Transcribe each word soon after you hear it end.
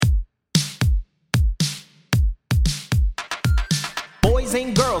boys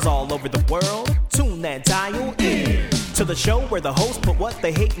and girls all over the world, tune that dial in to the show where the hosts put what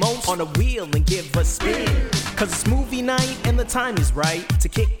they hate most on a wheel and give a spin. Cause it's movie night and the time is right to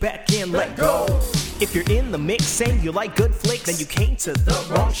kick back and let go. If you're in the mix and you like good flicks, then you came to the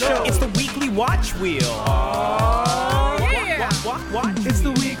wrong show. It's the Weekly Watch Wheel. Oh, yeah. Watch It's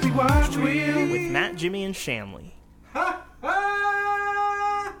the Weekly Watch Wheel with Matt, Jimmy, and Shanley.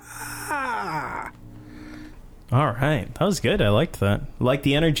 All right, that was good. I liked that. I like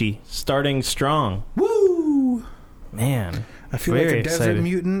the energy. Starting strong. Woo! Man, I feel like a desert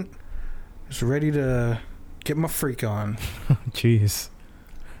mutant. Just ready to get my freak on. Jeez.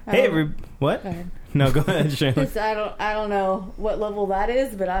 Hey, what? Go ahead. No, go ahead, Shanley. I don't know what level that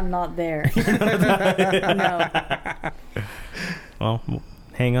is, but I'm not there. No. Well,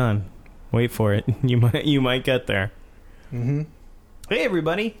 hang on. Wait for it. You might get there. Mm-hmm. Hey,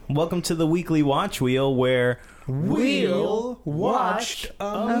 everybody. Welcome to the Weekly Watch Wheel, where We'll watched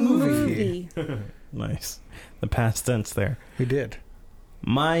a movie. Nice. The past tense there. We did.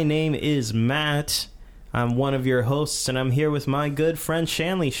 My name is Matt. I'm one of your hosts, and I'm here with my good friend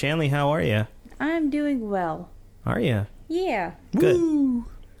Shanley. Shanley, how are you? I'm doing well. Are you? Yeah. Good. Woo!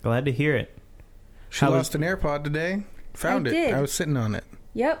 Glad to hear it. She lost an AirPod today. Found it. Did. I was sitting on it.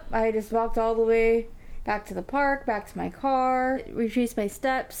 Yep. I just walked all the way back to the park, back to my car, retraced my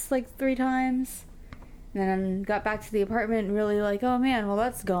steps like 3 times, and then got back to the apartment and really like, oh man, well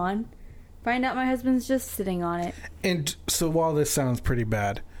that's gone. Find out my husband's just sitting on it. And so while this sounds pretty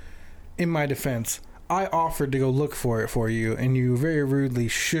bad, in my defense, I offered to go look for it for you, and you very rudely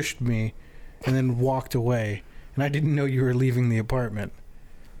shushed me and then walked away. And I didn't know you were leaving the apartment.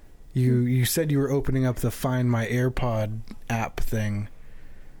 You said you were opening up the Find My AirPod app thing,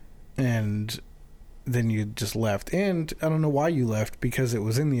 and then you just left. And I don't know why you left, because it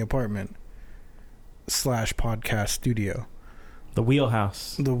was in the apartment / podcast studio. The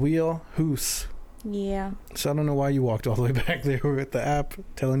wheelhouse. The wheelhouse. Yeah. So I don't know why you walked all the way back there with the app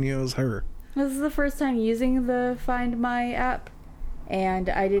telling you it was her. This is the first time using the Find My app, and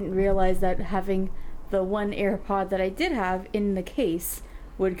I didn't realize that having the one AirPod that I did have in the case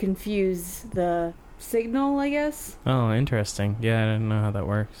would confuse the signal, I guess. Oh, interesting. Yeah, I didn't know how that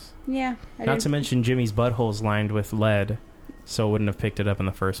works. Yeah. Not to mention Jimmy's butthole's lined with lead, so it wouldn't have picked it up in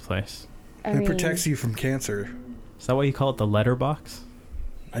the first place. It protects you from cancer. Is that why you call it the letterbox?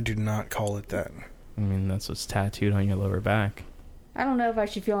 I do not call it that. I mean, that's what's tattooed on your lower back. I don't know if I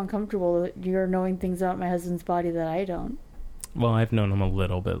should feel uncomfortable that you're knowing things about my husband's body that I don't. Well, I've known him a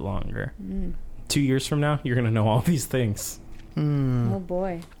little bit longer. 2 years from now, you're going to know all these things. Oh,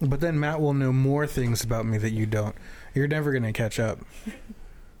 boy. But then Matt will know more things about me that you don't. You're never going to catch up.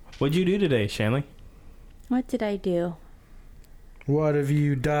 What'd you do today, Shanley? What did I do? What have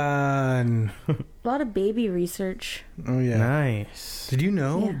you done? A lot of baby research. Oh, yeah. Nice. Did you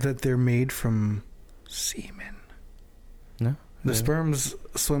know that they're made from semen? No. The sperms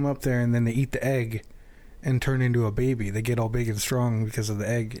swim up there and then they eat the egg and turn into a baby. They get all big and strong because of the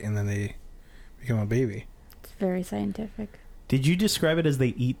egg, and then they become a baby. It's very scientific. Did you describe it as they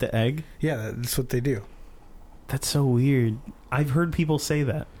eat the egg? Yeah, that's what they do. That's so weird. I've heard people say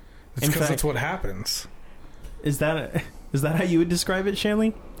that. It's because that's what happens. Is that how you would describe it,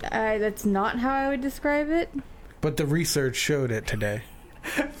 Shanley? That's not how I would describe it. But the research showed it today.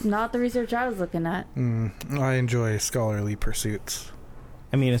 Not the research I was looking at. I enjoy scholarly pursuits.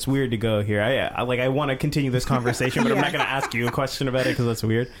 I mean, it's weird to go here. I want to continue this conversation, but I'm not going to ask you a question about it because that's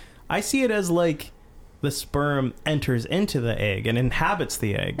weird. I see it as like the sperm enters into the egg and inhabits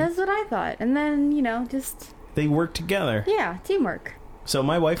the egg. That's what I thought. And then, just... They work together. Yeah, teamwork. So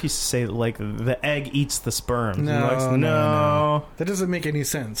my wife used to say, like, the egg eats the sperm. No. That doesn't make any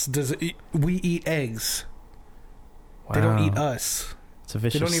sense. We eat eggs. Wow. They don't eat us. It's a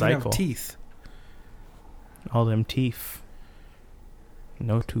vicious cycle. They don't even have teeth. All them teeth.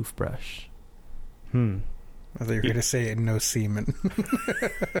 No toothbrush. I thought you were going to say no semen.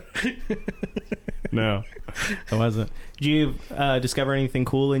 No, I wasn't. Did you discover anything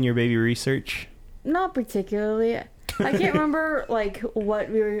cool in your baby research? Not particularly. I can't remember what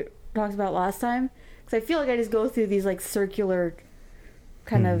we were talking about last time, because I feel like I just go through these circular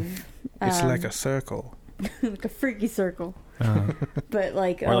kind of. It's like a circle, like a freaky circle. But or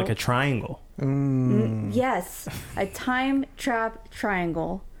like a triangle. Yes, a time trap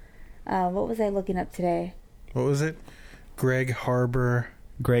triangle. What was I looking up today? What was it? Greg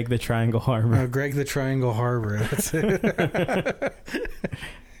the Triangle Harbor. Greg the Triangle Harbor. That's it.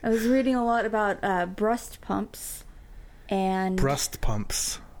 I was reading a lot about breast pumps and... Breast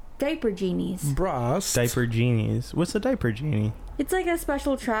pumps. Diaper genies. Diaper genies. What's a diaper genie? It's like a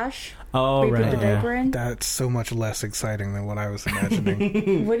special trash. Oh, where you right. put the diaper in. That's so much less exciting than what I was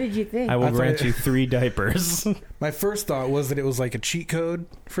imagining. What did you think? I will I thought grant you 3 diapers. My first thought was that it was like a cheat code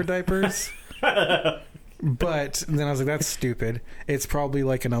for diapers. But then I was like, that's stupid. It's probably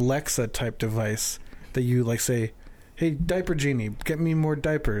like an Alexa type device that you like say, hey, diaper genie, get me more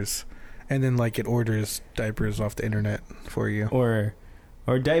diapers. And then like it orders diapers off the internet for you. Or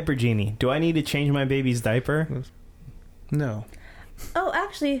diaper genie. Do I need to change my baby's diaper? No. Oh,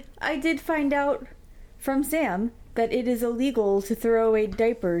 actually, I did find out from Sam that it is illegal to throw away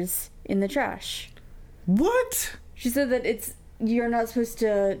diapers in the trash. What? She said that you're not supposed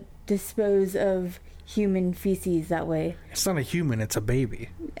to dispose of human feces that way. It's not a human, it's a baby.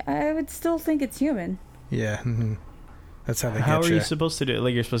 I would still think it's human. Yeah. Mm-hmm. That's how they How get are you. you supposed to do it?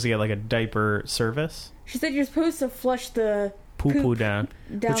 Like, you're supposed to get like a diaper service? She said you're supposed to flush the Poo down.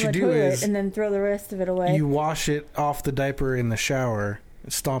 down What you the do toilet is and then throw the rest of it away. You wash it off the diaper in the shower,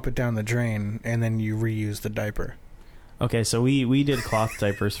 stomp it down the drain, and then you reuse the diaper. Okay, so we did cloth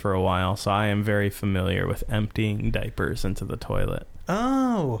diapers for a while, so I am very familiar with emptying diapers into the toilet.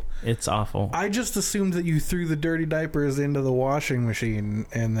 Oh. It's awful. I just assumed that you threw the dirty diapers into the washing machine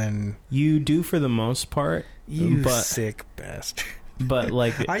and then... You do for the most part, You but sick bastard. but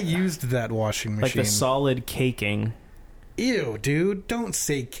like I used that washing like machine. the solid caking. Ew, dude. Don't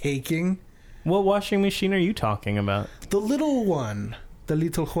say caking. What washing machine are you talking about? The little one. The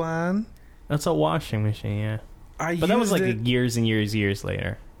little Juan. That's a washing machine, yeah. But But that was like it, years and years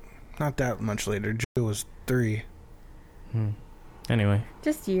later. not that much later. Joe was 3. Anyway,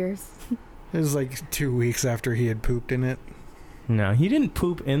 Just years. It was like 2 weeks after he had pooped in it. no, he didn't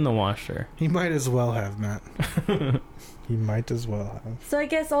poop in the washer. He might as well have, Matt. He might as well have. So I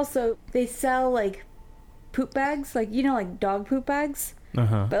guess also they sell like poop bags, like like dog poop bags,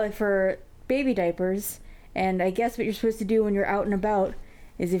 Uh-huh. but like for baby diapers. And I guess what you're supposed to do when you're out and about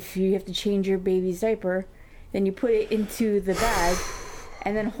is if you have to change your baby's diaper, then you put it into the bag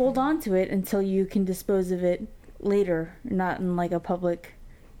and then hold on to it until you can dispose of it later, not in like a public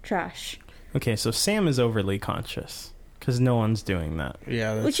trash. Okay, so Sam is overly conscious because no one's doing that.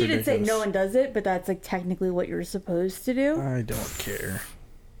 Yeah, that's Which you did say ridiculous. no one does it, but that's like technically what you're supposed to do. I don't care.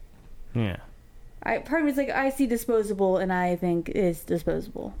 Yeah. Part of me is like, I see disposable and I think it's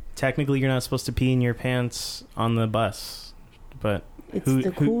disposable. Technically, you're not supposed to pee in your pants on the bus, but It's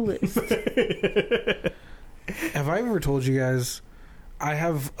the coolest. Have I ever told you guys, I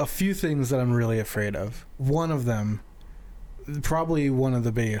have a few things that I'm really afraid of. One of them, probably one of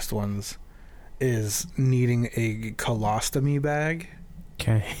the biggest ones, is needing a colostomy bag.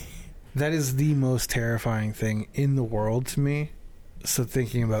 okay. That is the most terrifying thing in the world to me. So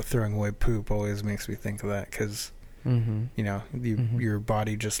thinking about throwing away poop always makes me think of that because, your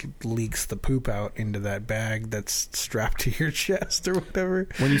body just leaks the poop out into that bag that's strapped to your chest or whatever.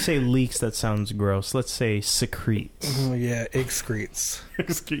 When you say leaks, that sounds gross. Let's say secretes. Oh, yeah, excretes.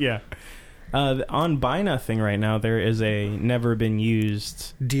 Yeah. On Buy Nothing right now, there is a never been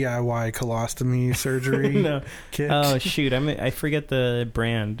used DIY colostomy surgery no. kit. Oh shoot! I forget the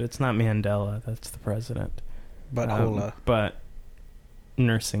brand. It's not Mandela. That's the president. Butthole. But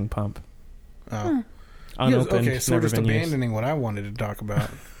nursing pump. Oh. Unopened. Okay, so we're never just been abandoning what I wanted to talk about.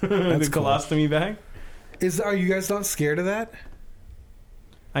 used. That's The cool. colostomy bag. Are you guys not scared of that?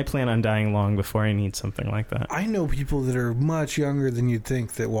 I plan on dying long before I need something like that. I know people that are much younger than you'd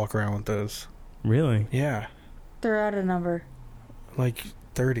think that walk around with those. Really? Yeah, Throw out a number. like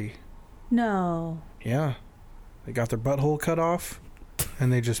 30. No. Yeah. They got their butthole cut off,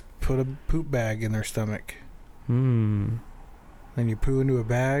 and they just put a poop bag in their stomach. Then you poo into a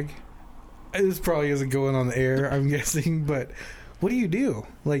bag. This probably isn't going on the air, I'm guessing, but what do you do?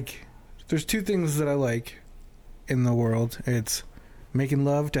 Like, there's 2 things that I like in the world. It's making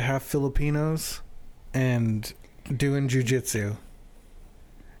love to half Filipinos and doing jujitsu.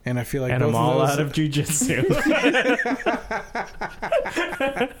 And I feel like And both I'm all of those, out of jujitsu.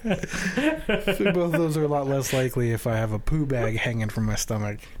 both of those are a lot less likely if I have a poo bag hanging from my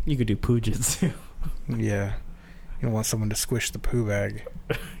stomach. You could do poo-jitsu. Yeah. You don't want someone to squish the poo bag.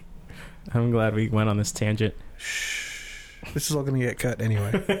 I'm glad we went on this tangent. This is all going to get cut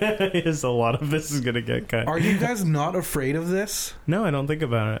anyway. Yes, a lot of this is going to get cut. Are you guys not afraid of this? No, I don't think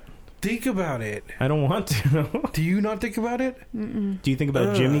about it. Think about it. I don't want to. Do you not think about it? Mm-mm. Do you think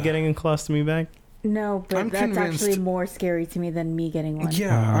about Jimmy getting a colostomy bag? No, but I'm that's convinced- actually more scary to me than me getting one.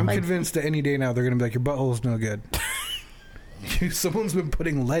 Yeah, I'm Like- convinced that any day now they're going to be like, your butthole's no good. Someone's been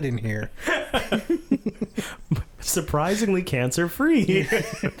putting lead in here. Surprisingly cancer-free.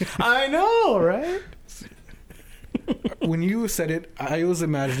 I know, right? When you said it, I was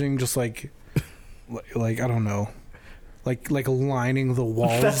imagining just like I don't know, like lining the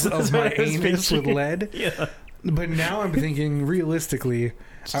walls of my anus with lead. Yeah. But now I'm thinking realistically,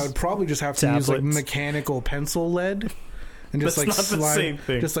 I would probably just have to use like Tablets. mechanical pencil lead and just That's like not the same slide,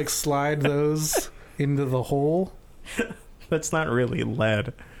 thing. just like slide those into the hole. That's not really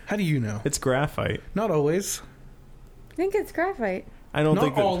lead. How do you know? It's graphite. Not always. I think it's graphite. I don't Not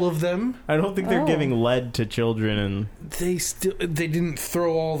think that- all of them. I don't think they're Oh. giving lead to children, and They didn't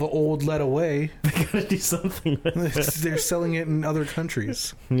throw all the old lead away. they gotta do something with it. They're selling it in other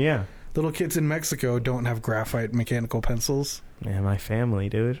countries. Yeah. Little kids in Mexico don't have graphite mechanical pencils. Yeah, my family,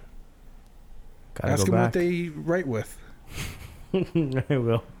 dude. Gotta Ask go them back. what they write with.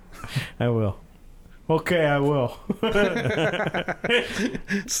 I will. Okay, I will.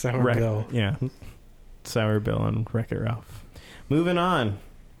 Sour Wreck- Bill. Yeah. Sour Bill and Wreck-It Ralph. Moving on.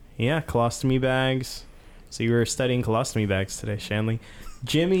 Yeah, colostomy bags. So you were studying colostomy bags today, Shanley.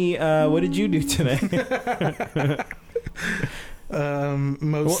 Jimmy, what did you do today?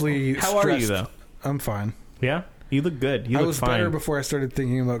 Mostly How are you, stressed. though? I'm fine. Yeah? You look good. You I look was fine. better before I started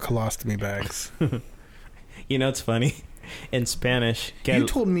thinking about colostomy bags. You know, it's funny. In Spanish, You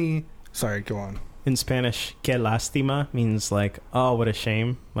told me... Sorry, go on. in Spanish, que lástima means like, oh, what a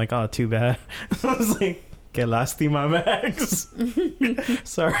shame. Like, oh, too bad. I was like, que lástima bags.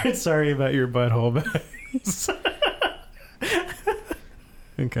 sorry about your butthole bags.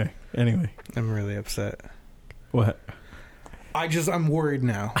 Okay. Anyway, I'm really upset. what? I'm worried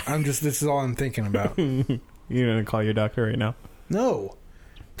now. This is all I'm thinking about. You're gonna call your doctor right now? No.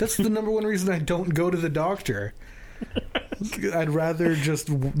 That's the number one reason I don't go to the doctor. I'd rather just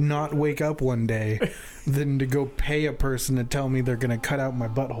not wake up one day than to go pay a person to tell me they're going to cut out my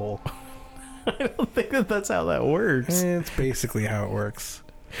butthole. I don't think that's how that works. It's basically how it works.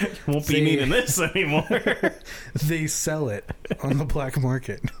 You won't be needing this anymore. They sell it on the black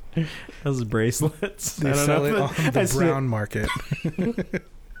market. Those bracelets. They I don't sell know. it on the brown market.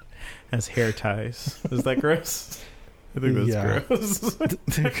 As hair ties. Is that gross? I think that's Yeah. gross.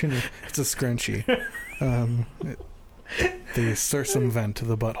 It's a scrunchie. They circumvent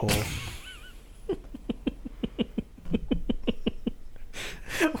the butthole.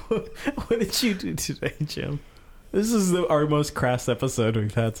 What did you do today, Jim? This is our most crass episode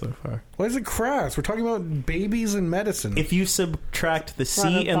we've had so far. Why is it crass? We're talking about babies and medicine. If you subtract the Lot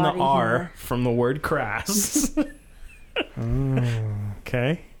C of and the body R humor. from the word crass.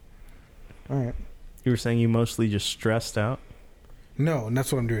 Okay. All right. You were saying you mostly just stressed out. No, and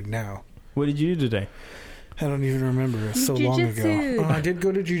that's what I'm doing now. What did you do today? I don't even remember. It's so long ago. Jiu-jitsu. I did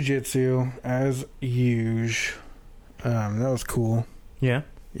go to jiu-jitsu, as usual. That was cool. Yeah?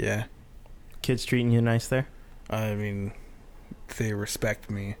 Yeah. Kids treating you nice there? I mean, they respect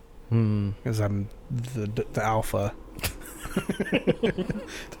me Hmm. because I'm the alpha.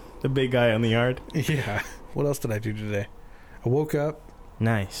 The big guy on the yard? Yeah. What else did I do today? I woke up.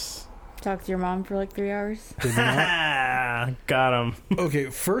 Nice. Talked to your mom for like 3 hours. Did not. Got him. Okay,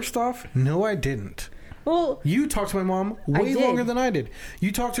 first off, no, I didn't. Well, You talked to my mom way did. longer than I did.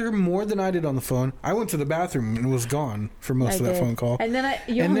 You talked to her more than I did on the phone. I went to the bathroom and was gone for most I of that did. phone call. And then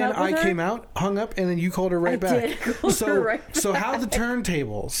And then I came out, hung up, and then you called her right I back. did call so, her right so how the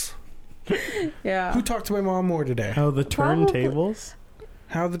turntables? Yeah. Who talked to my mom more today? How the Probably- turntables?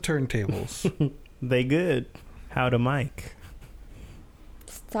 How the turntables? They good. How to Mike?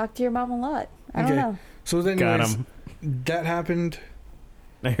 Talk to your mom a lot. I don't Okay. know. So then, Got anyways, him. that happened.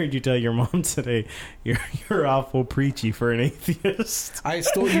 I heard you tell your mom today you're awful preachy for an atheist.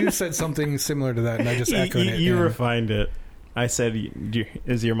 You said something similar to that, and I just echoed it. You and, refined it. I said,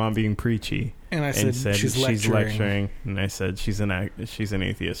 "Is your mom being preachy?" and I And said, she's lecturing. and I said she's an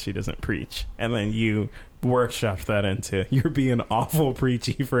atheist. She doesn't preach. And then you workshopped that into you're being awful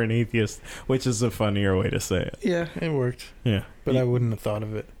preachy for an atheist, which is a funnier way to say it. Yeah, it worked, Yeah, but I wouldn't have thought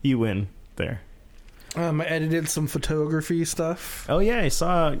of it. you win there. I edited some photography stuff. Oh yeah, I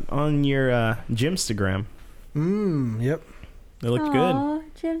saw on your Gymstagram. Yep. It looked good. Aw,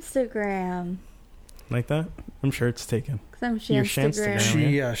 Gymstagram. Like that. I'm sure it's taken. Because I'm Your Shanstagram.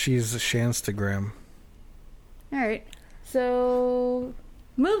 Shanstagram. She's a Shanstagram. Alright. So,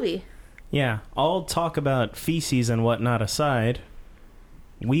 movie. Yeah, all talk about feces and whatnot aside.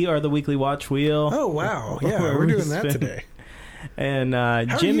 We are the Weekly Watch Wheel. Oh wow, yeah, Where we're we doing that spend- today. And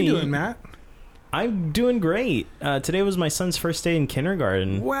How Jimmy, are you doing, Matt? I'm doing great. Today was my son's first day in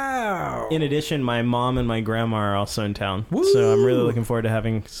kindergarten. Wow. In addition, my mom and my grandma are also in town. Woo! So I'm really looking forward to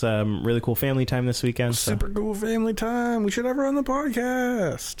having some really cool family time this weekend. So. Super cool family time. We should have her on the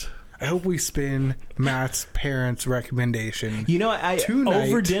podcast. I hope we spin Matt's parents' recommendation. You know, I Tonight.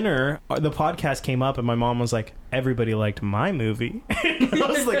 over dinner, the podcast came up and my mom was like, everybody liked my movie. And I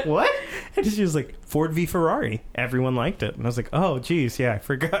was like, what? And she was like, Ford v Ferrari. Everyone liked it. And I was like, oh, geez, yeah, I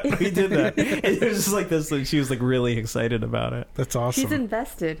forgot we did that. And it was just like this. She was like really excited about it. That's awesome. She's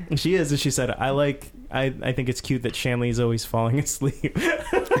invested. She is. And she said, I think it's cute that Shanley's always falling asleep.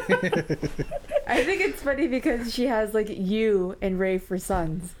 I think it's funny because she has like you and Ray for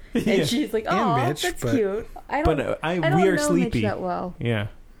sons. And Yeah. she's like, And oh, Mitch, that's but- cute. I don't we are know sleepy. Mitch that well. Yeah.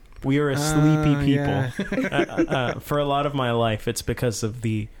 We are a sleepy people. Yeah. For a lot of my life, it's because of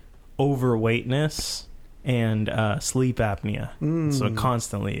the overweightness and sleep apnea. So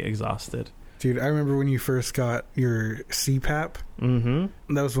constantly exhausted. Dude, I remember when you first got your CPAP.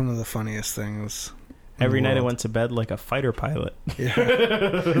 Mm-hmm. That was one of the funniest things. in Every the night I world. went to bed like a fighter pilot. Yeah.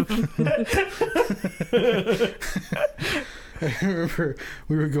 I remember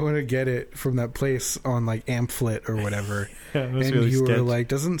we were going to get it from that place on like Ampflit or whatever. Yeah, it was And really you sketch. were like,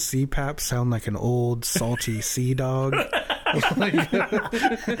 doesn't CPAP sound like an old salty sea dog? Like,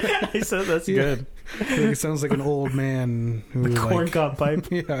 I said that's Yeah. good. like, it sounds like an old man who Corn like, cob pipe.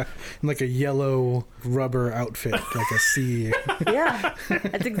 yeah, in like a yellow rubber outfit, like a sea, Yeah,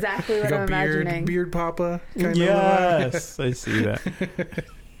 that's exactly what like I'm a imagining. beard papa kind Yes, I see that.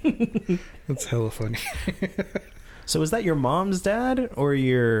 of. That's hella funny. So is that your mom's dad or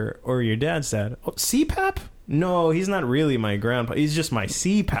your dad's dad? Oh, CPAP? No, he's not really my grandpa. He's just my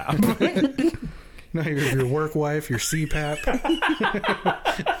CPAP. No, your work wife, your CPAP.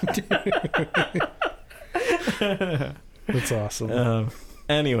 That's awesome.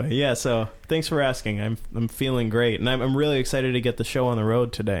 Anyway, yeah. So thanks for asking. I'm feeling great, and I'm really excited to get the show on the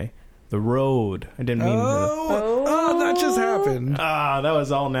road today. The road. I didn't mean. Oh, that just happened. That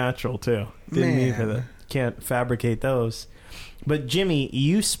was all natural too. Didn't mean for Man. that. Can't fabricate those. But Jimmy,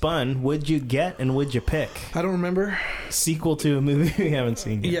 you spun. Would you get and would you pick? I don't remember. Sequel to a movie we haven't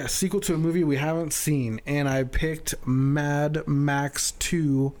seen yet. Yeah, sequel to a movie we haven't seen, and I picked Mad Max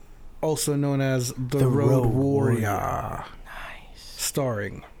 2, also known as The Road Warrior. Nice.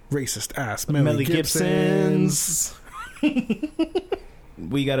 Starring racist ass Melly Melly Gibson's.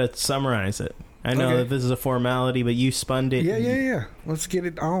 We gotta summarize it. I know Okay. that this is a formality, but you spun it. Yeah. Let's get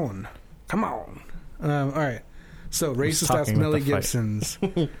it on. Come on. All right. So, racist ass talking about Melly the fight. Gibson's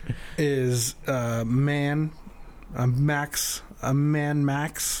is a man Max,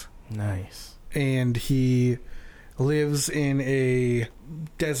 Nice. and he lives in a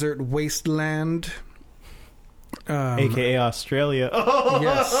desert wasteland. AKA Australia.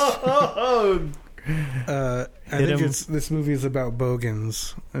 Yes. I Hit think him. this movie is about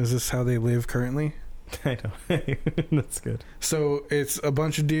bogans. Is this how they live currently? I know. That's good. So it's a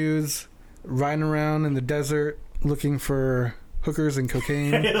bunch of dudes riding around in the desert looking for hookers and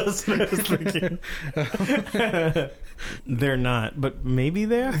cocaine. That's what I was thinking. They're not, but maybe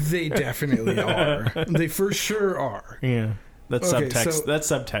they are. They definitely are. They for sure are. Yeah. That's Okay, subtext. so- That's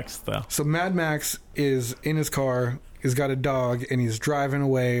subtext, though. So Mad Max is in his car. He's got a dog, and he's driving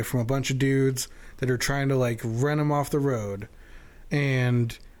away from a bunch of dudes that are trying to like run him off the road.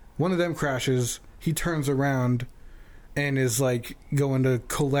 And one of them crashes. He turns around and is like going to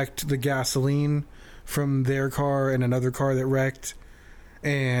collect the gasoline from their car and another car that wrecked.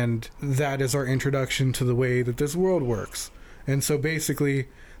 And that is our introduction to the way that this world works. And so basically,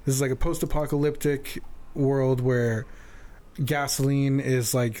 this is like a post-apocalyptic world where gasoline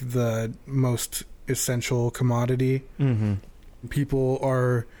is like the most essential commodity. Mm-hmm. People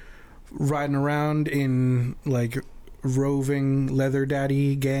are riding around in like roving leather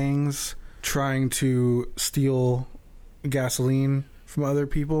daddy gangs trying to steal gasoline from other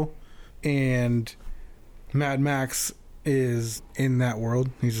people, and Mad Max is in that world.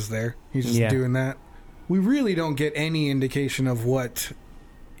 He's just there. He's just doing that. We really don't get any indication of what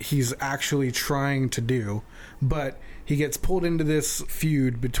he's actually trying to do, but he gets pulled into this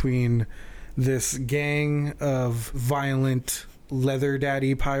feud between this gang of violent leather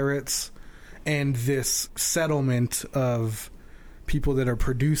daddy pirates and this settlement of people that are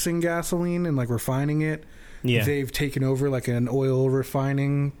producing gasoline and like refining it. Yeah. They've taken over like an oil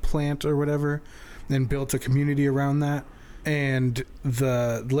refining plant or whatever and built a community around that. And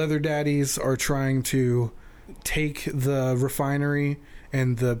the leather daddies are trying to take the refinery,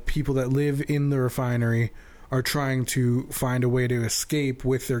 and the people that live in the refinery are trying to find a way to escape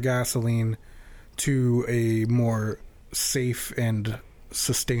with their gasoline to a more safe and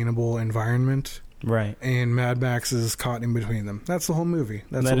sustainable environment. Right. And Mad Max is caught in between them. That's the whole movie.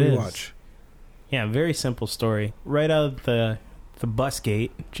 That's That what we is. watch. Yeah, very simple story. Right out of the bus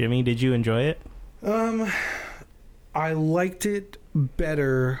gate. Jimmy, did you enjoy it? I liked it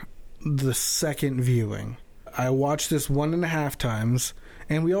better the second viewing. I watched this 1.5 times,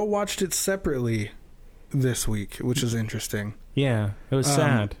 and we all watched it separately this week, which is interesting. Yeah, it was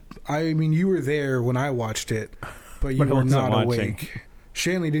sad. I mean, you were there when I watched it, but you But I were wasn't not watching. awake.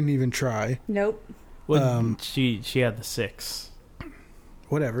 Shanley didn't even try. Nope. Well, she had the 6.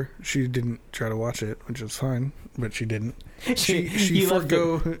 Whatever. She didn't try to watch it, which is fine, but she didn't. She You left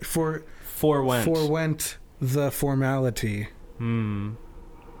forewent the formality.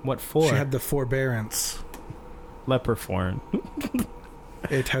 What for? She had the forbearance. Leprechaun.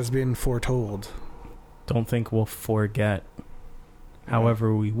 It has been foretold. Don't think we'll forget.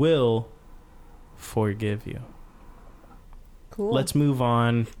 However, we will forgive you. Cool. Let's move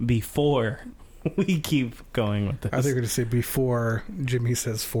on before we keep going with this. I think we're going to say before Jimmy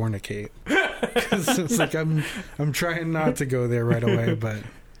says fornicate. 'Cause it's like I'm trying not to go there right away, but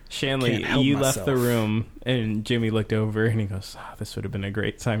Shanley, can't help you myself. left the room, and Jimmy looked over, and he goes, this would have been a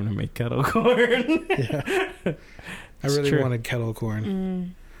great time to make kettle corn. yeah. I It's really true. wanted kettle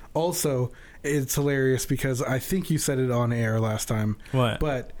corn. Also, it's hilarious because I think you said it on air last time. What?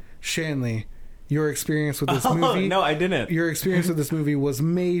 But Shanley, your experience with this Oh, movie... no, I didn't. Your experience with this movie was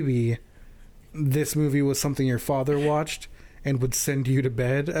maybe this movie was something your father watched and would send you to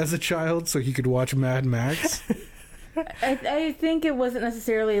bed as a child so he could watch Mad Max. I think it wasn't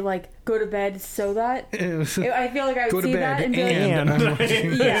necessarily like go to bed so that. I feel like I would Go to see bed that and be like, and I'm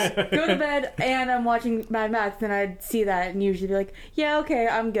watching yeah, go to bed and I'm watching Mad Max. Then I'd see that and usually be like, yeah, okay,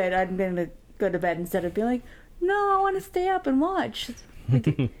 I'm good. I'm gonna go to bed instead of being like, no, I want to stay up and watch. Like,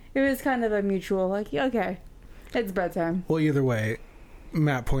 it was kind of a mutual like, yeah, okay, it's bedtime. Well, either way,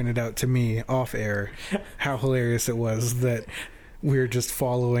 Matt pointed out to me off air how hilarious it was that we're just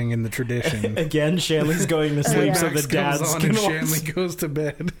following in the tradition. Again, Shanley's going to sleep Yeah. so the Max dads goes on can and watch. Shanley goes to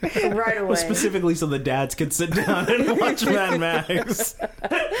bed. Right away. Specifically so the dads can sit down and watch Mad Max.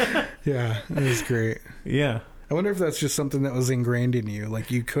 Yeah, it was great. Yeah. I wonder if that's just something that was ingrained in you. Like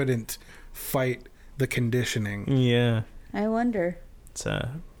you couldn't fight the conditioning. Yeah. I wonder. It's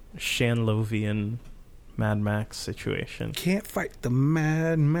a Shanlovian Mad Max situation. Can't fight the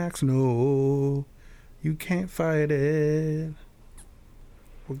Mad Max, no. You can't fight it.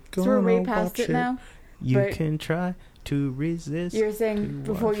 So we're way past it now. You But- can try to resist. You're saying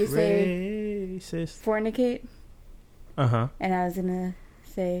to before you watch say racist. fornicate, Uh-huh. and I was gonna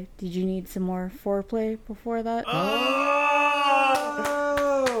say, did you need some more foreplay before that?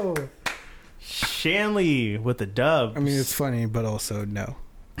 Oh! Shanley with the dub. I mean, it's funny, but also no.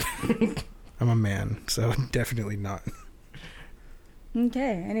 I'm a man, so definitely not.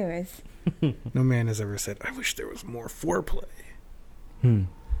 Okay. Anyways, No man has ever said, I wish there was more foreplay.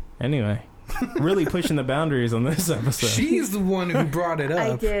 Anyway, really pushing the boundaries on this episode. She's the one who brought it up.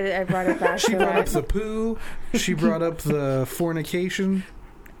 I did. I brought it back. She to brought up that. the poo. She brought up the fornication.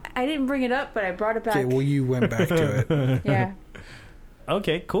 I didn't bring it up, but I brought it back. Okay, well, you went back to it. Yeah.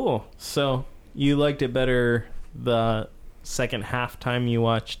 Okay, cool. So you liked it better the second half time you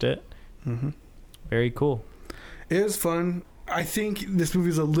watched it. Mm-hmm. Very cool. It was fun. I think this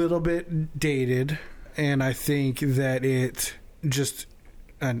movie's a little bit dated, and I think that it just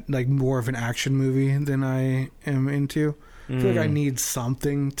like more of an action movie than I am into. I feel like I need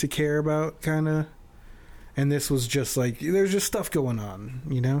something to care about, kind of. And this was just like, there's just stuff going on,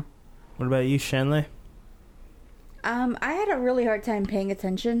 you know? What about you, Shanley? I had a really hard time paying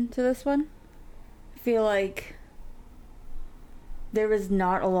attention to this one. I feel like there was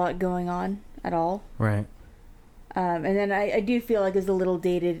not a lot going on at all. Right. And then I do feel like it was a little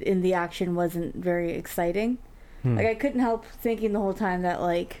dated and the action wasn't very exciting. Like, I couldn't help thinking the whole time that,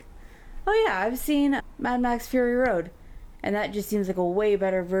 like, oh yeah, I've seen Mad Max Fury Road. And that just seems like a way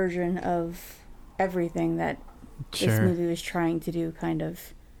better version of everything that this movie was trying to do, kind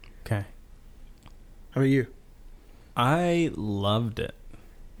of. Okay. How about you? I loved it.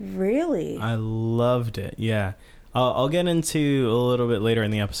 Really? I loved it. Yeah. I'll get into a little bit later in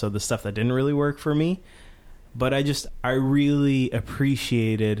the episode the stuff that didn't really work for me. But I really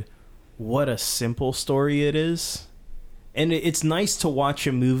appreciated what a simple story it is. And it's nice to watch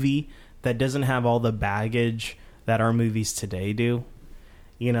a movie that doesn't have all the baggage that our movies today do.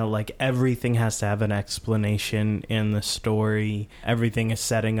 You know, like everything has to have an explanation in the story. Everything is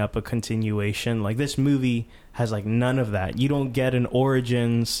setting up a continuation. Like this movie has like none of that. You don't get an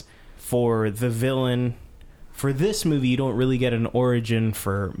origins for the villain. For this movie, you don't really get an origin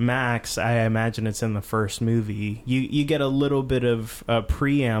for Max. I imagine it's in the first movie. You get a little bit of a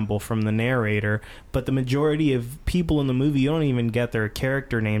preamble from the narrator, but the majority of people in the movie, you don't even get their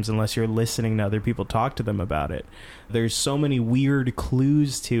character names unless you're listening to other people talk to them about it. There's so many weird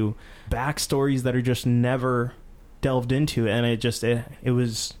clues to backstories that are just never delved into, and it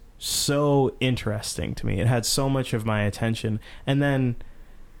was so interesting to me. It had so much of my attention. And then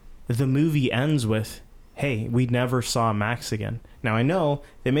the movie ends with hey, we never saw Max again. Now, I know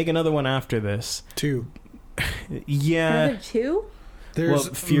they make another one after this. 2. Yeah. Another 2? There's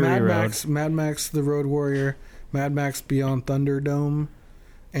Fury Road. Mad Max The Road Warrior, Mad Max Beyond Thunderdome,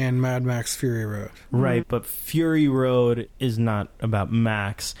 and Mad Max Fury Road. Right, but Fury Road is not about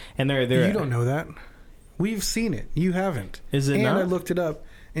Max. And they're You don't know that. We've seen it. You haven't. Is it and not? I looked it up,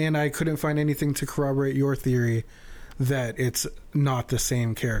 and I couldn't find anything to corroborate your theory that it's not the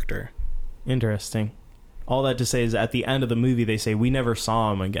same character. Interesting. All that to say is at the end of the movie, they say, we never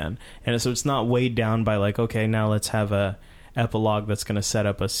saw him again. And so it's not weighed down by like, okay, now let's have a epilogue that's going to set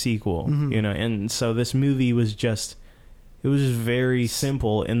up a sequel, you know? And so this movie was just, it was just very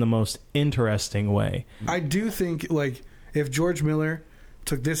simple in the most interesting way. I do think, like, if George Miller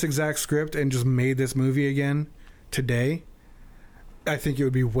took this exact script and just made this movie again today, I think it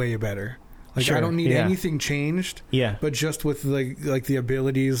would be way better. Like, Sure, I don't need yeah. anything changed. Yeah. But just with like the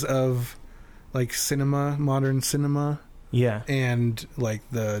abilities of like cinema, modern cinema, Yeah. and like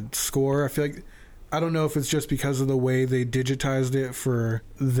the score, I feel like, I don't know if it's just because of the way they digitized it for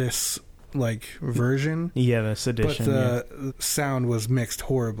this like version. Yeah, this edition. But the sound was mixed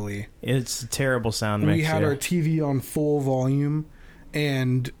horribly. It's a terrible sound mix. We had yeah. our TV on full volume,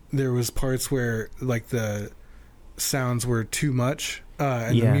 and there was parts where like the sounds were too much,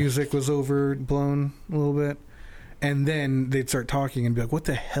 and Yeah. the music was overblown a little bit. And then they'd start talking and be like, "What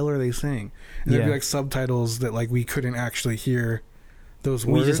the hell are they saying?" And there'd be Yeah. like subtitles that like we couldn't actually hear those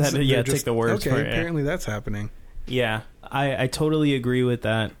We words. just had to, They're take the words Okay, for it. Yeah. apparently that's happening. Yeah, I totally agree with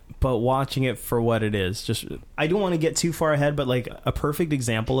that. But watching it for what it is, just I don't want to get too far ahead, but like a perfect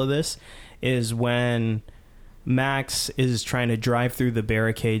example of this is when Max is trying to drive through the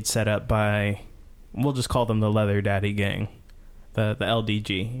barricade set up by, we'll just call them the Leather Daddy Gang, the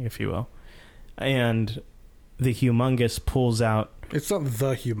LDG, if you will, and the Humongous pulls out. It's not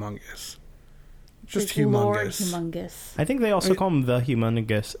the humongous, just Like Lord humongous. Humongous. I think they also call him the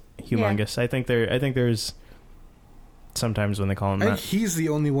Humongous. I think there's sometimes when they call him I think that. he's the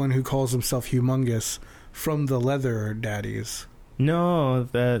only one who calls himself humongous from the Leather Daddies. No,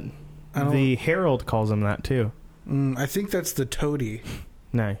 that I don't- the Herald calls him that too. I think that's the Toady.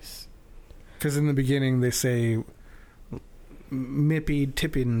 Nice. Because in the beginning they say Mippy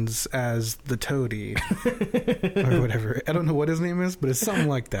Tippins as the Toady. Or whatever. I don't know what his name is, but it's something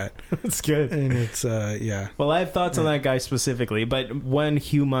like that. That's good. And it's, yeah. Well, I have thoughts on that guy specifically, but when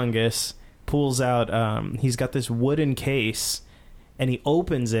Humongous pulls out, he's got this wooden case, and he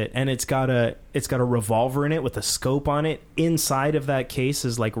opens it, and it's got a revolver in it with a scope on it. Inside of that case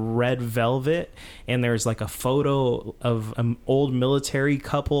is like red velvet, and there's like a photo of an old military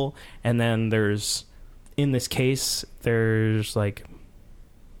couple, and then there's in this case there's like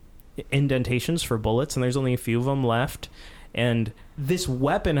indentations for bullets, and there's only a few of them left. And this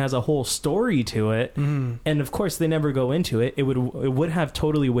weapon has a whole story to it, and of course they never go into it. It would have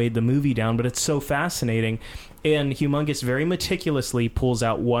totally weighed the movie down, but it's so fascinating. And Humongous very meticulously pulls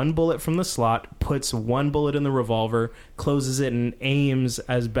out one bullet from the slot, puts one bullet in the revolver, closes it, and aims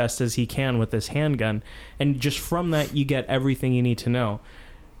as best as he can with this handgun. And just from that, you get everything you need to know.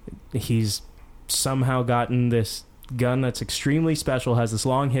 He's somehow gotten this gun that's extremely special, has this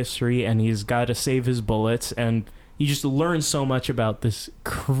long history, and he's got to save his bullets. And you just learn so much about this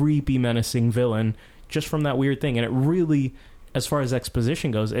creepy, menacing villain just from that weird thing. And it really, as far as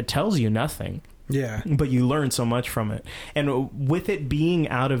exposition goes, it tells you nothing. Yeah. But you learn so much from it. And with it being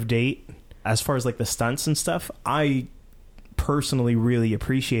out of date, as far as like the stunts and stuff, I personally really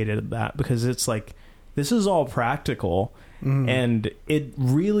appreciated that, because it's like, this is all practical, and it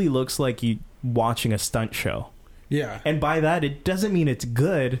really looks like you watching a stunt show. Yeah. And by that, it doesn't mean it's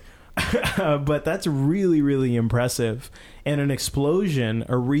good, but that's really, really impressive. And an explosion,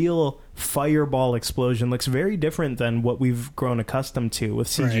 a real fireball explosion, looks very different than what we've grown accustomed to with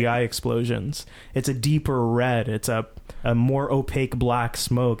CGI explosions. It's a deeper red. It's a more opaque black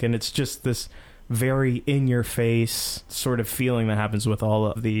smoke. And it's just this very in-your-face sort of feeling that happens with all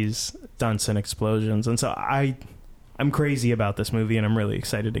of these stunts and explosions. And so I'm crazy about this movie, and I'm really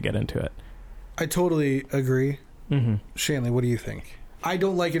excited to get into it. I totally agree. Mm-hmm. Shanley, what do you think? I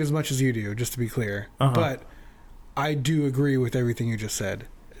don't like it as much as you do, just to be clear. Uh-huh. But I do agree with everything you just said.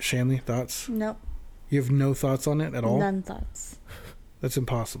 Shanley, thoughts? Nope. You have no thoughts on it at all? None thoughts. That's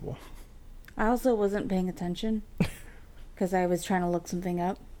impossible. I also wasn't paying attention because I was trying to look something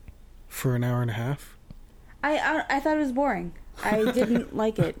up. For an hour and a half? I thought it was boring. I didn't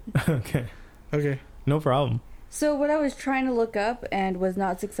like it. Okay. Okay. No problem. So what I was trying to look up and was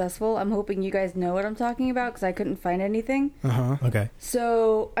not successful, I'm hoping you guys know what I'm talking about because I couldn't find anything. Uh-huh. Okay.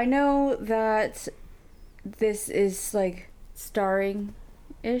 So I know that this is like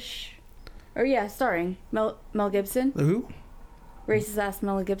starring-ish. Or yeah, starring Mel Gibson. Who? Racist ass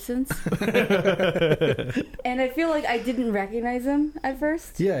Mel Gibson's. And I feel like I didn't recognize him at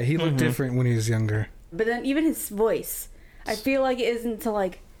first. Yeah, he looked different when he was younger. But then even his voice, I feel like it isn't until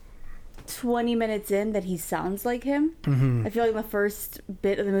like 20 minutes in that he sounds like him. I feel like in the first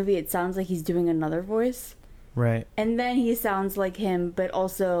bit of the movie it sounds like he's doing another voice. Right. And then he sounds like him, but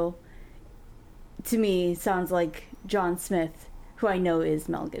also, to me, sounds like John Smith, who I know is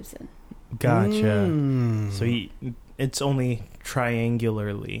Mel Gibson. Gotcha. So it's only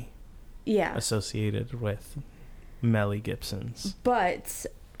triangularly Yeah. associated with Melly Gibson's. But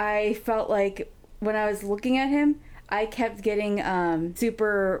I felt like when I was looking at him, I kept getting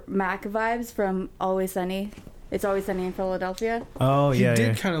super Mac vibes from Always Sunny. It's Always Sunny in Philadelphia. Oh, He yeah.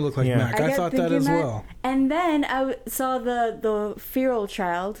 did kind of look like Yeah. Mac. I kept thought that thinking as well. And then I saw the feral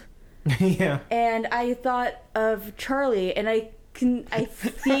child, Yeah. and I thought of Charlie, and I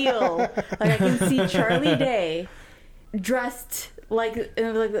feel like I can see Charlie Day dressed like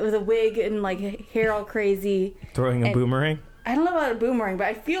with a wig and like hair all crazy. Throwing a And- boomerang? I don't know about a boomerang, but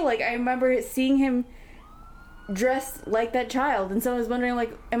I feel like I remember seeing him dressed like that child, and so I was wondering,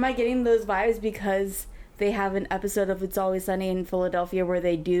 like, am I getting those vibes because they have an episode of It's Always Sunny in Philadelphia where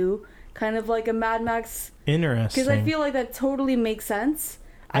they do kind of like a Mad Max? Interesting. Because I feel like that totally makes sense.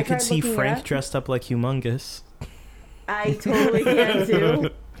 I could tried see looking it Frank up. dressed up like Humongous. I totally can too.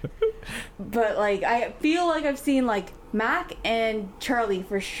 But like, I feel like I've seen like Mac and Charlie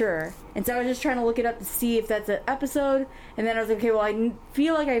for sure, and so I was just trying to look it up to see if that's an episode. And then I was like, okay, well, I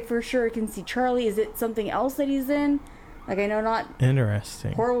feel like I for sure can see Charlie. Is it something else that he's in? Like, I know not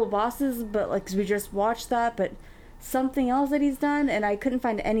Interesting. Horrible Bosses, but like, 'cause we just watched that, but something else that he's done, and I couldn't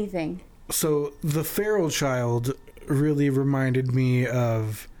find anything. So the feral child really reminded me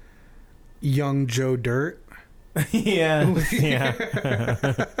of young Joe Dirt. Yeah. Yeah.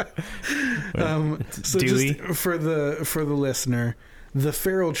 So Dewey. just for the listener, the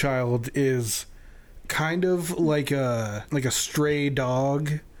feral child is kind of like a stray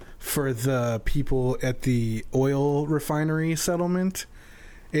dog for the people at the oil refinery settlement.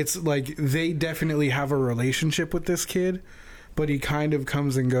 It's like they definitely have a relationship with this kid, but he kind of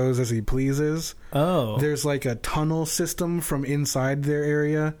comes and goes as he pleases. Oh. There's like a tunnel system from inside their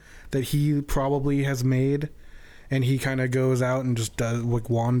area that he probably has made, and he kind of goes out and just does like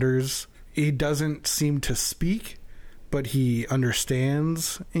wanders. He doesn't seem to speak, but he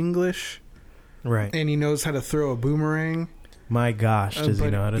understands English, Right. and he knows how to throw a boomerang. My gosh, does he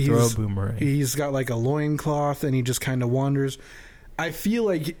But know how to throw a boomerang? He's got like a loincloth, and he just kind of wanders. I feel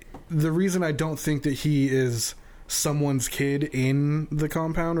like the reason I don't think that he is someone's kid in the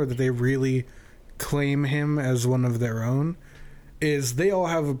compound, or that they really claim him as one of their own, is they all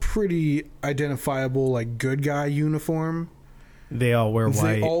have a pretty identifiable like good guy uniform. They all wear white.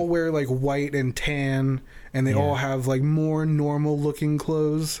 They all wear like white and tan, and they all have like more normal looking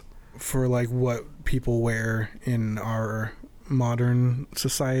clothes for like what people wear in our modern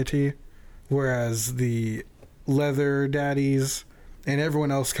society, whereas the leather daddies and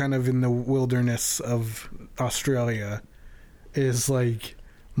everyone else kind of in the wilderness of Australia is like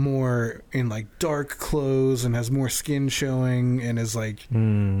more in like dark clothes and has more skin showing and is like a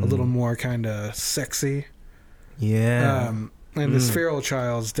little more kind of sexy. Yeah. And this feral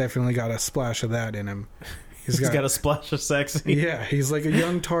child's definitely got a splash of that in him. He's got a splash of sexy. Yeah, he's like a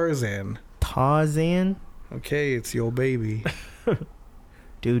young Tarzan. Tarzan? Okay, it's your baby.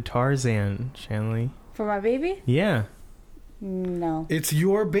 Dude, Tarzan, Shanley. For my baby? Yeah. No. It's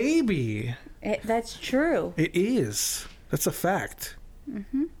your baby. That's true. It is. That's a fact.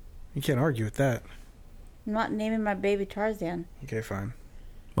 Mm-hmm. You can't argue with that. I'm not naming my baby Tarzan. Okay, fine.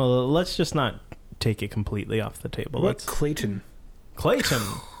 Well, let's just not take it completely off the table. What Let's Clayton? Clayton.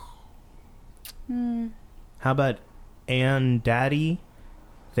 How about and Daddy?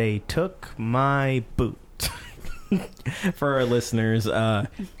 They took my boot. For our listeners,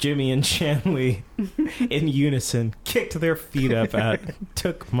 Jimmy and Shanley in unison kicked their feet up at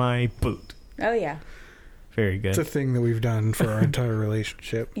 "took my boot." Oh yeah. Very good. It's a thing that we've done for our entire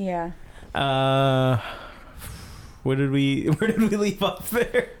relationship. Yeah. Where did we leave off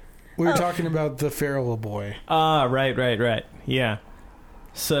there? We were talking about the feral boy. Right. Yeah.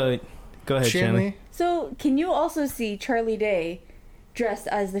 So, go ahead, Shanley. So, can you also see Charlie Day dressed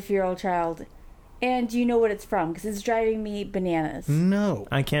as the feral child? And do you know what it's from? Because it's driving me bananas. No.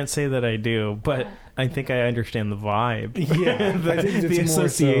 I can't say that I do, but I think I understand the vibe. Yeah, the, I think it's the more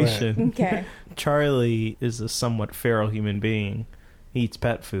association. Okay. Charlie is a somewhat feral human being. He eats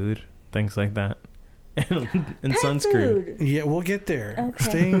pet food, things like that. And Pet sunscreen. food. Yeah, we'll get there. Okay.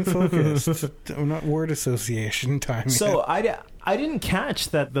 Staying focused. Not word association timing. So I didn't catch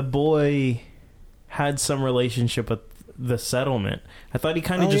that the boy had some relationship with the settlement. I thought he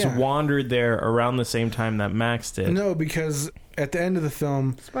kind of wandered there around the same time that Max did. No, because at the end of the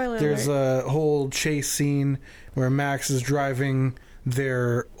film, there's a whole chase scene where Max is driving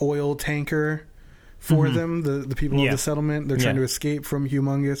their oil tanker for them, the people of the settlement. They're trying to escape from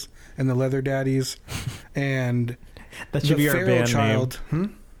Humongous and the Leather Daddies. And that should be our band child,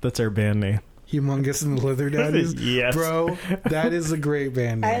 name. That's our band name. Humongous and the Leather Daddies? Yes. Bro, that is a great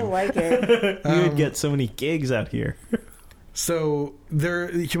band name. I like it. You would get so many gigs out here. So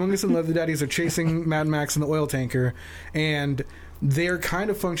Humongous and Leather Daddies are chasing Mad Max in the oil tanker, and they're kind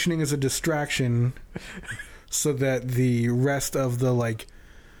of functioning as a distraction so that the rest of the, like,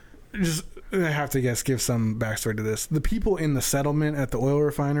 just, I have to give some backstory to this. The people in the settlement at the oil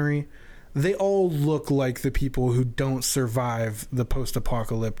refinery, they all look like the people who don't survive the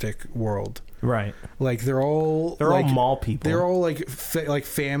post-apocalyptic world. Right. Like, they're all mall people. They're all like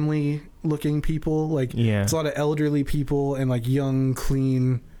family-looking people. Like, it's a lot of elderly people and like young,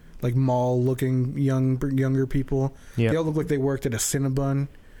 clean, like mall-looking younger people. Yep. They all look like they worked at a Cinnabon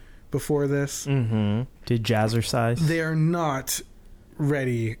before this. Mm-hmm. Did Jazzercise? They are not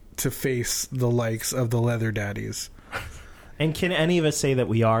ready to face the likes of the Leather Daddies. And can any of us say that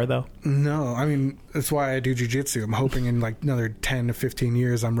we are, though? No. I mean, that's why I do jiu-jitsu. I'm hoping in like another 10 to 15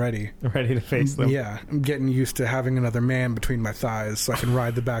 years I'm ready. Ready to face them. Yeah. I'm getting used to having another man between my thighs so I can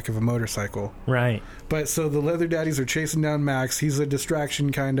ride the back of a motorcycle. Right. But so the Leather Daddies are chasing down Max. He's a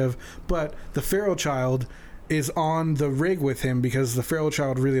distraction, kind of. But the feral child is on the rig with him because the feral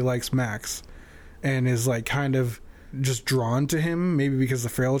child really likes Max and is like kind of just drawn to him, maybe because the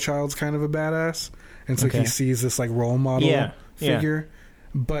feral child's kind of a badass. And so he sees this like role model figure.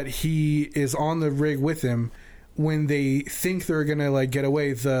 But he is on the rig with him. When they think they're going to like get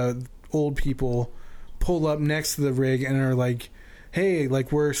away, the old people pull up next to the rig and are like, hey,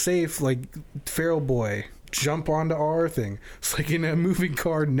 like we're safe, like feral boy, jump onto our thing. It's like in a moving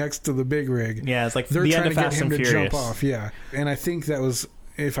car next to the big rig. Yeah, it's like they're the trying end of to get Fast him and to Furious. jump off. Yeah. And I think that was,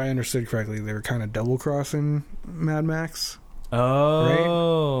 if I understood correctly, they were kind of double crossing Mad Max.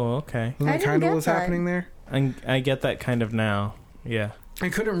 Oh, okay. Isn't that kind of what's happening there? I get that kind of now. Yeah. I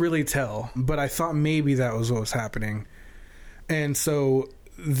couldn't really tell, but I thought maybe that was what was happening. And so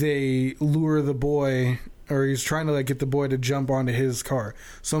they lure the boy, or he's trying to like get the boy to jump onto his car.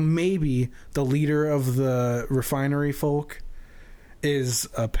 So maybe the leader of the refinery folk is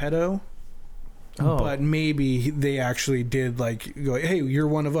a pedo. Oh. But maybe they actually did like go, hey, you're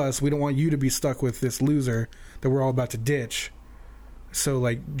one of us. We don't want you to be stuck with this loser that we're all about to ditch. So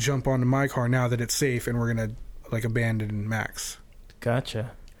like jump onto my car now that it's safe and we're going to like abandon Max.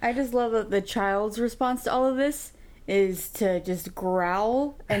 Gotcha. I just love that the child's response to all of this is to just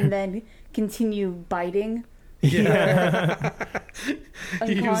growl and then continue biting. Yeah.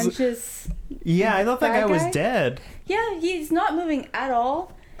 Unconscious. Yeah, I thought that guy was dead. Yeah, he's not moving at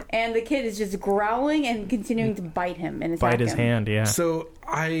all. And the kid is just growling and continuing to bite him and attack him. Bite his hand, yeah. So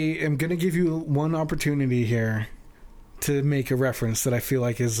I am going to give you one opportunity here to make a reference that I feel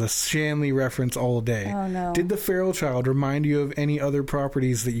like is a Shanley reference all day. Oh, no. Did the feral child remind you of any other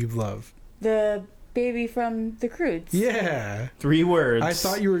properties that you love? The baby from the Croods. Yeah. 3 words. I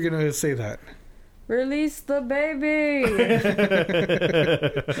thought you were going to say that. Release the baby! Is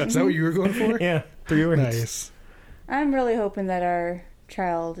that what you were going for? Yeah, 3 words. Nice. I'm really hoping that our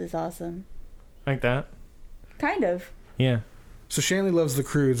child is awesome. Like that? Kind of. Yeah. So Shanley loves the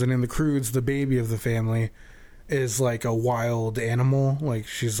Croods, and in the Croods, the baby of the family is like a wild animal. Like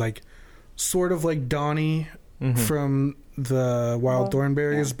she's like sort of like Donnie from the Wild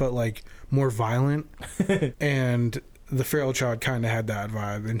Thornberrys, but like more violent. And the feral child kind of had that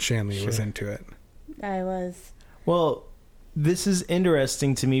vibe, and Shanley was into it. I was. Well, this is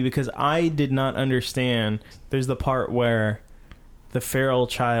interesting to me because I did not understand. There's the part where the feral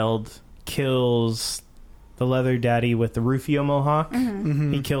child kills the leather daddy with the Rufio mohawk.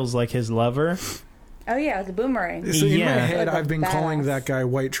 He kills like his lover. Oh yeah, it was a boomerang. So in my head, I've been calling that guy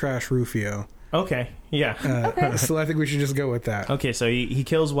White Trash Rufio. Okay, yeah. Okay. So I think we should just go with that. Okay, so he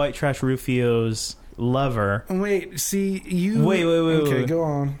kills White Trash Rufio's lover. Wait, see, you... Wait. Okay, go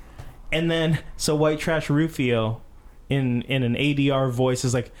on. And then, so White Trash Rufio, in an ADR voice,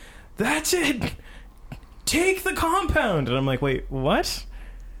 is like, "That's it! Take the compound!" And I'm like, wait, what?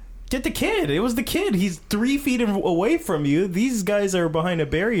 Get the kid. It was the kid. He's 3 feet away from you. These guys are behind a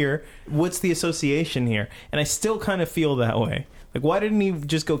barrier. What's the association here? And I still kind of feel that way. Like, why didn't he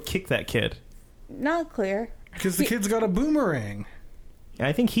just go kick that kid? Not clear. Because the kid's got a boomerang.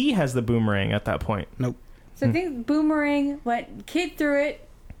 I think he has the boomerang at that point. Nope. So I think boomerang went, kid threw it.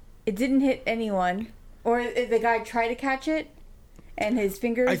 It didn't hit anyone. Or the guy tried to catch it and his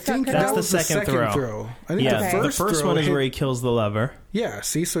fingers I got think cut that off? was the second throw. I think Yeah, the the first one is hit- where he kills the lover. Yeah,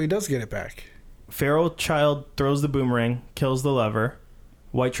 see, so he does get it back. Feral child throws the boomerang, kills the lover.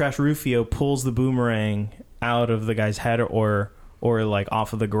 White trash Rufio pulls the boomerang out of the guy's head or like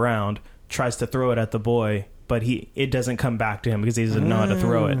off of the ground, tries to throw it at the boy, but it doesn't come back to him because he doesn't know how to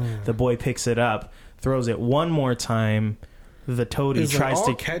throw it. The boy picks it up, throws it one more time. The toady tries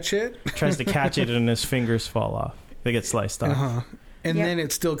to catch it. Tries to catch it, and his fingers fall off. They get sliced off. And then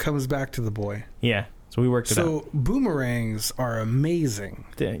it still comes back to the boy. Yeah, so we worked it out. So boomerangs are amazing.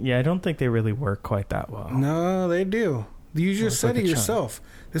 Yeah, I don't think they really work quite that well. No, they do. You just said it yourself.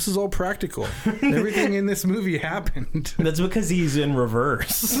 This is all practical. Everything in this movie happened. That's because he's in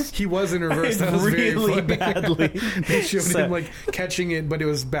reverse. He was in reverse. That was really very funny. badly. They showed him like catching it, but it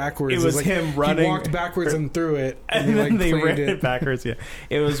was backwards. It was like him running. He walked backwards and threw it, and then they ran it it backwards. Yeah,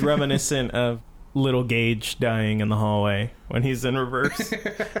 it was reminiscent of Little Gage dying in the hallway when he's in reverse.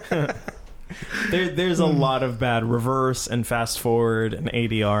 There's a lot of bad reverse and fast forward and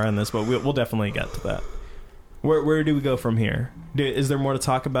ADR in this, but we'll definitely get to that. Where do we go from here? Is there more to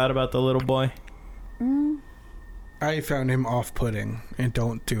talk about the little boy? I found him off-putting, and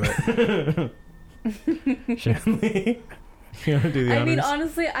don't do it. Shanley, you want to do the honors? I mean,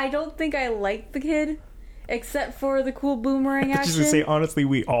 honestly, I don't think I like the kid, except for the cool boomerang action. Just to say, honestly,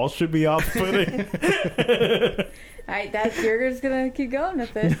 we all should be off-putting. You're just gonna keep going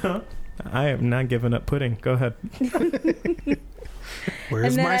with it. No, I am not giving up pudding. Go ahead.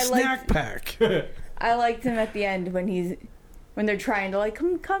 Where's my snack pack? I liked him at the end when they're trying to like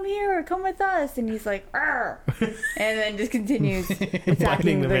come here, come with us, and he's like, "Arr!" and then just continues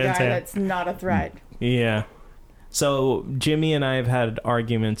attacking the guy that's not a threat. Yeah. So Jimmy and I have had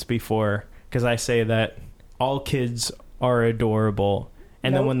arguments before because I say that all kids are adorable,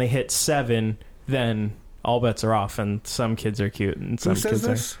 and then when they hit 7, then all bets are off, and some kids are cute, and some kids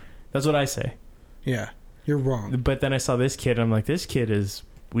this? That's what I say. Yeah, you're wrong. But then I saw this kid, and I'm like, this kid is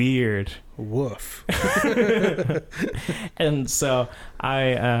weird. Woof. And so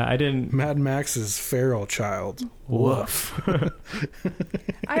I didn't. Mad Max's feral child. Woof.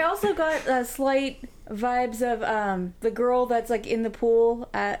 I also got slight vibes of the girl that's like in the pool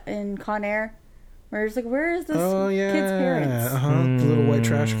in Con Air, where it's like, where is this kid's parents? The little white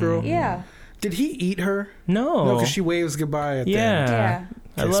trash girl. Yeah. Did he eat her? No, because she waves goodbye at the end. Yeah.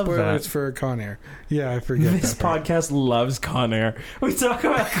 I love spoilers that. for Con Air. Yeah, I forget. This podcast loves Con Air. We talk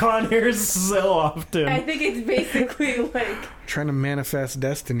about Con Air so often. I think it's basically like trying to manifest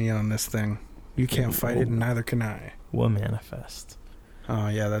destiny on this thing. You can't fight it, and neither can I. We'll manifest. Oh,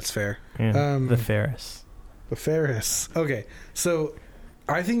 yeah, that's fair. Yeah, the Ferris. The Ferris. Okay, so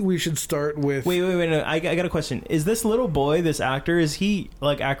I think we should start with... Wait. No, I got a question. Is this little boy, this actor, is he,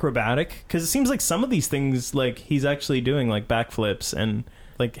 like, acrobatic? Because it seems like some of these things, like, he's actually doing, like, backflips and,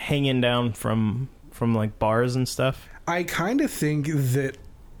 like, hanging down from like, bars and stuff. I kind of think that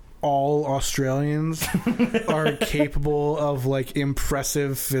all Australians are capable of, like,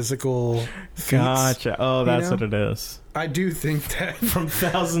 impressive physical feats. Gotcha. Oh, that's what it is. I do think that. From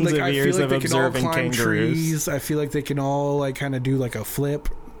thousands of years of observing kangaroos. Trees. I feel like they can all, like, kind of do, like, a flip.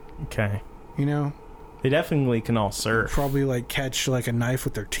 Okay. You know? They definitely can all surf. Probably, like, catch, like, a knife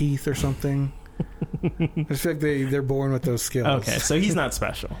with their teeth or something. I just feel like they're born with those skills. Okay, so he's not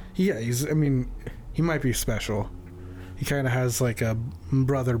special. Yeah, he might be special. He kind of has, like, a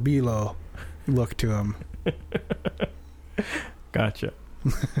Brother Bilo look to him. Gotcha.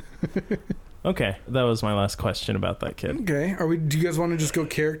 Okay, that was my last question about that kid. Okay, do you guys want to just go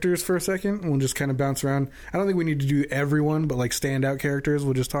characters for a second? We'll just kind of bounce around. I don't think we need to do everyone, but like standout characters.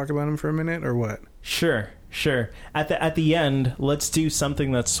 We'll just talk about them for a minute, or what? Sure. At the end, let's do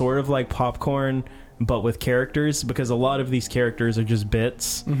something that's sort of like popcorn, but with characters, because a lot of these characters are just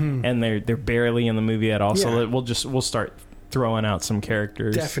bits, and they're barely in the movie at all. Yeah. So we'll start throwing out some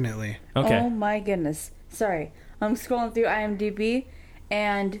characters. Definitely. Okay. Oh my goodness. Sorry, I'm scrolling through IMDb.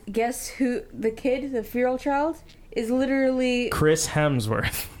 And guess who? The kid, the feral child, is literally Chris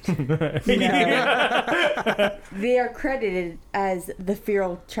Hemsworth. No. They are credited as the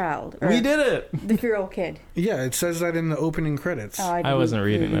feral child. We did it. The feral kid. Yeah, it says that in the opening credits. Oh, I wasn't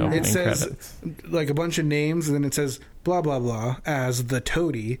reading the opening credits. It says like a bunch of names, and then it says blah blah blah as the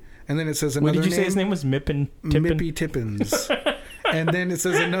toady, and then it says another name. What did you say his name was? Mippy Tippins. And then it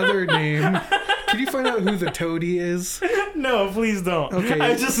says another name. Can you find out who the toady is? No, please don't. Okay.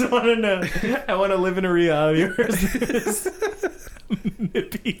 I just want to know. I want to live in a reality where this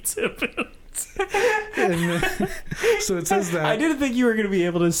Mippy Tippins. So it says that. I didn't think you were going to be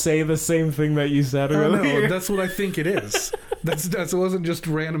able to say the same thing that you said earlier. No, that's what I think it is. It wasn't just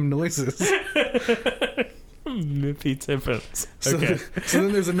random noises. Miffy Tippins. So, Okay. so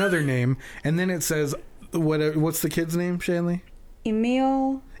then there's another name, and then it says, what's the kid's name, Shanley?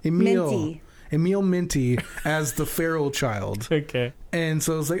 Emil Minty. Emil Minty as the feral child. Okay. And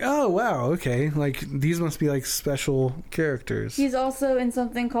so it's like, oh, wow, okay. Like, these must be, like, special characters. He's also in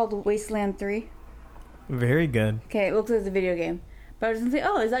something called Wasteland 3. Very good. Okay, it looks like it's a video game. But I was going to say,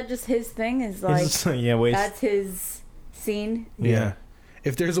 oh, is that just his thing? Is like, that's his scene? Yeah.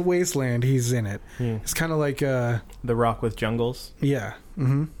 If there's a wasteland, he's in it. Yeah. It's kind of like... The Rock with Jungles. Yeah.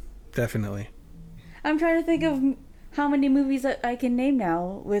 Mm-hmm. Definitely. I'm trying to think of how many movies that I can name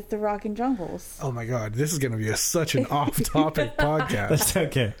now with The Rock and Jungles. Oh, my God. This is going to be such an off-topic podcast. That's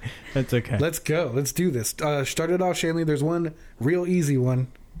okay. That's okay. Let's go. Let's do this. Start it off, Shanley. There's one real easy one.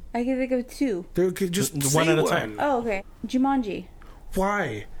 I can think of two. There could just one say at a time. Oh, okay. Jumanji.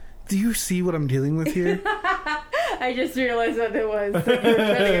 Why? Do you see what I'm dealing with here? I just realized what it was. That you were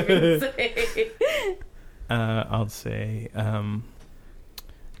trying to get me to say. I'll say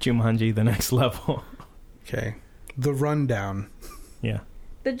Jumanji: The Next Level. Okay. The Rundown. Yeah.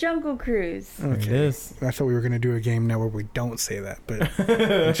 The Jungle Cruise. There it Okay. is. I thought we were going to do a game now where we don't say that, but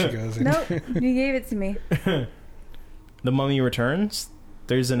then she goes in. Nope. You gave it to me. The Mummy Returns.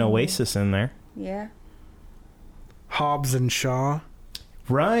 There's an oasis in there. Yeah. Hobbs and Shaw.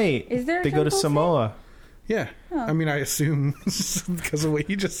 Right. Is there a They go to temple Samoa. Yeah. Oh. I mean, I assume because of what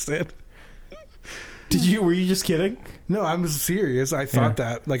you just said. Were you just kidding? No, I'm serious. I thought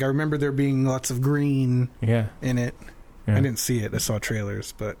that. Like, I remember there being lots of green Yeah. in it. Yeah. I didn't see it. I saw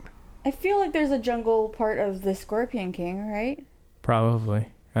trailers, but... I feel like there's a jungle part of the Scorpion King, right? Probably.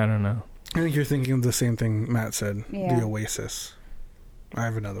 I don't know. I think you're thinking of the same thing Matt said. Yeah. The Oasis. I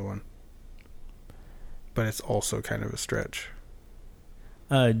have another one. But it's also kind of a stretch.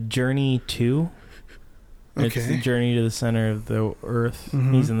 Journey 2. It's the Okay. Journey to the Center of the Earth.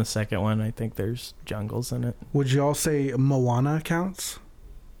 Mhm. He's in the second one. I think there's jungles in it. Would you all say Moana counts?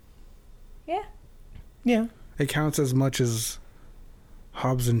 Yeah. Yeah. It counts as much as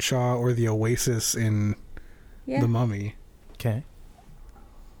Hobbs and Shaw or the Oasis in Yeah. The Mummy. Okay.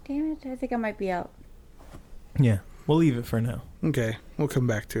 Damn it. I think I might be out. Yeah. We'll leave it for now. Okay, we'll come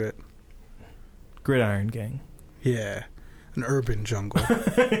back to it. Gridiron Gang. Yeah, an urban jungle.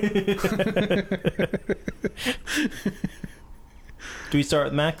 Do we start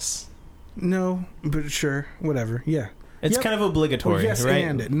with Max? No, but sure, whatever. Yeah. It's Yep. kind of obligatory, Well, yes, right?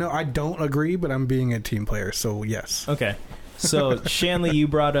 and no, I don't agree, but I'm being a team player, so yes. Okay. So, Shanley, you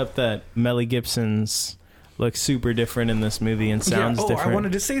brought up that Melly Gibson's look super different in this movie and sounds yeah. Oh, different. I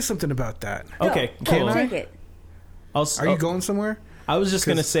wanted to say something about that. Okay, Go. Can Go. I? Take it. Are you going somewhere? I was just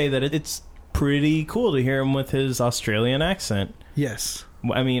going to say that it's pretty cool to hear him with his Australian accent. Yes.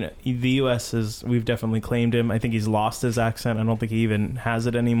 I mean, the U.S. we've definitely claimed him. I think he's lost his accent. I don't think he even has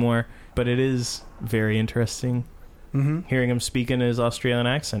it anymore. But it is very interesting hearing him speak in his Australian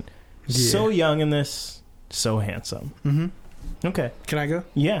accent. Yeah. So young in this, so handsome. Mm-hmm. Okay. Can I go?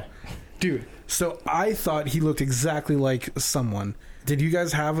 Yeah. Dude, so I thought he looked exactly like someone. Did you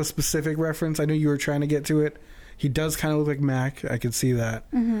guys have a specific reference? I know you were trying to get to it. He does kind of look like Mac. I could see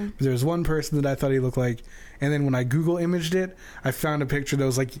that. Mm-hmm. But there was one person that I thought he looked like. And then when I Google imaged it, I found a picture that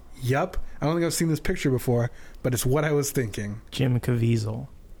was like, yup. I don't think I've seen this picture before, but it's what I was thinking. Jim Caviezel.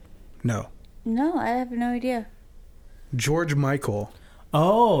 No. No, I have no idea. George Michael.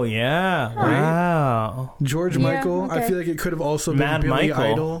 Oh, yeah. Wow. George Yeah, Michael. okay. I feel like it could have also Mad been Billy Michael.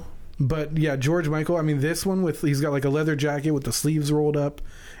 Idol. But yeah, George Michael. I mean, this one he's got like a leather jacket with the sleeves rolled up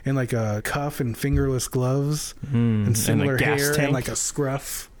and like a cuff and fingerless gloves and similar gas hair tank. and like a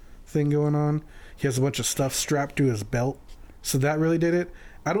scruff thing going on. He has a bunch of stuff strapped to his belt. So that really did it.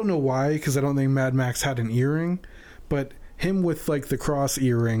 I don't know why, because I don't think Mad Max had an earring, but him with like the cross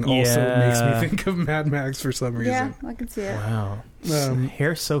earring also Yeah. makes me think of Mad Max for some Yeah, reason. I can see it. Wow.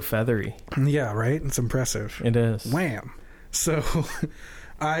 Hair's so feathery. Yeah, right? It's impressive. It is. Wham. So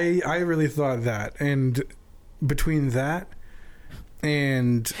I really thought that. And between that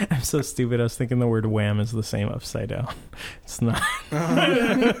and I'm so stupid. I was thinking the word wham is the same upside down. It's not.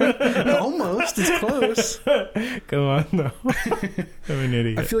 almost, it's close. Come on, no. I'm an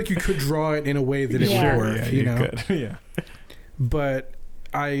idiot. I feel like you could draw it in a way that it Yeah. would work, yeah, you know? could. Yeah. But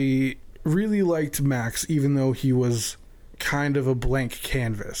I really liked Max, even though he was kind of a blank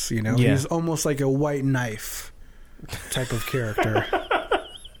canvas, you know? Yeah. He's almost like a white knife type of character.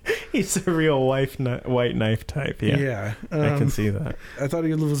 He's a real white knife type. Yeah. Yeah. I can see that. I thought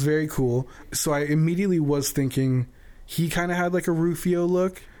he was very cool. So I immediately was thinking he kind of had like a Rufio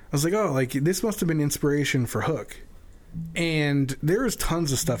look. I was like, oh, like this must have been inspiration for Hook. And there's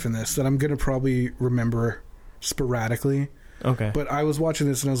tons of stuff in this that I'm going to probably remember sporadically. Okay. But I was watching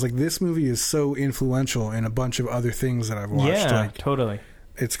this and I was like, this movie is so influential in a bunch of other things that I've watched. Yeah, Like, totally.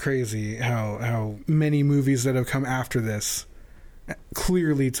 it's crazy how many movies that have come after this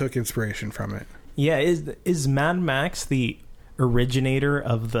clearly took inspiration from it. Yeah, is Mad Max the originator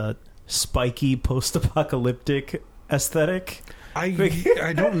of the spiky post-apocalyptic aesthetic? I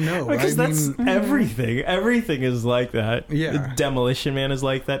don't know. Because I that's mean, everything. Everything is like that. Yeah. Demolition Man is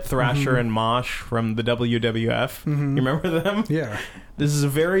like that. Thrasher and Mosh from the WWF. You remember them? yeah. This is a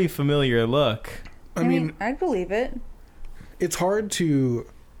very familiar look. I mean, I'd believe it. it's hard to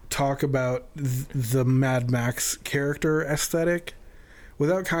talk about the Mad Max character aesthetic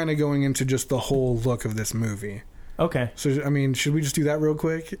without kind of going into just the whole look of this movie. Okay. So, I mean, should we just do that real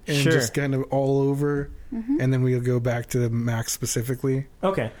quick and Sure. just kind of all over, and then we'll go back to Max specifically?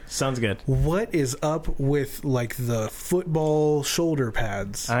 Okay. Sounds good. What is up with like the football shoulder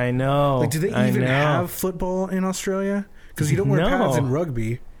pads? I know. Like, do they even have football in Australia? Because you don't wear No. pads in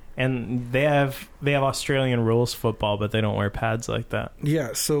rugby. And they have Australian rules football, but they don't wear pads like that.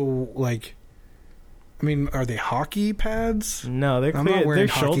 Yeah, so like, I mean, are they hockey pads? No, they're I'm not wearing they're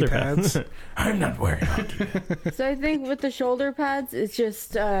hockey shoulder pads. pads. I'm not wearing hockey. So I think with the shoulder pads, it's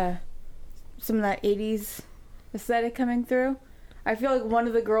just some of that 80s aesthetic coming through. I feel like one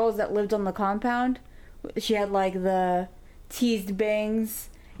of the girls that lived on the compound, she had like the teased bangs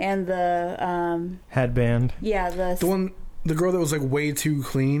and the Headband. yeah, The girl that was like way too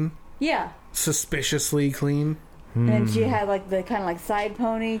clean, yeah. suspiciously clean. And then she had like the kind of like side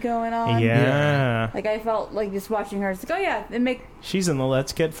pony going on. Yeah. Like I felt like just watching her. It's like, oh yeah, She's in the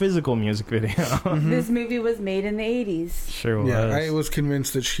Let's Get Physical music video. this movie was made in the 80s. Sure was. Yeah, I was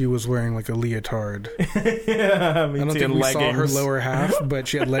convinced that she was wearing like a leotard. Yeah, me I don't too. think we saw her Leggings. lower half, but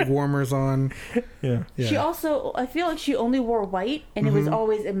she had leg warmers on. Yeah. Yeah. She also, I feel like she only wore white, and it was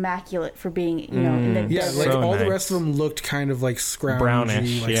always immaculate for being, in the Yeah, desert. like So all the nice. rest of them looked kind of like scroungy,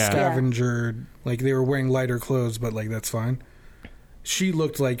 Brownish, like yeah. scavenger. Like they were wearing lighter clothes, but like that's fine. She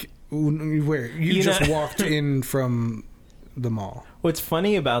looked like where you just walked in from the mall. What's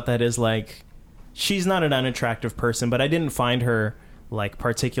funny about that is like she's not an unattractive person, but I didn't find her like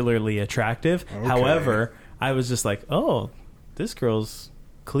particularly attractive. Okay. However, I was just like, oh, this girl's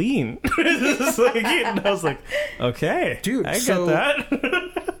clean. It's like, and I was like, okay, Dude, I so- get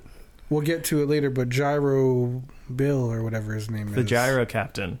that. We'll get to it later, but Gyro Bill or whatever his name is. The gyro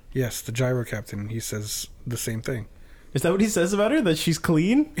captain. Yes, the gyro captain. He says the same thing. Is that what he says about her? That she's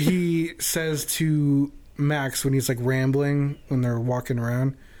clean? He says to Max when he's like rambling when they're walking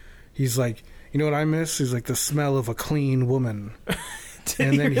around, he's like, you know what I miss? He's like the smell of a clean woman.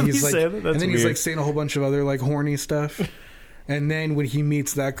 Did he really say that? That's and then he's weird. like saying a whole bunch of other like horny stuff. And then when he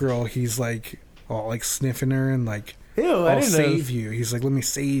meets that girl, he's like all like sniffing her and like, Ew, I I'll didn't know. save you. He's like, let me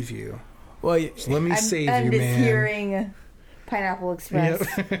save you. Well, Let me I'm save just you, man. hearing Pineapple Express.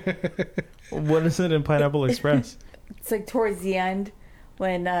 what is it in Pineapple Express? It's like towards the end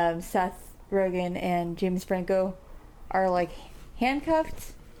when Seth Rogen and James Franco are like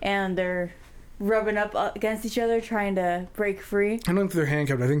handcuffed and they're rubbing up against each other trying to break free. I don't think they're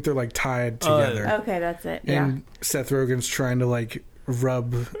handcuffed. I think they're like tied together. Okay, that's it. Yeah. And Seth Rogen's trying to like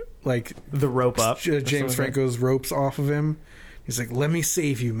rub like The rope up. James Franco's ropes off of him. He's like, let me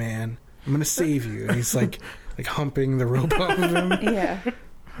save you, man. I'm gonna save you. And he's like humping the rope off of him. Yeah.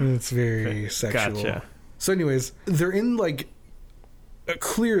 It's very sexual. Gotcha. So anyways, they're in like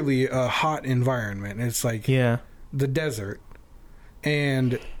clearly a hot environment. It's like Yeah. the desert,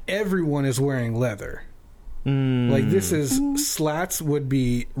 and everyone is wearing leather. Mm. Like this is Slats would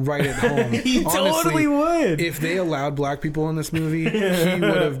be right at home. He Honestly, totally would. if they allowed black people in this movie, he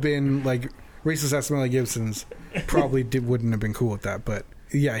would have been like racist ass Mel Gibson's. Probably wouldn't have been cool with that, but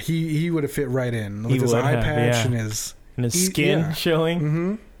yeah, he would have fit right in with He his would eye have, patch yeah. and his And his skin yeah. showing.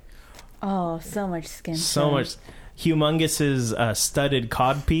 Mm-hmm. Oh, so much skin. So tone. much. Humongus's studded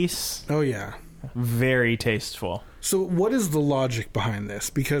cod piece. Oh yeah. Very tasteful. So what is the logic behind this?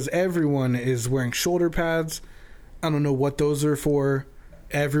 Because everyone is wearing shoulder pads. I don't know what those are for.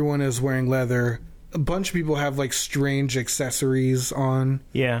 Everyone is wearing leather. A bunch of people have like strange accessories on.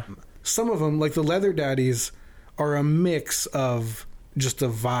 Yeah. Some of them, like the leather daddies, are a mix of just a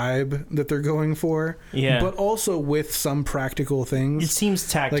vibe that they're going for. Yeah. But also with some practical It things. seems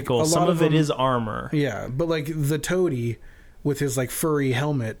tactical. Like, a Some lot of of it them- is armor. Yeah. But like the toady with his like furry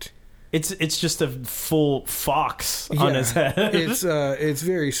helmet. It's just a full fox on his head. It's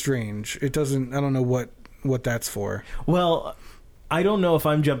very strange. It doesn't. I don't know what that's for. Well, I don't know if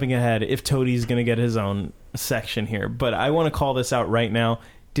I'm jumping ahead if Toadie's going to get his own section here, but I want to call this out right now.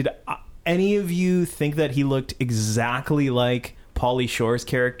 Did any of you think that he looked exactly like Pauly Shore's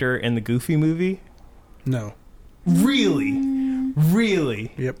character in the Goofy movie? No. Really?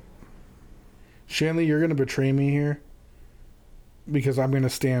 Really? Yep. Shanley, you're going to betray me here because I'm going to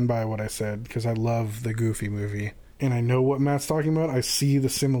stand by what I said because I love the Goofy movie. And I know what Matt's talking about. I see the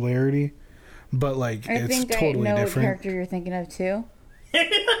similarity, but like I it's think totally I know different. what character you're thinking of too.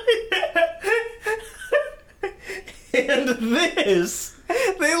 And this,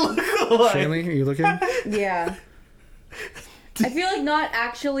 they look alike. Shanley, are you looking? Yeah. I feel like not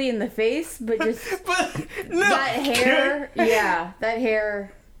actually in the face, but just But no, that hair. Yeah, that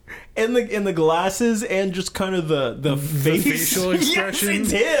hair. and the glasses, and just kind of the face. facial expression.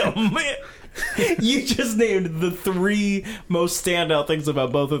 Yes, it's him. You just named the three most standout things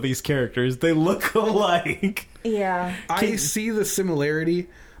about both of these characters. They look alike. Yeah. I see the similarity,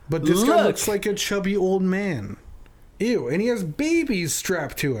 but this guy Look. looks like a chubby old man. Ew, and he has babies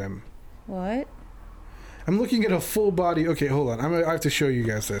strapped to him. What? I'm looking at a full body. Okay, hold on. I have to show you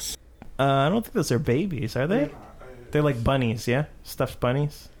guys this. I don't think those are babies, are they? They're like bunnies, yeah? Stuffed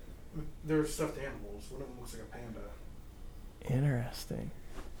bunnies? They're stuffed animals. One of them looks like a panda. Interesting.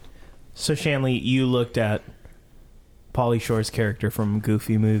 So, Shanley, you looked at Pauly Shore's character from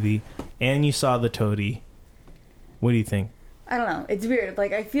Goofy movie, and you saw the toady. What do you think? I don't know. It's weird.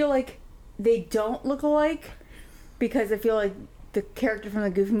 Like, I feel like they don't look alike because I feel like the character from the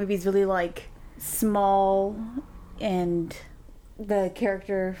Goofy movie is really, like, small, and the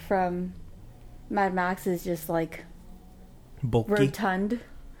character from Mad Max is just, like, Bulky? rotund.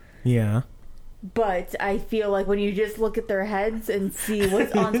 Yeah. But I feel like when you just look at their heads and see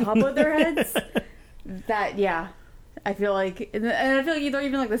what's on top of their heads, that, yeah. I feel like, and I feel like they're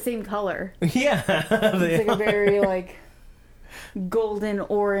even, like, the same color. Yeah. It's like a very, like, golden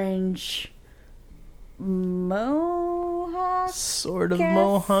orange mohawk. Sort of guess?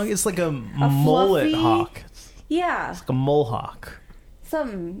 mohawk. It's like a mullet fluffy- hawk. Yeah, It's like a mohawk.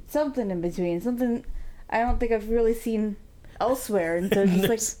 something in between. Something I don't think I've really seen elsewhere, and so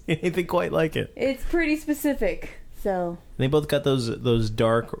just like Anything quite like it. it's pretty specific. So They both got those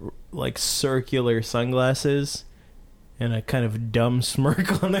dark, like, circular sunglasses and a kind of dumb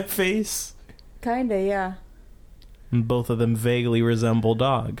smirk on their face. kinda, yeah. And both of them vaguely resemble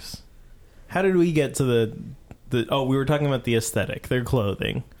dogs. How did we get to the we were talking about the aesthetic, their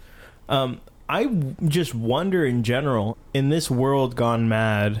clothing. I just wonder in general, in this world gone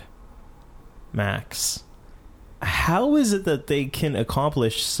mad, Max, how is it that they can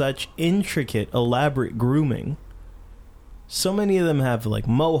accomplish such intricate, elaborate grooming? So many of them have, like,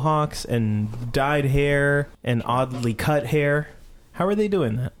 mohawks and dyed hair and oddly cut hair. How are they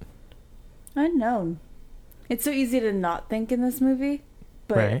doing that? Unknown. It's so easy to not think in this movie,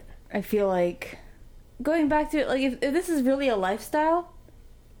 but Right. I feel like going back to it, like if this is really a lifestyle,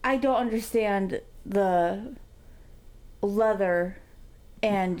 I don't understand the leather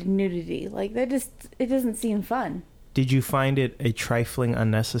and nudity. Like it doesn't seem fun. Did you find it a trifling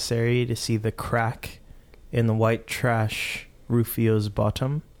unnecessary to see the crack in the white trash Rufio's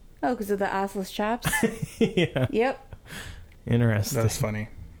bottom? Oh, because of the assless chaps. Yeah. Yep. Interesting. That's funny.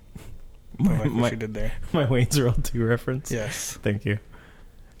 I like what you did there. My Wayne's World 2 reference. Yes. Thank you.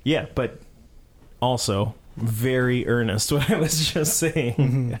 Yeah, but also very earnest what I was just saying.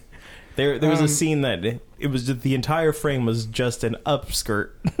 Mm-hmm. There was a scene that it was just, the entire frame was just an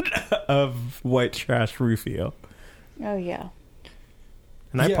upskirt of white trash Rufio. Oh yeah.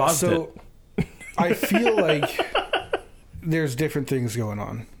 And I paused it. I feel like there's different things going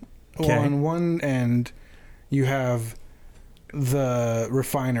on. Okay. On one end, you have the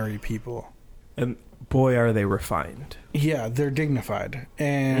refinery people. And boy, are they refined. Yeah, they're dignified.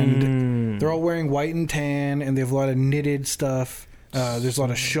 And they're all wearing white and tan, and they have a lot of knitted stuff. There's a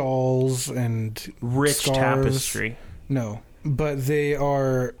lot of shawls and Rich scarves. tapestry. No, but they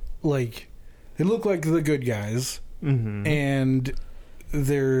are, like, they look like the good guys. Mm-hmm. And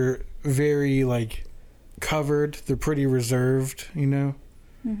they're very, like, covered. They're pretty reserved, you know?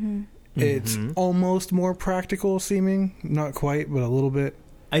 Mm-hmm. It's almost more practical seeming. Not quite, but a little bit.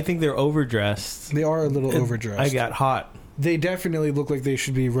 I think they're overdressed. They are a little overdressed. I got hot. They definitely look like they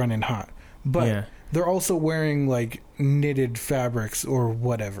should be running hot. But Yeah. they're also wearing, like, knitted fabrics or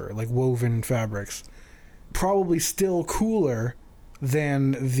whatever, like woven fabrics. Probably still cooler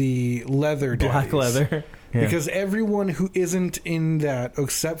than the leather Black daddies. leather. Yeah. Because everyone who isn't in that,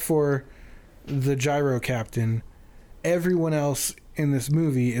 except for the gyro captain, everyone else in this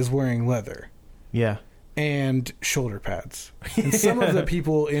movie is wearing leather Yeah. and shoulder pads. And some of the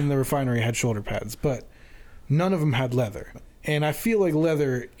people in the refinery had shoulder pads, but none of them had leather. And I feel like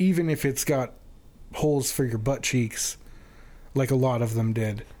leather, even if it's got holes for your butt cheeks, like a lot of them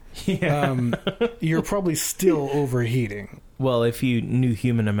did, Yeah. you're probably still overheating. Well, if you knew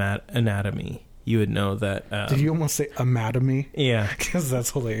human anatomy, you would know that. Did you almost say anatomy? Yeah. Because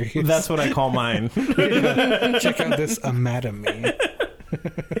that's hilarious. That's what I call mine. Yeah, check out this anatomy.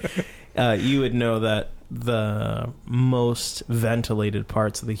 You would know that the most ventilated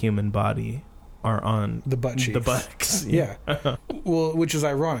parts of the human body are on The butt cheeks. the buttocks. Yeah. Well, which is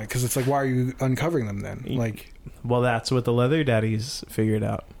ironic because it's like, why are you uncovering them then? Like, Well, that's what the leather daddies figured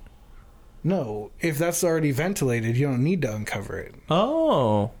out. no, if that's already ventilated, you don't need to uncover it.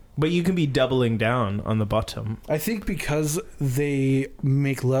 Oh. But you can be doubling down on the bottom. I think because they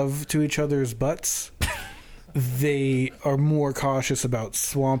make love to each other's butts, they are more cautious about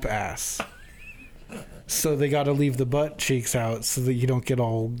swamp ass. So they got to leave the butt cheeks out so that you don't get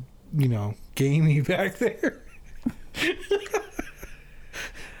all, gamey back there.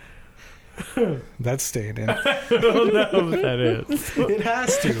 That's staying in. I don't know if that is. It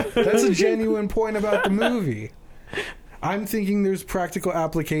has to. That's a genuine point about the movie. I'm thinking there's practical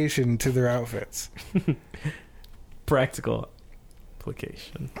application to their outfits. Practical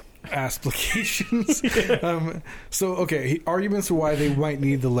application. Applications. Arguments for why they might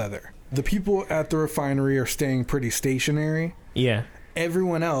need the leather. The people at the refinery are staying pretty stationary. Yeah.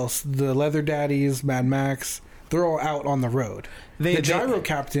 Everyone else, the leather daddies, Mad Max, they're all out on the road. The gyro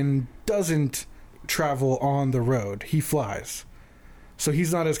captain doesn't travel on the road. He flies. So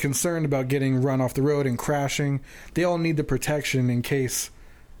he's not as concerned about getting run off the road and crashing. They all need the protection in case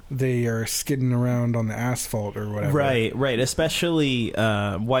they are skidding around on the asphalt or whatever. Right. Especially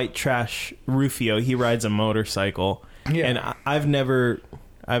White Trash Rufio. He rides a motorcycle. Yeah. And I've never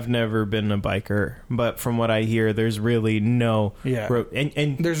been a biker, but from what I hear, there's really no... Yeah.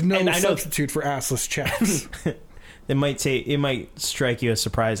 And there's no substitute for assless chaps. It might strike you as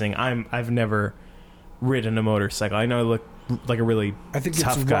surprising. I've never ridden a motorcycle. I know I look like a really I think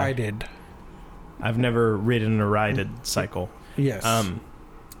tough it's guy. rided. I've never ridden a rided cycle. Yes.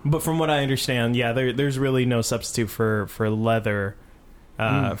 But from what I understand, yeah, there's really no substitute for leather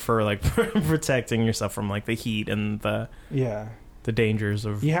for like protecting yourself from like the heat and the dangers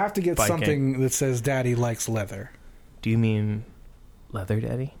of you have to get biking. something that says daddy likes leather. Do you mean leather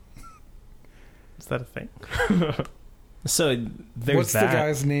daddy? Is that a thing? So there's What's that. the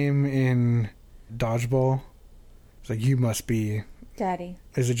guy's name in Dodgeball? It's like, you must be... Daddy.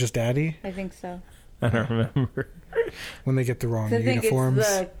 Is it just daddy? I think so. I don't remember. When they get the wrong I think uniforms.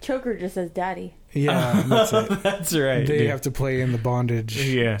 the choker just says daddy. Yeah, that's it. That's right. They have to play in the bondage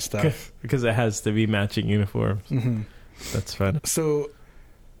stuff. Because it has to be matching uniforms. Mm-hmm. That's fun. So,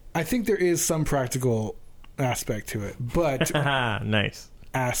 I think there is some practical aspect to it, but... Nice.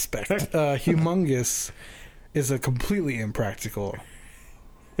 Humongous is a completely impractical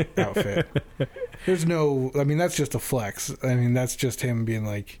outfit. There's no... I mean, that's just a flex. I mean, that's just him being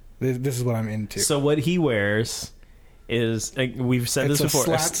like, this is what I'm into. So what he wears is... we've said this before. It's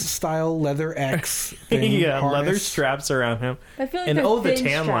a slats-style leather X thing. Yeah, harness. leather straps around him. I feel like And they're the thin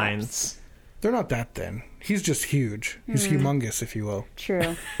tan straps. lines. They're not that thin. He's just huge. He's humongous, if you will.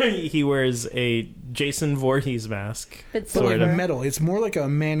 True. He wears a Jason Voorhees mask. But But silver. like metal. It's more like a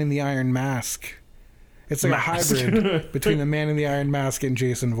Man in the Iron Mask. It's like a hybrid between the Man in the Iron Mask and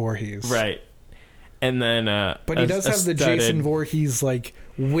Jason Voorhees. Right. And then... But he does have the Jason Voorhees, like,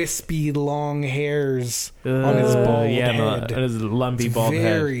 wispy, long hairs on his bald head. And his lumpy It's bald head.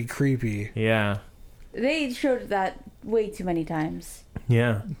 very creepy. Yeah. They showed that way too many times.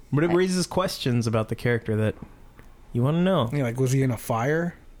 Yeah. But it raises questions about the character that you want to know. Yeah, like, was he in a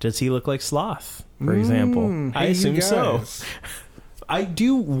fire? Does he look like Sloth, for example? I Hey, assume you so. guys. I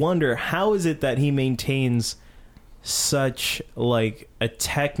do wonder, how is it that he maintains such like a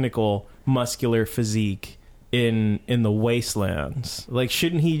technical muscular physique in the wastelands? Like,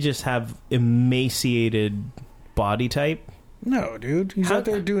 shouldn't he just have emaciated body type? No, dude. He's out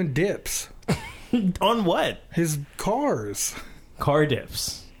there doing dips. On what? His cars. Car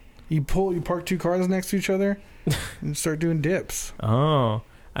dips. You park two cars next to each other and start doing dips. Oh,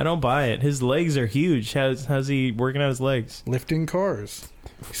 I don't buy it. His legs are huge. How's he working out his legs? Lifting cars.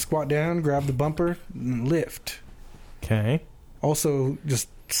 Squat down, grab the bumper, and lift. Okay. Also, just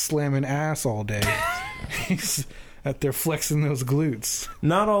slamming ass all day. He's out there flexing those glutes.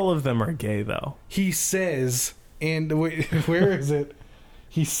 Not all of them are gay, though. He says, and wait, where is it?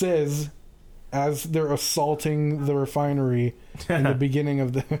 He says, as they're assaulting the refinery in the beginning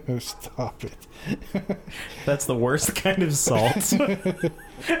of the... Stop it. That's the worst kind of salt.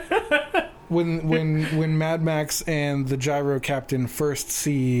 When Mad Max and the gyro captain first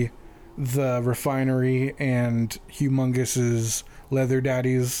see the refinery and Humongous's leather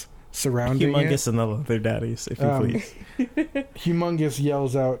daddies surrounding Humongous and the leather daddies, if you please. Humongous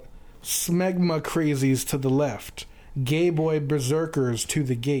yells out, "Smegma crazies to the left, gay boy berserkers to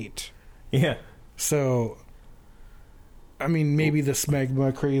the gate." Yeah. So, I mean, maybe the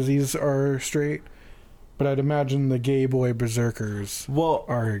smegma crazies are straight, but I'd imagine the gay boy berserkers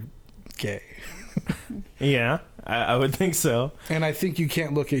are gay. Yeah, I would think so. And I think you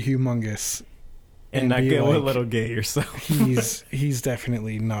can't look at Humongous and not get a little gay yourself. he's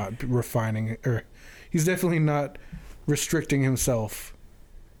definitely not refining, or he's definitely not restricting himself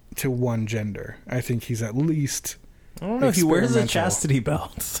to one gender. I think he's at least I don't know if he wears a chastity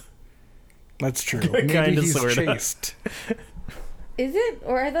belt. That's true. Maybe he's chaste. Is it?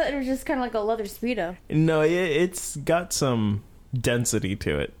 Or I thought it was just kind of like a leather Speedo. No, it's got some density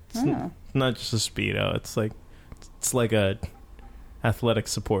to it. It's not just a Speedo. It's like a athletic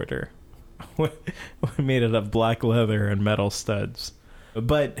supporter. Made it of black leather and metal studs.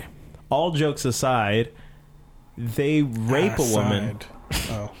 But all jokes aside, they rape a woman.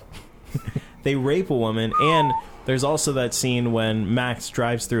 Oh. They rape a woman, and there's also that scene when Max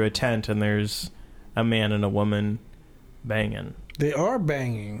drives through a tent and there's a man and a woman banging. They are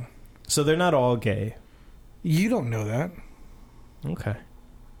banging. So they're not all gay. You don't know that. Okay.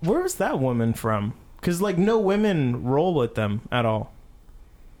 Where was that woman from? Because, no women roll with them at all.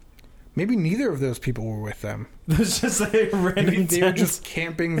 Maybe neither of those people were with them. It was just random they were just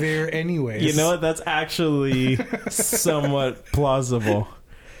camping there anyways. You know what? That's actually somewhat plausible.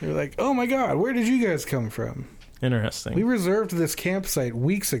 They're like, oh my god, where did you guys come from? Interesting. We reserved this campsite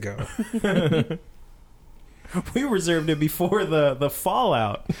weeks ago. We reserved it before the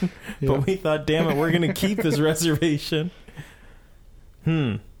fallout. Yeah. But we thought, damn it, we're going to keep this reservation.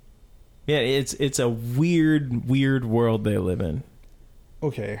 Yeah, it's a weird world they live in.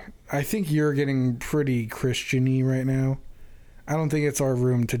 Okay. I think you're getting pretty Christian-y right now. I don't think it's our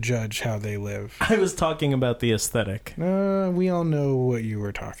room to judge how they live. I was talking about the aesthetic. We all know what you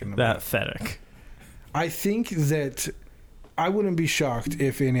were talking about. That aesthetic. I think that I wouldn't be shocked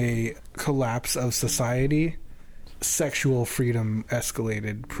if in a collapse of society, sexual freedom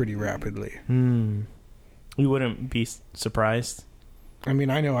escalated pretty rapidly. You wouldn't be surprised? I mean,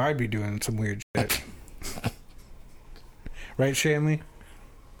 I know I'd be doing some weird shit. Right, Shanley?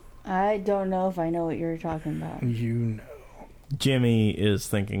 I don't know if I know what you're talking about. You know. Jimmy is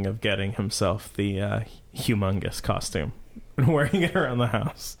thinking of getting himself the humongous costume and wearing it around the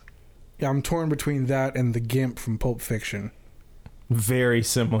house. Yeah, I'm torn between that and the Gimp from Pulp Fiction. Very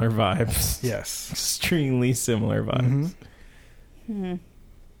similar vibes. Yes. Extremely similar vibes. I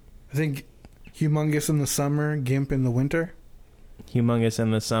think humongous in the summer, Gimp in the winter. Humongous in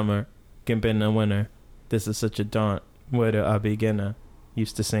the summer, Gimp in the winter. This is such a daunt. Where do I begin?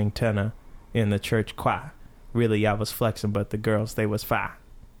 Used to sing tenor in the church choir. Really, I was flexing, but the girls, they was fine.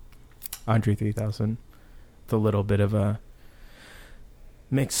 Andre 3000. The little bit of a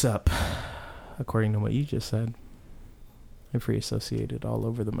mix-up, according to what you just said. I'm free associated all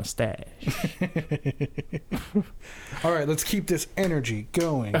over the mustache. All right, let's keep this energy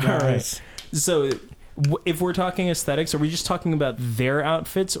going, guys. All right. So, if we're talking aesthetics, are we just talking about their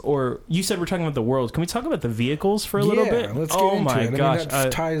outfits, or you said we're talking about the world? Can we talk about the vehicles for a little bit? Yeah, let's get into it. I mean,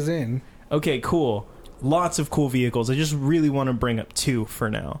 that ties in. Okay, cool. Lots of cool vehicles. I just really want to bring up two for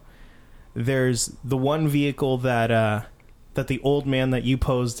now. There's the one vehicle that the old man that you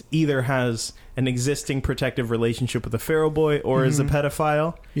posed either has an existing protective relationship with a feral boy or is a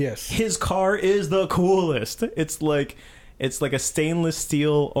pedophile. Yes. His car is the coolest. It's like a stainless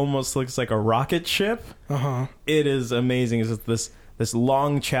steel, almost looks like a rocket ship. Uh-huh. It is amazing. It's this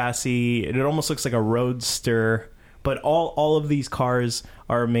long chassis. It almost looks like a roadster. But all of these cars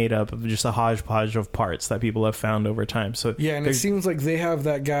are made up of just a hodgepodge of parts that people have found over time. So yeah, and it seems like they have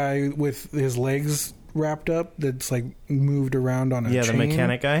that guy with his legs wrapped up that's like moved around on a chain. Yeah, the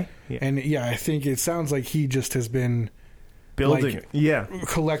mechanic guy. Yeah. And yeah, I think it sounds like he just has been building,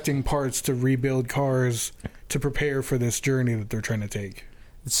 collecting parts to rebuild cars to prepare for this journey that they're trying to take.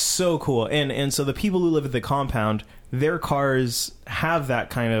 It's so cool. And so the people who live at the compound, their cars have that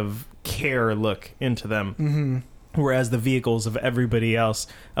kind of care look into them. Mm-hmm. Whereas the vehicles of everybody else,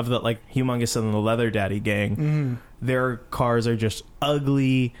 of the Humongous and the Leather Daddy gang, their cars are just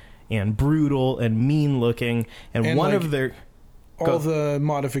ugly and brutal and mean looking. And one of their... All the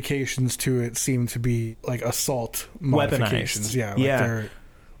modifications to it seem to be like assault modifications. Weaponized. Yeah.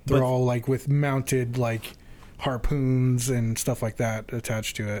 They're all like with mounted like harpoons and stuff like that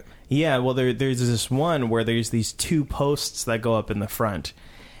attached to it. Yeah, well, there's this one where there's these two posts that go up in the front.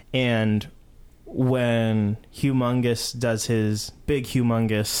 And when Humongous does his big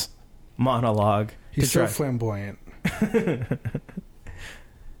humongous monologue, he's so flamboyant.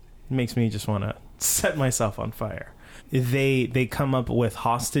 Makes me just want to set myself on fire. They come up with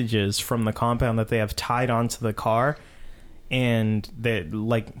hostages from the compound that they have tied onto the car, and they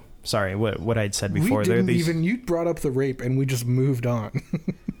sorry, what I'd said before. We didn't even, you brought up the rape and we just moved on.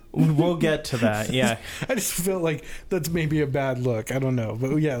 We'll get to that, yeah. I just felt like that's maybe a bad look. I don't know.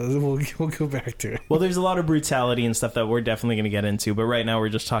 But yeah, we'll go back to it. Well, there's a lot of brutality and stuff that we're definitely going to get into, but right now we're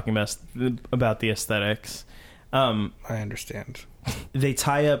just talking about the aesthetics. I understand. They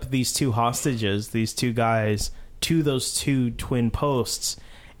tie up these two hostages, these two guys, to those two twin posts,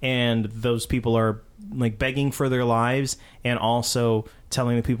 and those people are like begging for their lives and also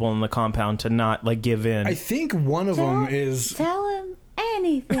telling the people in the compound to not like give in. I think one of them is... Tell him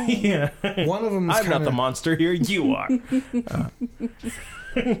anything. Yeah. One of them is I'm not the monster here, you are.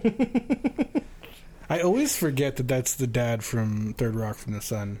 I always forget that that's the dad from Third Rock from the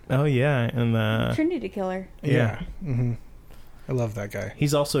Sun. Oh, yeah. And the Trinity Killer. Yeah. Mm-hmm. I love that guy.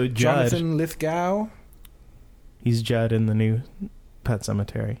 He's also Judd. Jonathan Lithgow. He's Judd in the new Pet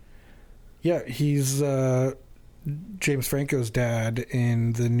Sematary. Yeah, he's James Franco's dad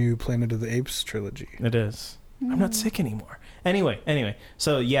in the new Planet of the Apes trilogy. It is. I'm not sick anymore. Anyway.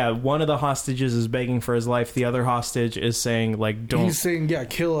 So, yeah, one of the hostages is begging for his life. The other hostage is saying, like, don't... He's saying, yeah,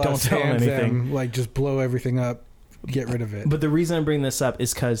 kill us, don't tell him and anything. them, like, just blow everything up, get rid of it. But the reason I bring this up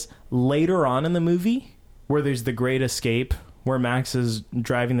is because later on in the movie, where there's the Great Escape, where Max is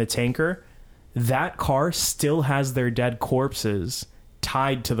driving the tanker, that car still has their dead corpses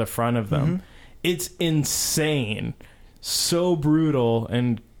tied to the front of them. Mm-hmm. It's insane. So brutal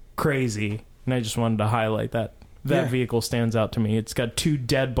and crazy. And I just wanted to highlight that. That vehicle stands out to me. It's got two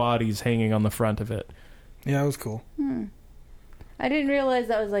dead bodies hanging on the front of it. Yeah, it was cool. I didn't realize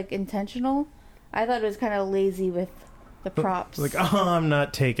that was, like, intentional. I thought it was kind of lazy with the props. Like, oh, I'm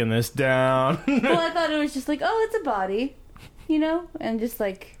not taking this down. Well, I thought it was just like, oh, it's a body, you know? And just,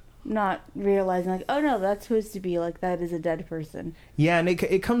 like, not realizing, like, oh, no, that's supposed to be, like, that is a dead person. Yeah, and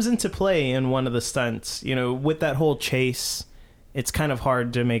it comes into play in one of the stunts. You know, with that whole chase, it's kind of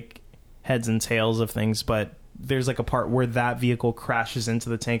hard to make heads and tails of things, but there's like a part where that vehicle crashes into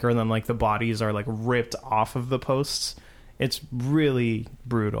the tanker and then like the bodies are like ripped off of the posts. It's really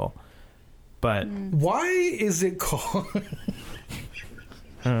brutal. But why is it called...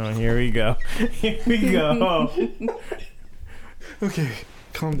 Oh, here we go. Here we go. Okay,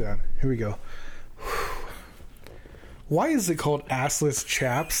 calm down. Here we go. Why is it called assless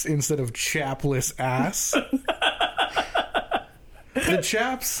chaps instead of chapless ass? The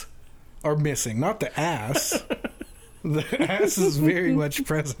chaps are missing, not the ass. The ass is very much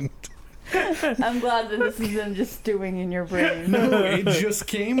present. I'm glad that this is them just stewing in your brain. No, it just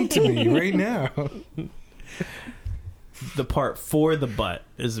came to me right now. The part for the butt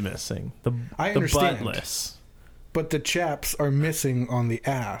is missing. I understand. The buttless. But the chaps are missing on the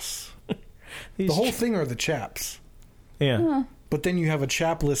ass. The whole thing are the chaps. Yeah. Huh. But then you have a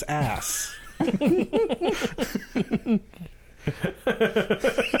chapless ass.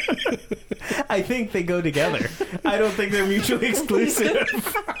 I think they go together. I don't think they're mutually exclusive.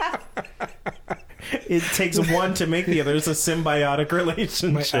 It takes one to make the other. It's a symbiotic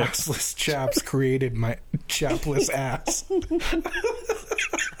relationship. My assless chaps created my chapless ass.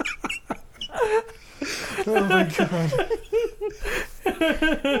 Oh my god.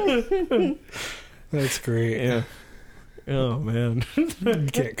 That's great. Yeah. Oh man. You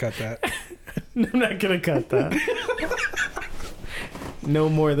can't cut that. I'm not gonna cut that. No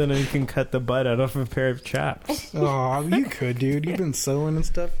more than I can cut the butt out of a pair of chaps. Oh, you could, dude. You've been sewing and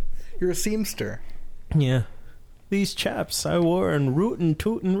stuff. You're a seamster. Yeah. These chaps I wore in rootin'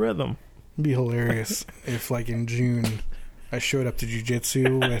 tootin' rhythm. It'd be hilarious if, like, in June, I showed up to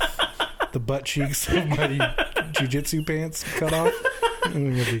jiu-jitsu with the butt cheeks of my jiu-jitsu pants cut off. It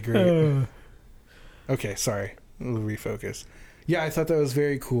would be great. Okay, sorry. We'll refocus. Yeah, I thought that was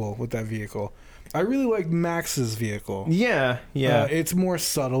very cool with that vehicle. I really like Max's vehicle. Yeah. It's more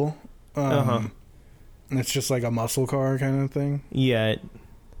subtle. It's just like a muscle car kind of thing. Yeah.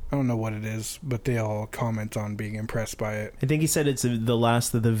 I don't know what it is, but they all comment on being impressed by it. I think he said it's the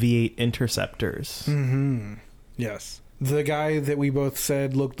last of the V8 Interceptors. Mm-hmm. Yes. The guy that we both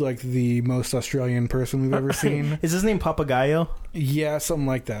said looked like the most Australian person we've ever seen. Is his name Papagayo? Yeah, something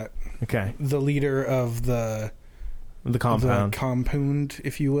like that. Okay. The leader of the compound. The compound,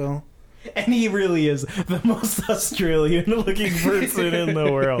 if you will. And he really is the most Australian-looking person in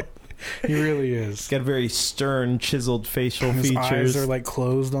the world. He really is. He's got very stern, chiseled facial His features. eyes are like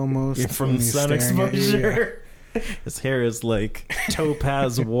closed almost from sun exposure. Yeah. His hair is like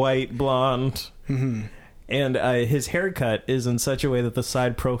topaz white blonde. Mm-hmm. And his haircut is in such a way that the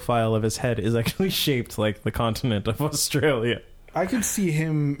side profile of his head is actually shaped like the continent of Australia. I could see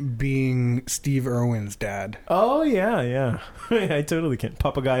him being Steve Irwin's dad. Oh, yeah. I totally can.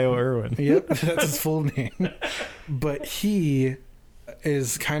 Papagayo Irwin. Yep, that's his full name. But he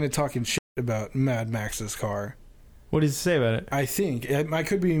is kind of talking shit about Mad Max's car. What does he say about it? I think I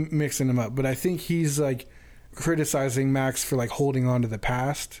could be mixing them up, but I think he's like criticizing Max for like holding on to the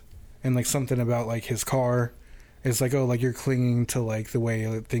past, and like something about like his car is like, oh, like you're clinging to like the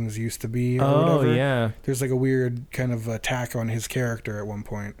way things used to be or whatever. Yeah. There's like a weird kind of attack on his character at one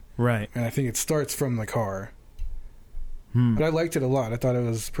point. Right. And I think it starts from the car. But I liked it a lot. I thought it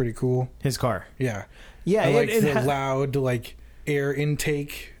was pretty cool. His car. Yeah. Yeah. I like the loud like air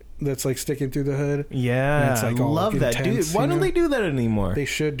intake that's like sticking through the hood. Yeah, it's, like, I all love that, intense, dude. Why don't they do that anymore? They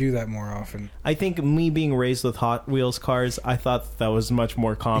should do that more often. I think me being raised with Hot Wheels cars, I thought that was much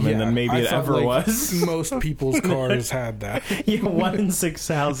more common than maybe it ever like, was. Most people's cars had that. Yeah, 1 in 6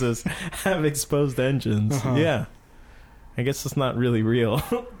 houses have exposed engines. Uh-huh. Yeah, I guess it's not really real,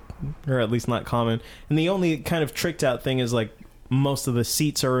 or at least not common. And the only kind of tricked out thing is like most of the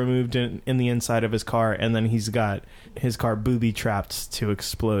seats are removed in the inside of his car, and then he's got his car booby trapped to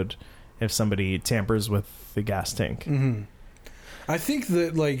explode if somebody tampers with the gas tank. Mm-hmm. I think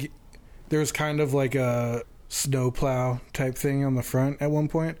that like there's kind of like a snowplow type thing on the front at one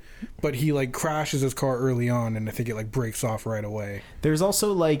point, but he like crashes his car early on, and I think it like breaks off right away. There's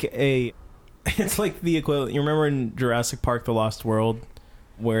also like it's like the equivalent. You remember in Jurassic Park: The Lost World,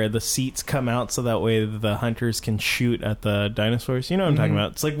 where the seats come out so that way the hunters can shoot at the dinosaurs? You know what I'm talking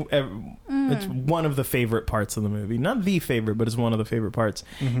about. It's like it's one of the favorite parts of the movie. Not the favorite, but it's one of the favorite parts.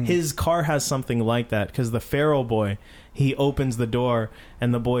 His car has something like that because the feral boy, he opens the door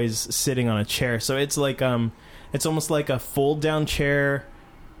and the boy's sitting on a chair. So it's like it's almost like a fold down chair,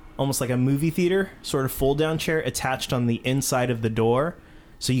 almost like a movie theater sort of fold down chair attached on the inside of the door.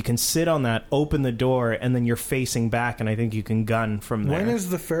 So you can sit on that, open the door, and then you're facing back, and I think you can gun from there. When is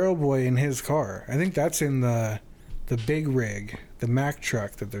the feral boy in his car? I think that's in the big rig, the Mack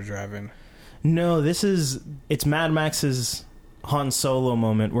truck that they're driving. No, it's Mad Max's Han Solo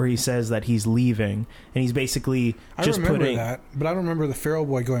moment where he says that he's leaving, and he's basically just I remember that, but I don't remember the feral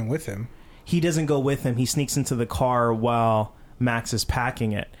boy going with him. He doesn't go with him. He sneaks into the car while Max is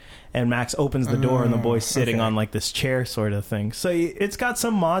packing it. And Max opens the door, and the boy's sitting on like this chair sort of thing. So it's got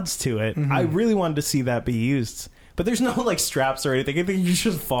some mods to it. I really wanted to see that be used. But there's no like straps or anything. I think you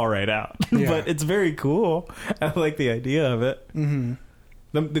just fall right out. Yeah. But it's very cool. I like the idea of it.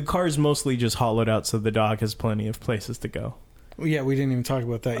 The car's mostly just hollowed out so the dog has plenty of places to go. Well, yeah, we didn't even talk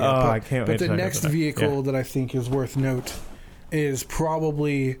about that yet. Oh, I can't wait But to the talk next about that. vehicle that I think is worth note is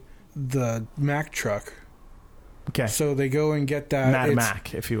probably the Mack truck. Okay. So they go and get that. Mad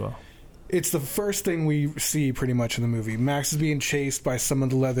Mac, if you will. It's the first thing we see pretty much in the movie. Max is being chased by some of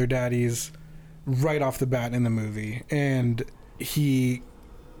the leather daddies right off the bat in the movie. And he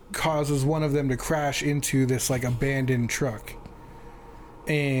causes one of them to crash into this like abandoned truck.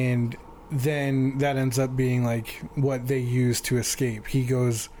 And then that ends up being like what they use to escape. He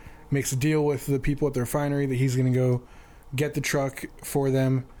goes, makes a deal with the people at the refinery that he's going to go get the truck for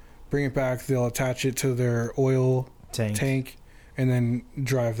them, bring it back. They'll attach it to their oil tank and then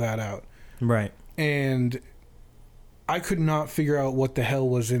drive that out. Right. And I could not figure out what the hell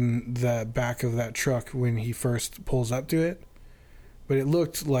was in the back of that truck when he first pulls up to it, but it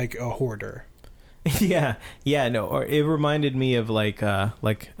looked like a hoarder. Yeah, no. Or it reminded me of like a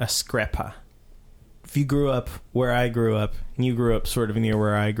screpa. If you grew up where I grew up, and you grew up sort of near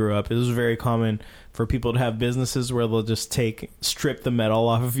where I grew up, it was very common for people to have businesses where they'll just strip the metal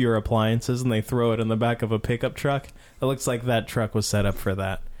off of your appliances and they throw it in the back of a pickup truck. It looks like that truck was set up for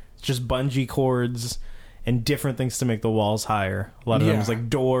that. It's just bungee cords and different things to make the walls higher. A lot of them was like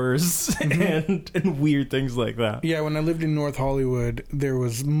doors and weird things like that. Yeah, when I lived in North Hollywood, there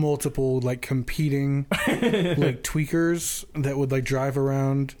was multiple like competing like tweakers that would like drive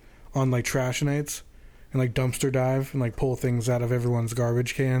around on like trash nights and like dumpster dive and like pull things out of everyone's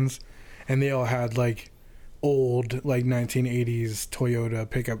garbage cans. And they all had like old like 1980s Toyota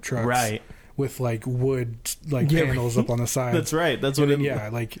pickup trucks. Right. With like wood like panels up on the side. That's right. That's what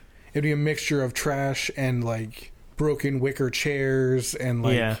like it'd be a mixture of trash and like broken wicker chairs and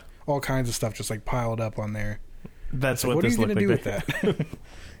like all kinds of stuff just like piled up on there. That's like, what this looked like. What are you going to do with that?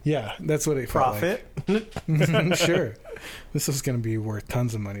 Yeah, that's what it Profit? felt like. Sure. This is going to be worth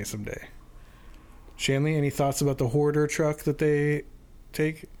tons of money someday. Shanley, any thoughts about the hoarder truck that they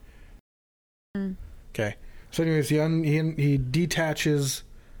take? Okay. So anyways, he detaches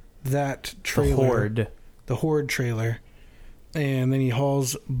that trailer. The Horde trailer. And then he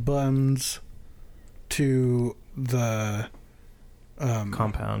hauls Buns to the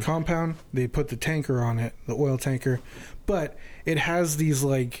compound. They put the tanker on it, the oil tanker. But it has these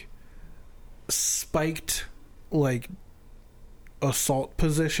like spiked like assault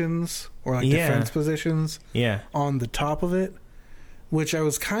positions or like defense positions on the top of it which I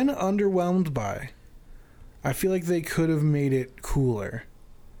was kind of underwhelmed by. I feel like they could have made it cooler.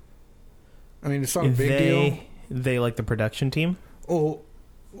 I mean, it's not a big deal. They like the production team? Oh,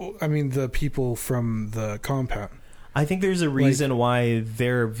 I mean, the people from the compound. I think there's a reason why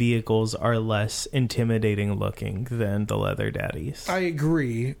their vehicles are less intimidating looking than the Leather Daddies. I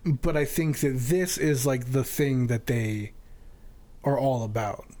agree, but I think that this is like the thing that they are all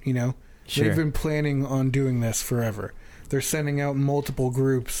about, you know? Sure. They've been planning on doing this forever. They're sending out multiple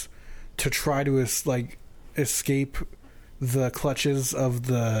groups to try to escape the clutches of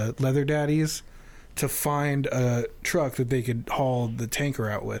the Leather Daddies to find a truck that they could haul the tanker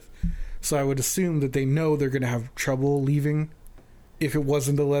out with. So I would assume that they know they're going to have trouble leaving. If it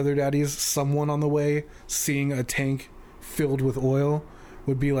wasn't the Leather Daddies, someone on the way seeing a tank filled with oil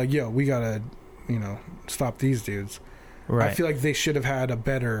would be like, yo, we got to, stop these dudes. Right. I feel like they should have had a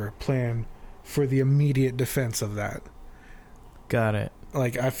better plan for the immediate defense of that. Got it.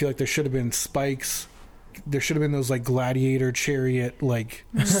 Like, I feel like there should have been spikes. There should have been those, like, gladiator chariot, like,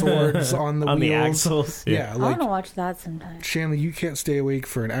 swords on the on wheels. the axles. Yeah, I like, want to watch that sometime. Shanley, you can't stay awake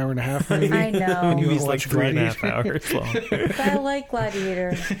for an hour and a half, maybe? I know. And you Movie's wanna like watch 3.5 Gladiator? hours long. But I like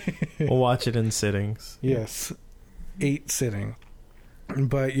Gladiator. We'll watch it in sittings. Yes. 8 sitting.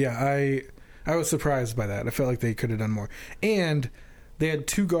 But, yeah, I was surprised by that. I felt like they could have done more. And they had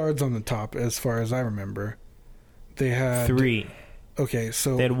 2 guards on the top, as far as I remember. They had... 3. Okay,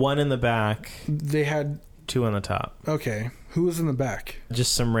 so... They had 1 in the back, They had... 2 on the top. Okay. Who was in the back?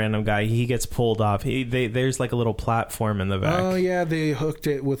 Just some random guy. He gets pulled off. There's like a little platform in the back. Oh, yeah, they hooked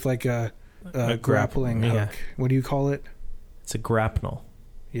it with like a grappling hook. yeah. What do you call it? It's a grapnel.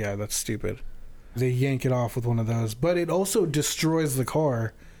 Yeah, that's stupid. They yank it off with one of those. But it also destroys the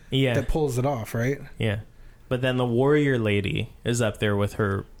car Yeah. that pulls it off, right? Yeah. But then the warrior lady is up there with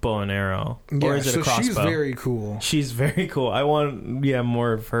her bow and arrow. Yeah, Or is it so a crossbow? she's very cool. She's very cool. I want,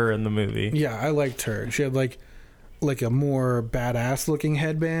 more of her in the movie. Yeah, I liked her. She had like a more badass looking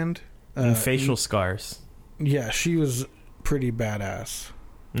headband. And facial scars. Yeah, she was pretty badass.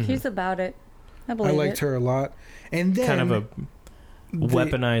 Mhm. She's about it. I I believe liked her a lot. And then Kind of a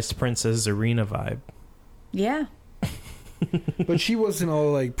weaponized Princess Zarina vibe. Yeah. but she wasn't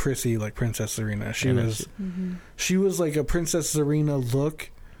all like prissy like Princess Serena. She I know. was she was like a Princess Serena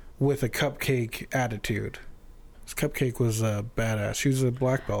look with a cupcake attitude. This Cupcake was a badass. She was a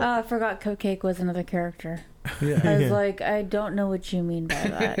black belt. Oh, I forgot Cupcake was another character. Yeah. I was like, I don't know what you mean by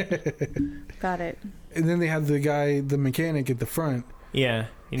that. Got it. And then they had the guy, the mechanic at the front, Yeah.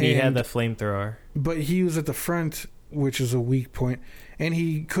 And he had And- the flamethrower. but he was at the front, which is a weak point, and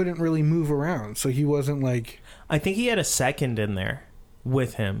he couldn't really move around. So he wasn't like I think he had a second in there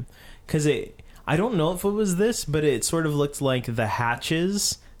with him. Because I don't know if it was this, but it sort of looked like the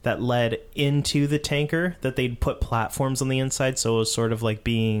hatches that led into the tanker, that they'd put platforms on the inside, so it was sort of like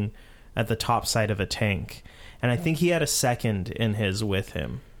being at the top side of a tank. And I think he had a second in his with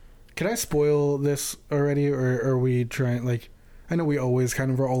him. Can I spoil this already, or are we trying? Like, I know we always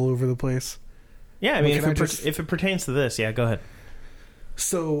kind of are all over the place. Yeah, I Well, mean, can if it pertains to this, yeah, go ahead.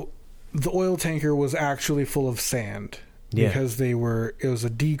 So the oil tanker was actually full of sand because it was a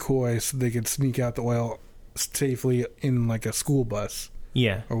decoy so they could sneak out the oil safely in like a school bus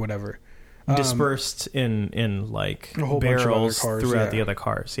Yeah. or whatever. Dispersed in like A whole bunch of other barrels cars, throughout yeah. the other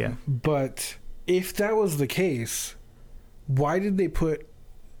cars, yeah. But if that was the case, why did they put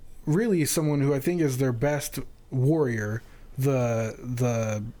really someone who I think is their best warrior,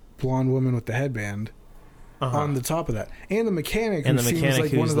 the blonde woman with the headband, on the top of that, and the mechanic, And who the seems mechanic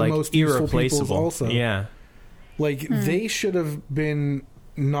like one who's of the like most useful people irreplaceable. also. Yeah. Like they should have been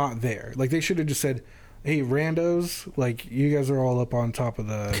not there. Like they should have just said, "Hey, randos, like you guys are all up on top of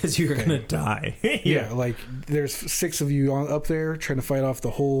the Because you're thing." going to die. Yeah, like there's 6 of you up there trying to fight off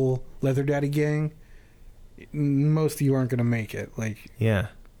the whole Leather Daddy gang. Most of you aren't going to make it. Like, Yeah.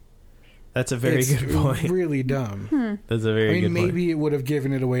 That's a very it's good point. really dumb. That's a very I mean, good point. maybe it would have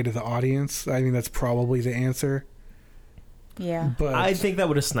given it away to the audience. I think that's probably the answer. Yeah. But I think that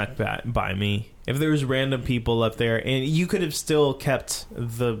would have snuck by me. If there was random people up there, and you could have still kept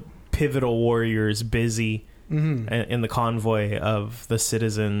the pivotal warriors busy in the convoy of the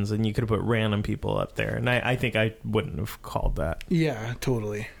citizens, and you could have put random people up there. And I think I wouldn't have called that. yeah,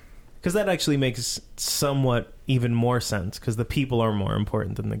 totally. Because that actually makes somewhat even more sense, because the people are more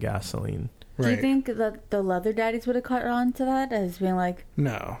important than the gasoline. Do you Right. think that the Leather Daddies would have caught on to that as being like,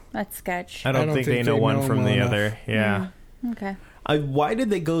 No. that's sketch? I don't think they know one from the well other. Yeah. Okay. Why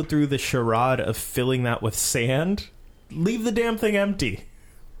did they go through the charade of filling that with sand? Leave the damn thing empty.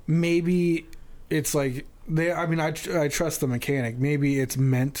 Maybe it's like I trust the mechanic. Maybe it's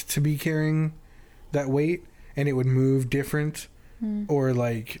meant to be carrying that weight and it would move different or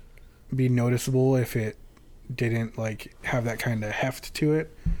like be noticeable if it didn't like have that kind of heft to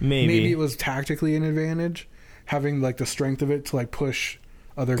it. Maybe it was tactically an advantage, having like the strength of it to like push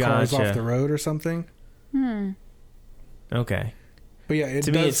other cars off the road or something. Okay. But yeah,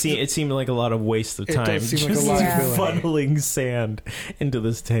 to me it seemed like a lot of waste of time. It does seem just like a funneling sand into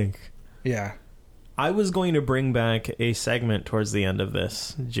this tank. Yeah. I was going to bring back a segment towards the end of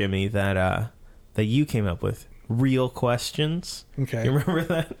this, Jimmy, that you came up with. Real questions. Okay. You remember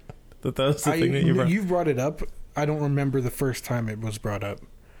that? That was the thing that you brought. You brought it up. I don't remember the first time it was brought up.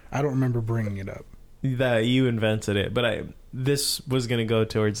 I don't remember bringing it up. That you invented it, but this was going to go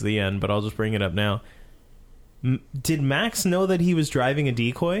towards the end, but I'll just bring it up now. Did Max know that he was driving a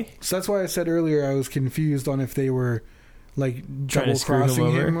decoy? So that's why I said earlier I was confused on if they were like double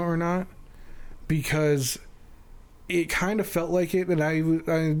crossing him or not, because it kind of felt like it,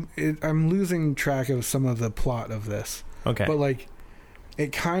 and I'm losing track of some of the plot of this. Okay, but like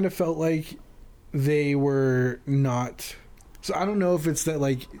it kind of felt like they were not. So I don't know if it's that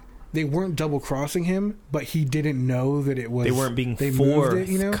like they weren't double crossing him, but he didn't know that it was. They weren't being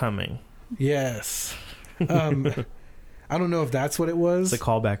forthcoming. Yes. I don't know if that's what it was. It's a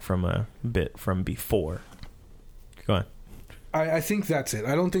callback from a bit from before. Go on. I think that's it.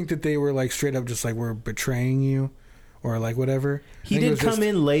 I don't think that they were like straight up just like we're betraying you or like whatever. He did come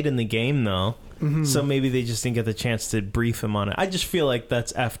in late in the game though. Mm-hmm. So maybe they just didn't get the chance to brief him on it. I just feel like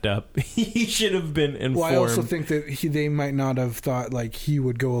that's effed up. He should have been informed. Well, I also think that they might not have thought like he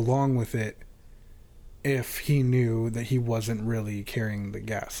would go along with it if he knew that he wasn't really carrying the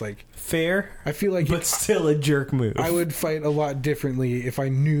gas. Like, fair. I feel like but still a jerk move. I would fight a lot differently if I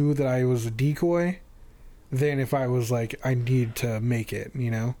knew that I was a decoy than if I was like, I need to make it, you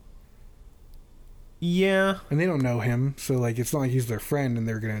know? Yeah. And they don't know him, so like it's not like he's their friend and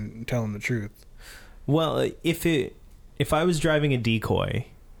they're gonna tell him the truth. Well, if I was driving a decoy,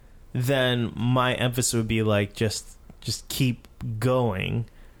 then my emphasis would be like just keep going.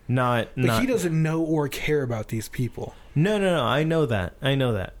 But he doesn't know or care about these people. No. I know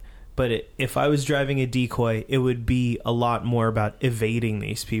that. But if I was driving a decoy, it would be a lot more about evading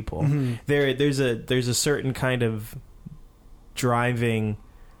these people. Mm-hmm. There's a certain kind of driving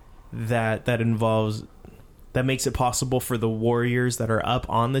that makes it possible for the warriors that are up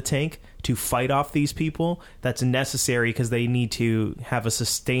on the tank to fight off these people. That's necessary because they need to have a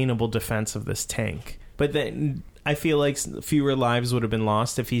sustainable defense of this tank. But then I feel like fewer lives would have been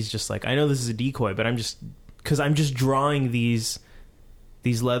lost if he's just like, I know this is a decoy, but I'm just drawing these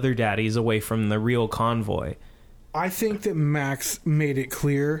leather daddies away from the real convoy. I think that Max made it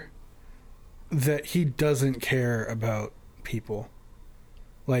clear that he doesn't care about people.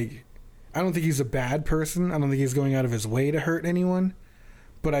 Like, I don't think he's a bad person. I don't think he's going out of his way to hurt anyone.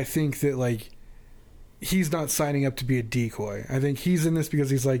 But I think that, like, he's not signing up to be a decoy. I think he's in this because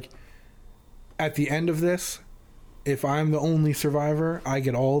he's like, at the end of this, if I'm the only survivor, I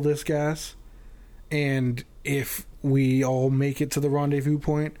get all this gas. And if we all make it to the rendezvous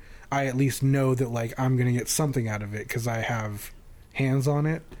point, I at least know that, like, I'm going to get something out of it because I have hands on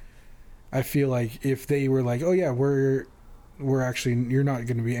it. I feel like if they were like, oh, yeah, we're actually, you're not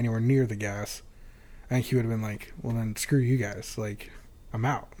going to be anywhere near the gas, I think he would have been like, well, then screw you guys. Like, I'm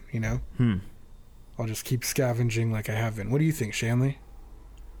out, you know? I'll just keep scavenging like I have been. What do you think, Shanley?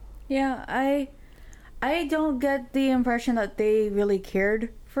 Yeah, I don't get the impression that they really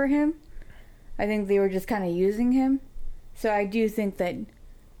cared for him. I think they were just kind of using him. So I do think that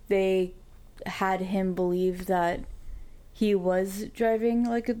they had him believe that he was driving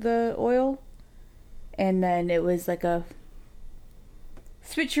like the oil, and then it was like a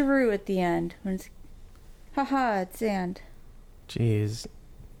switcheroo at the end when it's it's sand. Jeez,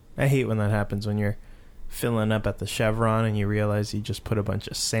 I hate when that happens when you're filling up at the Chevron and you realize you just put a bunch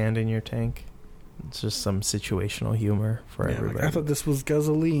of sand in your tank. It's just some situational humor for everybody. Like, I thought this was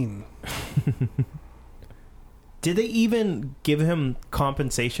gasoline. Did they even give him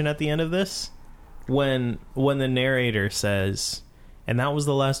compensation at the end of this? When the narrator says, and that was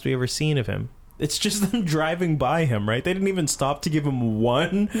the last we ever seen of him. It's just them driving by him, right? They didn't even stop to give him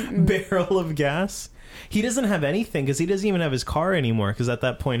one barrel of gas. He doesn't have anything because he doesn't even have his car anymore because at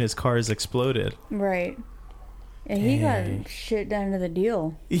that point his car has exploded. Right. And he got shit done to the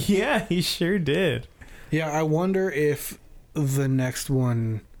deal. Yeah, he sure did. Yeah, I wonder if the next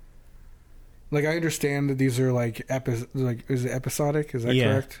one... Like, I understand that these are, like is it episodic? Is that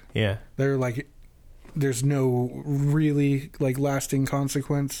correct? Yeah. They're, like... There's no really, like, lasting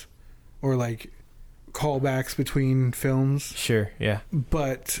consequence or, like, callbacks between films. Sure, yeah.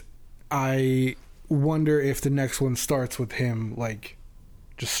 But I wonder if the next one starts with him, like,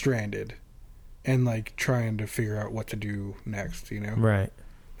 just stranded. and like trying to figure out what to do next, you know? Right.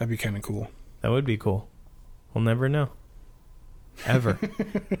 That'd be kind of cool. That would be cool. We'll never know. Ever.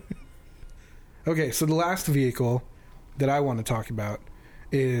 Okay, so the last vehicle that I want to talk about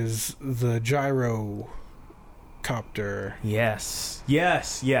is the gyrocopter. Yes.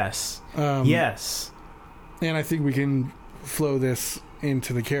 Yes. Yes. Um, Yes. And I think we can flow this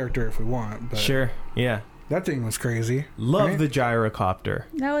into the character if we want. But Sure. Yeah. that thing was crazy. Love right? the gyrocopter.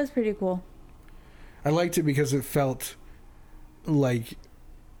 That was pretty cool. I liked it because it felt like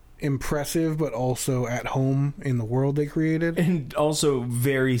impressive, but also at home in the world they created. And also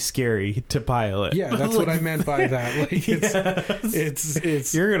very scary to pilot. Yeah, that's what I meant by that. Like Yes.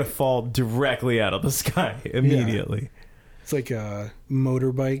 it's You're going to fall directly out of the sky immediately. it's like a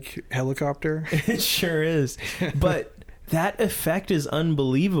motorbike helicopter. It sure is. But that effect is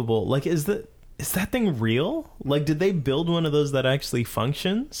unbelievable. Like, is that thing real? Like, did they build one of those that actually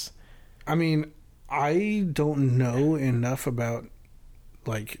functions? I mean, I don't know enough about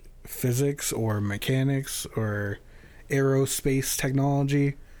like physics or mechanics or aerospace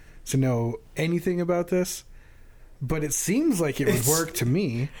technology to know anything about this, but it seems like it would work to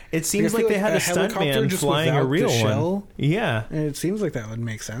me. It seems I feel like they had a helicopter stuntman just flying a without the real shell, one. Yeah. and it seems like that would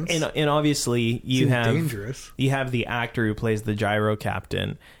make sense. And obviously you Seems have dangerous. you have the actor who plays the gyro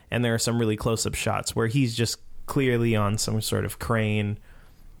captain, and there are some really close-up shots where he's just clearly on some sort of crane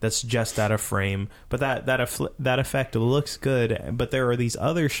that's just out of frame. But that effect looks good. But there are these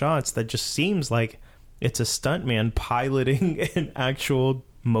other shots that just seems like it's a stuntman piloting an actual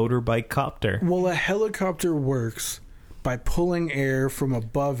motorbike copter. Well, a helicopter works by pulling air from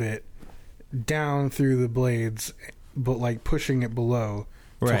above it down through the blades, but like pushing it below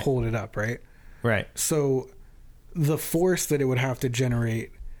to Right. hold it up, right? Right. So the force that it would have to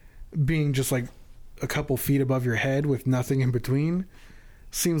generate being just like a couple feet above your head with nothing in between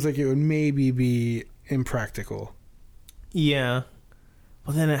seems like it would maybe be impractical. Yeah.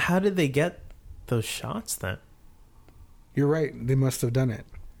 Well, then how did they get those shots then? You're right. They must have done it.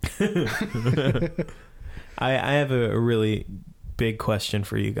 I have a really big question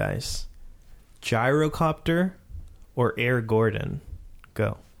for you guys. Gyrocopter or Air Gordon?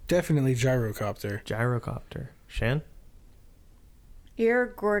 Go. Definitely gyrocopter. Gyrocopter. Shan? Air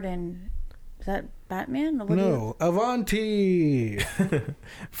Gordon. Is that Batman? Or what No. Avanti!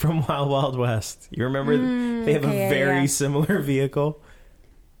 From Wild Wild West. You remember they have okay, a very yeah. similar vehicle?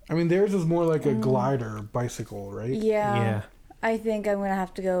 I mean, theirs is more like a glider bicycle, right? Yeah. Yeah. I think I'm gonna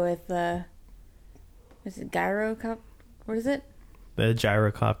have to go with is it gyrocopter? What is it? The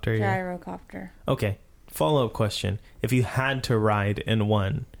gyrocopter. Yeah. Gyrocopter. Okay. Follow-up question. If you had to ride in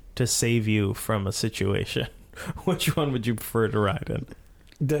one to save you from a situation, which one would you prefer to ride in?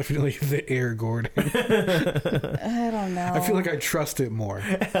 Definitely the Air Gordon. I don't know. I feel like I trust it more.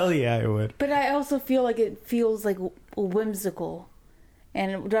 Hell yeah, I would. But I also feel like it feels like whimsical.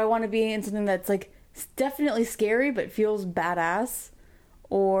 And do I want to be in something that's like definitely scary but feels badass?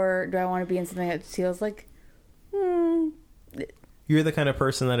 Or do I want to be in something that feels like, You're the kind of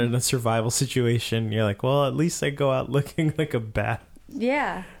person that in a survival situation, you're like, well, at least I go out looking like a bat.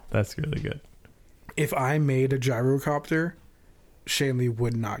 yeah. That's really good. If I made a gyrocopter, Shanley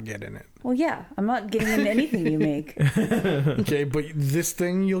would not get in it. Well, yeah. I'm not getting into anything you make. Okay, but this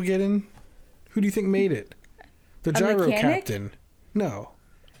thing you'll get in, who do you think made it? The A gyro mechanic? captain. No.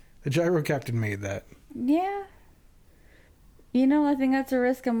 The gyro captain made that. Yeah. You know, I think that's a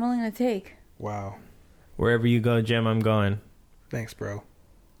risk I'm willing to take. Wow. Wherever you go, Jim, I'm going. Thanks, bro.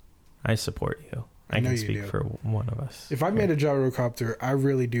 I support you. I I know can you speak do. for one of us. If I made a gyrocopter, I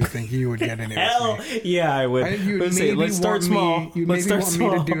really do think you would get in it Hell, with me. yeah, I would. I think you would Let's say, maybe let's start want small. me, you Let's maybe start want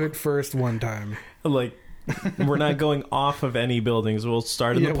small. me to do it first one time. Like, we're not going off of any buildings. We'll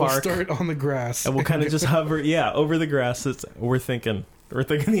start in Yeah, the we'll park, start on the grass. and we'll kind of just hover, over the grass. We're thinking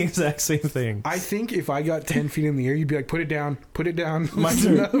the exact same thing. I think if I got 10 feet in the air, you'd be like, put it down. My That's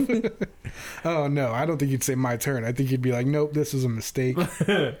turn. enough." Oh, no. I don't think you'd say my turn. I think you'd be like, nope, this is a mistake.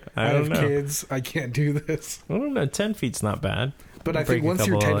 I I have don't know. kids. I can't do this. I don't know. 10 feet's not bad. But I Break think a once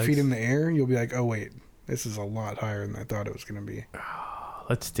you're couple 10 of feet legs. in the air, you'll be like, oh, wait, this is a lot higher than I thought it was going to be.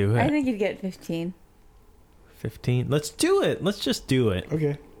 Let's do I it. think you'd get 15. 15. Let's do it. Let's just do it.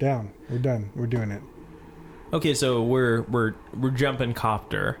 Okay, down. We're done. We're doing it. Okay, so we're jumping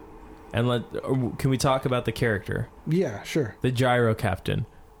copter, and can we talk about the character, Yeah, sure. the gyro captain?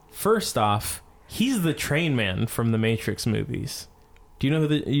 First off, he's the train man from the Matrix movies. Do you know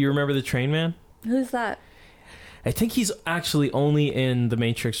you remember the train man? Who's that? I think he's actually only in the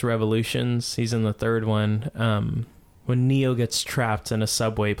Matrix Revolutions. He's in the third one. When Neo gets trapped in a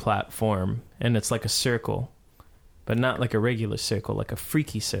subway platform and it's like a circle. but not like a regular circle, like a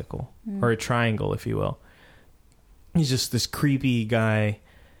freaky circle or a triangle, if you will. He's just this creepy guy,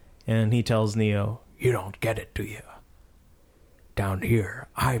 and he tells Neo, "You don't get it, do you? Down here,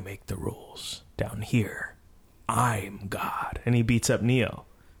 I make the rules. Down here, I'm God." And he beats up Neo.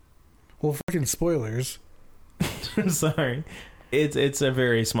 Well, fucking spoilers. I'm sorry. It's a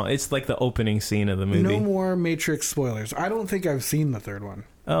very small... It's like the opening scene of the movie. No more Matrix spoilers. I don't think I've seen the third one.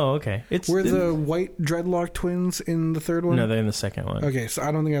 Oh, okay. Were the white dreadlock twins in the third one? No, they're in the second one. Okay, so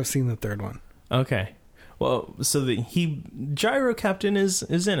I don't think I've seen the third one. Okay. Well, so Gyro Captain is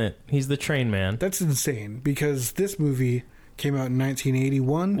in it. He's the train man. That's insane, because this movie came out in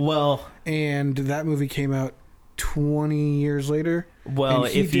 1981. Well... And that movie came out 20 years later. Well,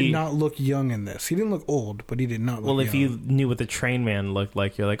 and he did not look young in this. He didn't look old, but he did not look young. Well, if you knew what the train man looked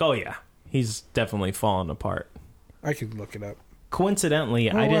like, you're like, oh yeah, he's definitely fallen apart. I could look it up. Coincidentally,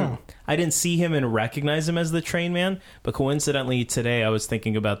 I didn't see him and recognize him as the train man, but coincidentally today I was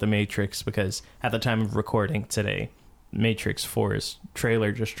thinking about The Matrix, because at the time of recording today, Matrix 4's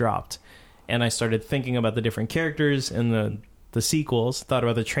trailer just dropped, and I started thinking about the different characters in the sequels, thought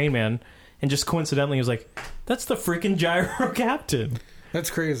about the train man, and just coincidentally was like, that's the freaking Gyro Captain.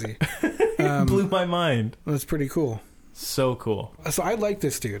 That's crazy. It blew my mind. That's pretty cool. So cool. So I like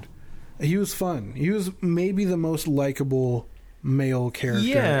this dude. He was fun. He was maybe the most likable male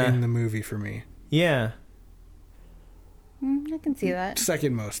character in the movie for me. Yeah. I can see that.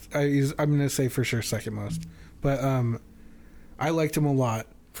 Second most. I'm going to say for sure second most. But I liked him a lot.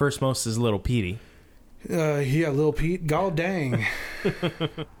 First most is Little Petey. Yeah, Lil Pete. God dang.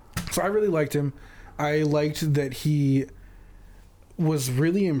 So I really liked him. I liked that he was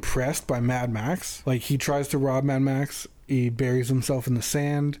really impressed by Mad Max. Like, he tries to rob Mad Max. He buries himself in the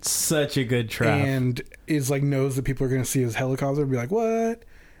sand. Such a good trap. And is like, knows that people are going to see his helicopter and be like, what?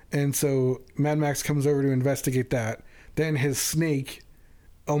 And so Mad Max comes over to investigate that. Then his snake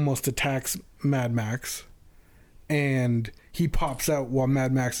almost attacks Mad Max. And he pops out while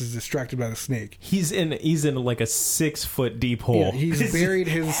Mad Max is distracted by the snake. He's in like a 6 foot deep hole. Yeah, he's buried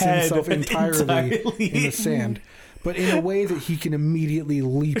himself entirely in the sand, but in a way that he can immediately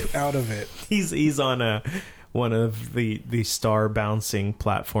leap out of it. He's on one of the star bouncing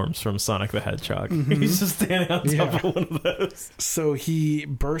platforms from Sonic the Hedgehog. Mm-hmm. He's just standing on top of one of those. So he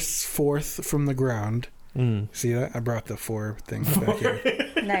bursts forth from the ground. See that? I brought the 4 thing back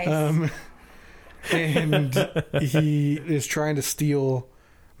here. Nice. And he is trying to steal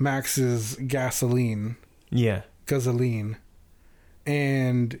Max's gasoline. Yeah. Gasoline.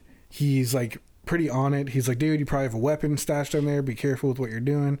 And he's like pretty on it. He's like, dude, you probably have a weapon stashed down there. Be careful with what you're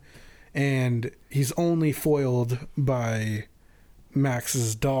doing. And he's only foiled by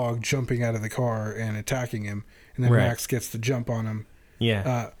Max's dog jumping out of the car and attacking him. And then Max gets the jump on him.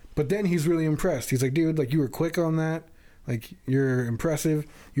 Yeah. But then he's really impressed. He's like, dude, like, you were quick on that. Like, you're impressive.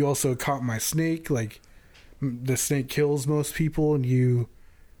 You also caught my snake. Like, the snake kills most people, and you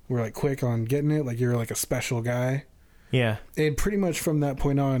were, like, quick on getting it. Like, you're, like, a special guy. Yeah. And pretty much from that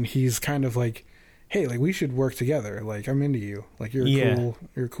point on, he's kind of like, hey, like, we should work together. Like, I'm into you. Like, you're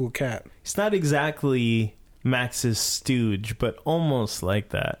a cool cat. It's not exactly Max's stooge, but almost like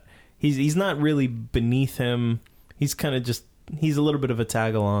that. He's not really beneath him. He's kind of just, he's a little bit of a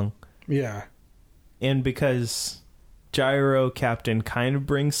tag-along. Yeah. And because Gyro Captain kind of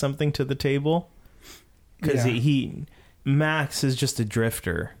brings something to the table, because Max is just a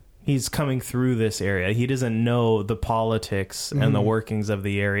drifter. He's coming through this area. He doesn't know the politics and the workings of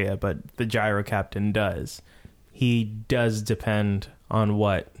the area, but the Gyro Captain does. He does depend on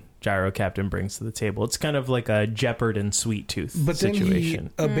what Gyro Captain brings to the table. It's kind of like a Jeopard and Sweet Tooth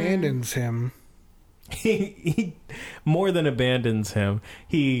situation. Then he abandons him. He more than abandons him.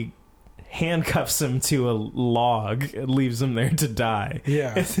 He handcuffs him to a log and leaves him there to die.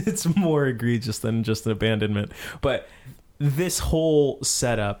 Yeah. It's more egregious than just an abandonment. But this whole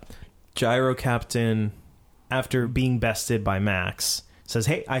setup, Gyro Captain, after being bested by Max, says,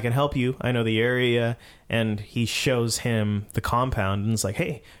 hey, I can help you. I know the area. And he shows him the compound and is like,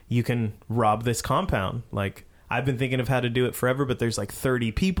 hey, you can rob this compound. Like, I've been thinking of how to do it forever, but there's like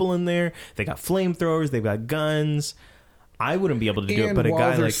 30 people in there. They got flamethrowers. They've got guns. I wouldn't be able to do it, but a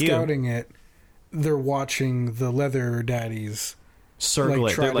guy like you. And while they're scouting it, they're watching the leather daddies circle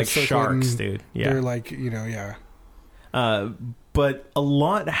it. They're like sharks, dude. Yeah. They're like, yeah. But a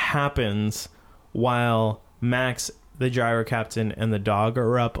lot happens while Max, the Gyro Captain, and the dog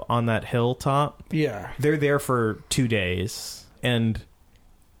are up on that hilltop. Yeah. They're there for 2 days. And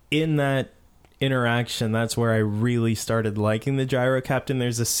in that interaction, that's where I really started liking the Gyro Captain.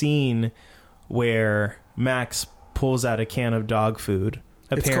 There's a scene where Max pulls out a can of dog food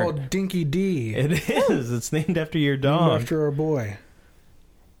It's called Dinky D. It is. It's named after your dog. Named after our boy.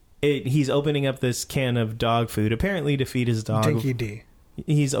 He's opening up this can of dog food, apparently to feed his dog. Dinky D.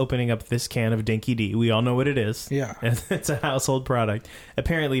 He's opening up this can of Dinky D. We all know what it is. Yeah. It's a household product.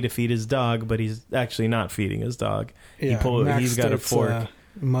 Apparently to feed his dog, but he's actually not feeding his dog. Yeah, He's got a fork.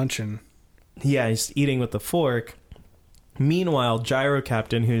 Munching. Yeah, he's eating with the fork. Meanwhile, Gyro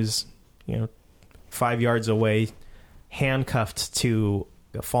Captain, who's 5 yards away, handcuffed to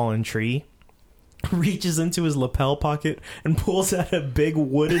a fallen tree, reaches into his lapel pocket and pulls out a big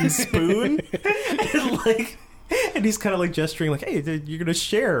wooden spoon and he's kind of like gesturing like, hey, you're gonna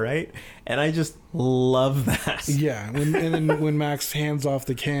share, right? And I just love that. Yeah. And then when Max hands off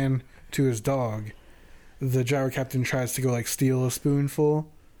the can to his dog, the Gyro Captain tries to go like steal a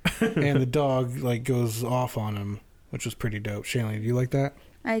spoonful, and the dog like goes off on him, which was pretty dope. Shanley, do you like that?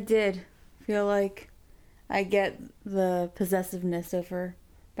 I did feel like I get the possessiveness over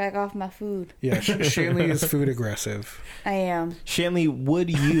back off my food. Yeah, Shanley is food aggressive. I am. Shanley, would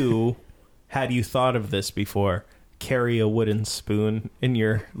you, had you thought of this before, carry a wooden spoon in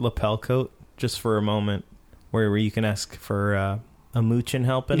your lapel coat just for a moment where you can ask for a mooch and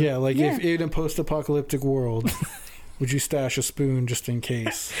helping? Yeah, like if in a post-apocalyptic world, would you stash a spoon just in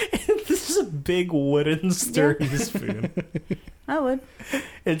case? This is a big wooden sturdy spoon. I would.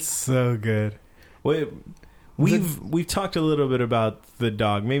 It's so good. We've talked a little bit about the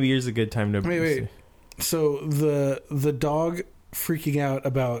dog. Maybe here's a good time to... Wait. So the dog freaking out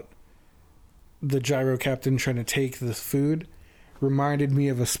about the Gyro Captain trying to take the food reminded me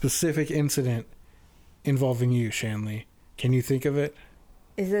of a specific incident involving you, Shanley. Can you think of it?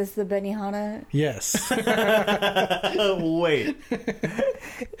 Is this the Benihana? Yes. Wait.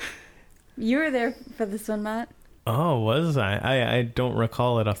 You were there for this one, Matt. Oh, was I? I don't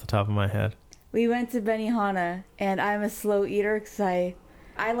recall it off the top of my head. We went to Benihana, and I'm a slow eater because I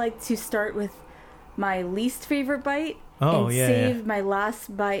like to start with my least favorite bite and save my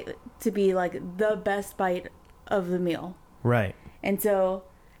last bite to be like the best bite of the meal. Right.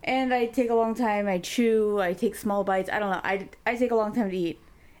 And I take a long time. I chew. I take small bites. I don't know. I take a long time to eat,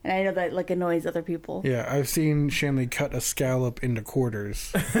 and I know that like annoys other people. Yeah, I've seen Shanley cut a scallop into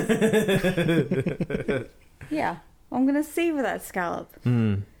quarters. Yeah, I'm gonna savor that scallop.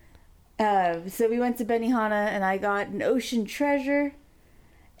 So we went to Benihana, and I got an ocean treasure,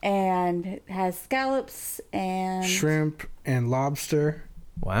 and it has scallops and shrimp and lobster.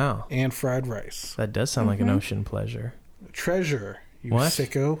 Wow. And fried rice. That does sound like an ocean pleasure. Treasure, you what?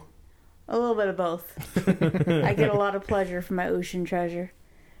 sicko. A little bit of both. I get a lot of pleasure from my ocean treasure.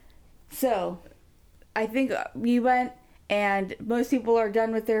 So, I think we went, and most people are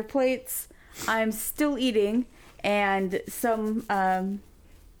done with their plates. I'm still eating, and some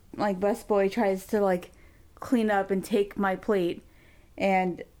busboy tries to like clean up and take my plate,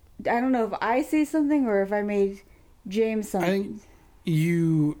 and I don't know if I say something or if I made James something. I think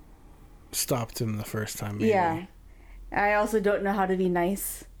you stopped him the first time. Maybe. Yeah, I also don't know how to be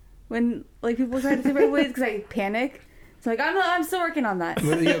nice when like people try to take my plates because I panic. So like I'm still working on that.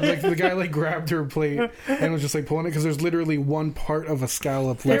 Yeah, like the guy like grabbed her plate and was just like pulling it because there's literally one part of a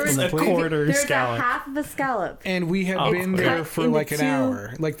scallop left on the plate. There's a half of a scallop. And we had been there for like an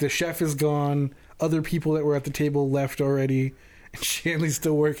hour. Like the chef is gone. Other people that were at the table left already. And Shanley's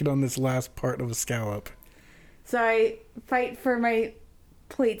still working on this last part of a scallop. So I fight for my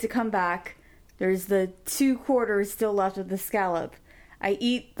plate to come back. There's the 2 quarters still left of the scallop. I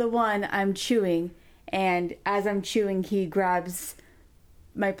eat the one I'm chewing. And as I'm chewing, he grabs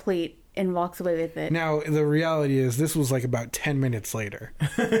my plate and walks away with it. Now, the reality is this was like about 10 minutes later.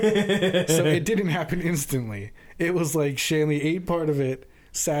 So it didn't happen instantly. It was like Shanley ate part of it,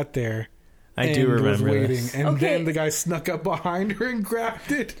 sat there. I do remember was waiting, this. And then the guy snuck up behind her and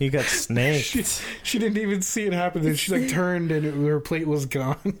grabbed it. He got snaked. She didn't even see it happen. Then she like turned and her plate was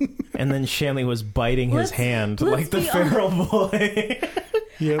gone. And then Shanley was biting his hand like the feral boy.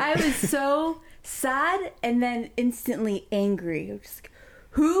 Yep. I was so sad and then instantly angry. I was just like,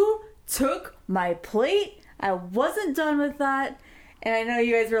 who took my plate? I wasn't done with that. And I know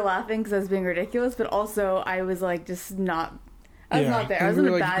you guys were laughing because I was being ridiculous, but also I was like just not. I was not there. I was in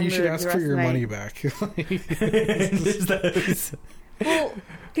a bad mood. You should ask for your money back. Well,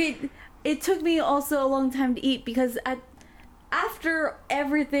 okay, it took me also a long time to eat because after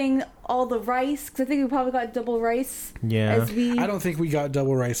everything, all the rice, because I think we probably got double rice. Yeah. I don't think we got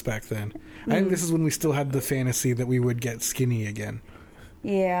double rice back then. I think this is when we still had the fantasy that we would get skinny again.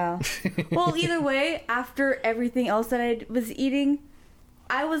 Yeah. Well, either way, after everything else that I was eating,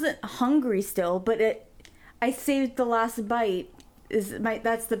 I wasn't hungry still, but I saved the last bite.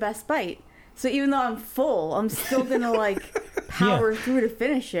 That's the best bite. So even though I'm full, I'm still gonna like power through to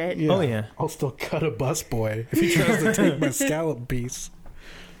finish it. Yeah. Oh, yeah. I'll still cut a busboy if he tries to take my scallop piece.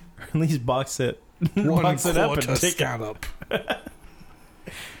 At least box it. One box it up and quarter take it. scallop.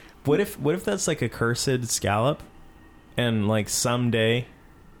 What if that's like a cursed scallop, and like someday,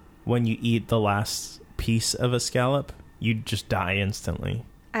 when you eat the last piece of a scallop, you just die instantly?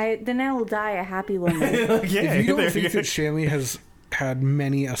 Then I will die a happy woman. If you don't think that Shanley has had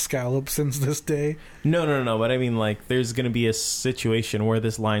many a scallop since this day, No. But I mean, like, there's going to be a situation where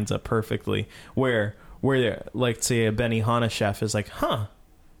this lines up perfectly, where like, say, a Benihana chef is like, huh,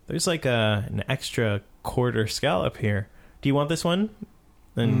 there's like an extra quarter scallop here. Do you want this one?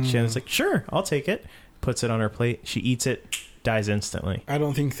 And Shannon's like, sure, I'll take it. Puts it on her plate. She eats it, dies instantly. I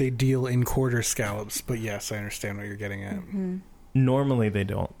don't think they deal in quarter scallops, but yes, I understand what you're getting at. Mm-hmm. Normally they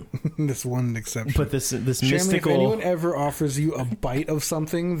don't. This one exception. But this Shanley, mystical... if anyone ever offers you a bite of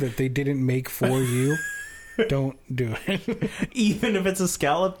something that they didn't make for you, don't do it. Even if it's a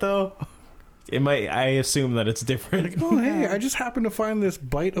scallop, though, it might. I assume that it's different. Oh, hey, I just happened to find this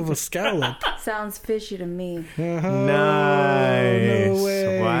bite of a scallop. Sounds fishy to me. Nice. No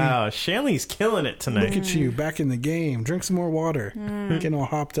way. Wow. Shanley's killing it tonight. Look at you, back in the game. Drink some more water. Getting all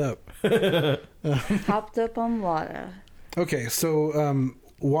hopped up. Hopped up on water. Okay, so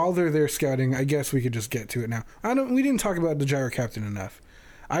while they're there scouting, I guess we could just get to it now. We didn't talk about the gyro captain enough.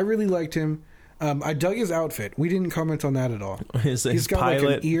 I really liked him. I dug his outfit. We didn't comment on that at all. His He's got pilot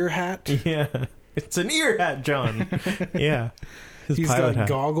like an ear hat. Yeah, it's an ear hat, John. Yeah, He's got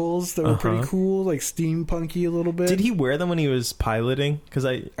goggles that were pretty cool, like steampunky a little bit. Did he wear them when he was piloting? Because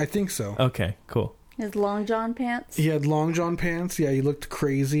I think so. Okay, cool. His long john pants. He had long john pants. Yeah, he looked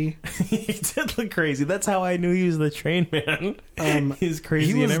crazy. He did look crazy. That's how I knew he was the train man. He's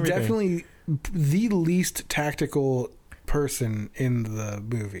crazy. He was and everything. definitely the least tactical person in the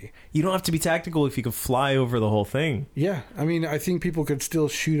movie. You don't have to be tactical if you can fly over the whole thing. Yeah, I mean, I think people could still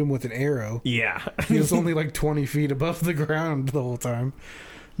shoot him with an arrow. Yeah. He was only like 20 feet above the ground the whole time.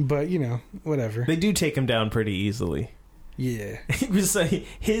 But, you know, whatever. They do take him down pretty easily. Yeah. It was like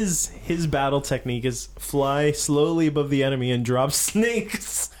his battle technique is fly slowly above the enemy and drop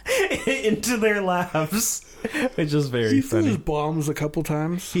snakes into their laps. It's just very He funny. throws bombs a couple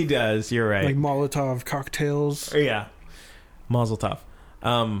times. He does, you're right. Like Molotov cocktails. Yeah. Mazel tov.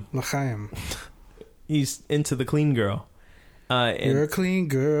 L'chaim. He's into the clean girl. You're a clean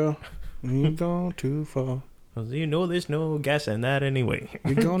girl. You gone too far. You know there's no gas in that anyway.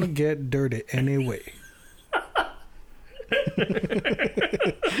 You're gonna get dirty anyway.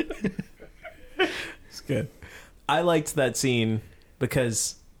 It's good. I liked that scene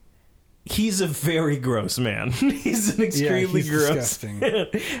because he's a very gross man. He's an extremely gross, disgusting.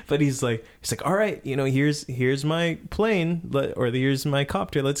 But he's like, all right, you know, here's my plane, or here's my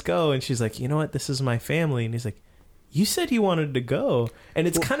copter. Let's go. And she's like, you know what? This is my family. And he's like, you said you wanted to go, and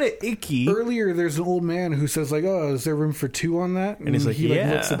it's kind of icky. Earlier, there's an old man who says like, "Oh, is there room for two on that?" And he's like, he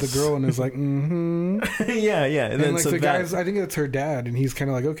looks at the girl and is like, "Mm-hmm." yeah. And then like so the guy's, I think that's her dad, and he's kind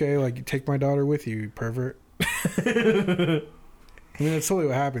of like, "Okay, like take my daughter with you, you pervert." I mean, that's totally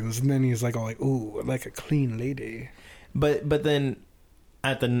what happens. And then he's like, "Oh, like, ooh, like a clean lady." But then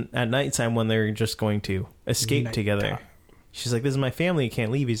at nighttime when they're just going to escape together, she's like, "This is my family. You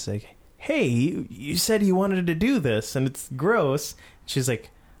can't leave." He's like, hey, you said you wanted to do this, and it's gross. She's like,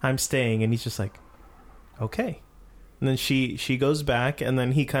 I'm staying. And he's just like, okay. And then she goes back, and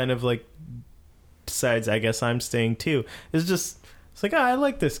then he kind of like decides, I guess I'm staying too. It's like, I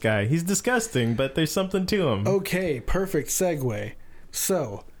like this guy. He's disgusting, but there's something to him. Okay, perfect segue.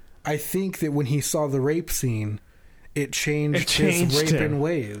 So, I think that when he saw the rape scene, it changed his raping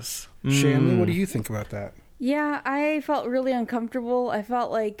ways. Shanley, what do you think about that? Yeah, I felt really uncomfortable. I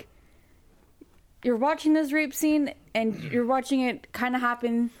felt like you're watching this rape scene and you're watching it kind of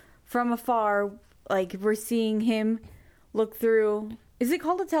happen from afar. Like, we're seeing him look through. Is it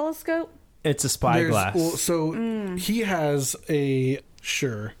called a telescope? It's a spyglass. Well, so he has a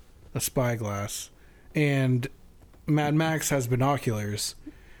spyglass, and Mad Max has binoculars.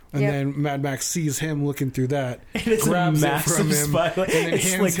 And then Mad Max sees him looking through that, and it's grabs a it from him, spyglass. and then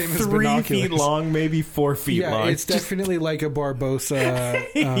it's hands like him his 3 binoculars. feet long, maybe 4 feet long. Yeah, it's definitely like a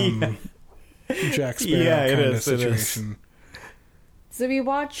Barbosa Jack Sparrow kind of situation. So we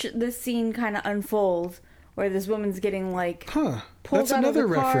watch this scene kind of unfold, where this woman's getting like pulled That's out another of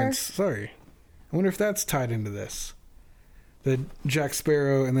the car. reference. Sorry, I wonder if that's tied into this. The Jack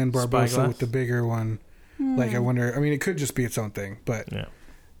Sparrow and then Barbosa Spyglass? with the bigger one. Like, I wonder. I mean, it could just be its own thing, but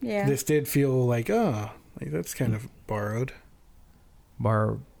Yeah. this did feel like that's kind of borrowed.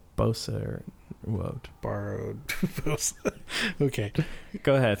 Barbosa or what? Borrowed. Okay.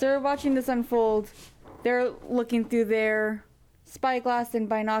 Go ahead. So we're watching this unfold. They're looking through their spyglass and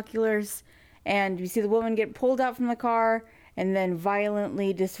binoculars, and you see the woman get pulled out from the car and then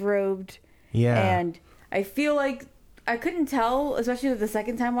violently disrobed. Yeah. And I feel like I couldn't tell, especially the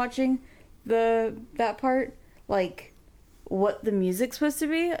second time watching that part, like what the music's supposed to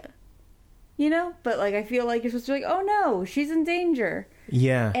be, you know? But like I feel like you're supposed to be like, oh no, she's in danger.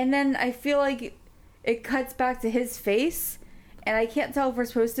 Yeah. And then I feel like it cuts back to his face, and I can't tell if we're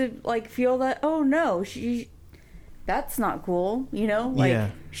supposed to like feel that, oh no, that's not cool, you know? Like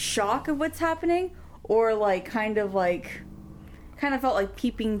shock of what's happening, or like kind of felt like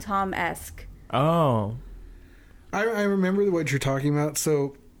Peeping Tom-esque. Oh. I remember what you're talking about.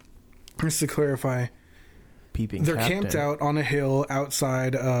 So, just to clarify, they're camped out on a hill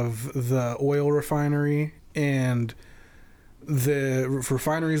outside of the oil refinery, and the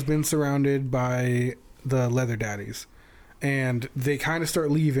refinery's been surrounded by the leather daddies, and they kind of start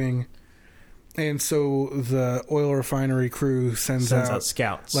leaving, and so the oil refinery crew sends out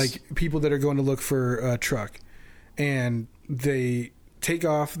scouts, like people that are going to look for a truck, and they take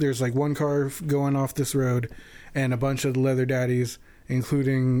off. There's like one car going off this road, and a bunch of the leather daddies,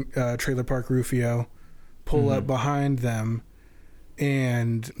 including Trailer Park Rufio, pull up behind them,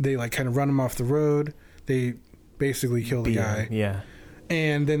 and they like kind of run him off the road. They basically kill the guy. Yeah.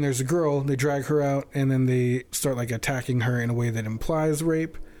 And then there's a girl. They drag her out, and then they start like attacking her in a way that implies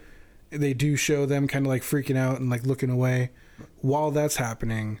rape. They do show them kind of like freaking out and like looking away. While that's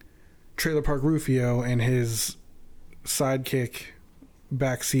happening, Trailer Park Rufio and his sidekick,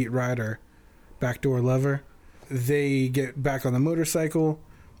 backseat rider, backdoor lover, they get back on the motorcycle,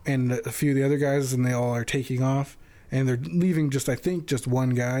 and a few of the other guys, and they all are taking off, and they're leaving just one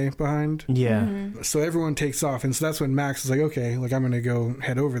guy behind. Yeah. Mm-hmm. So everyone takes off, and so that's when Max is like, okay, like I'm gonna go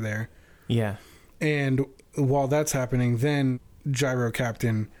head over there. Yeah. And while that's happening, then Gyro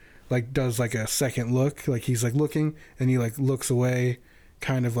Captain like does like a second look, like he's like looking, and he like looks away,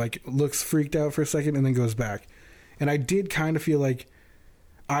 kind of like looks freaked out for a second, and then goes back. And I did kind of feel like,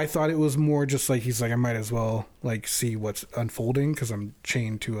 I thought it was more just like he's like, I might as well like see what's unfolding because I'm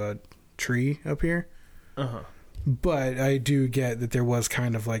chained to a tree up here. But I do get that there was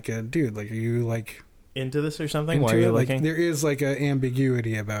kind of like a, dude, like, are you like into this or something? Why are you looking? Like, there is like an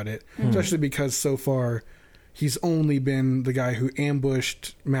ambiguity about it, especially because so far he's only been the guy who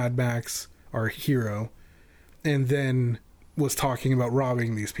ambushed Mad Max, our hero, and then was talking about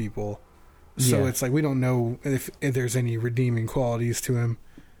robbing these people. So it's like we don't know if there's any redeeming qualities to him.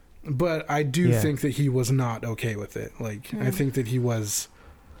 But I do think that he was not okay with it. Like, I think that he was,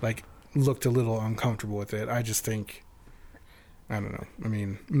 like, looked a little uncomfortable with it. I just think, I don't know. I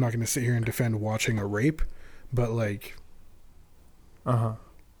mean, I'm not going to sit here and defend watching a rape, but, like...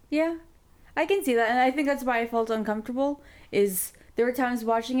 Yeah, I can see that. And I think that's why I felt uncomfortable, is there were times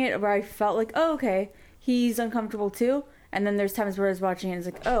watching it where I felt like, oh, okay, he's uncomfortable too. And then there's times where I was watching it and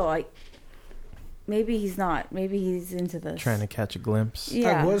it's like, oh, maybe he's not. Maybe he's into this. Trying to catch a glimpse.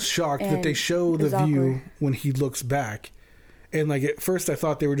 Yeah. I was shocked that they show the view when he looks back. And, like, at first I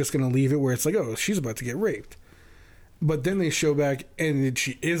thought they were just going to leave it where it's like, oh, she's about to get raped. But then they show back and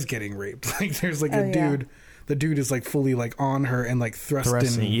she is getting raped. Like, there's, like, a dude. The dude is, like, fully, like, on her and, like,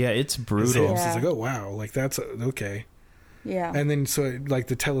 thrusting. Yeah, it's brutal. It's like, oh, wow. Like, that's okay. Yeah. And then, so, like,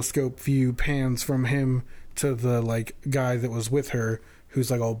 the telescope view pans from him to the, like, guy that was with her, who's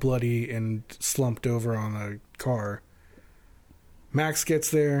like all bloody and slumped over on a car. Max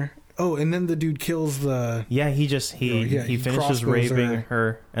gets there. Oh, and then the dude kills the... Yeah, he finishes raping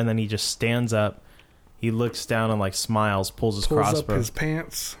her, and then he just stands up. He looks down and like smiles, pulls his crossbow. Up his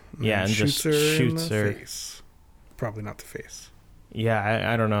pants. And just shoots her. Face. Probably not the face. Yeah,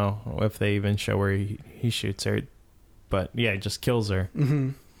 I don't know if they even show where he shoots her. But yeah, he just kills her. Mm-hmm.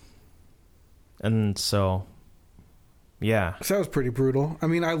 And so... Yeah. So that was pretty brutal. I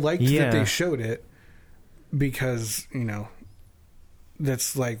mean, I liked that they showed it because, you know,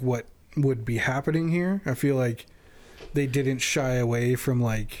 that's like what would be happening here. I feel like they didn't shy away from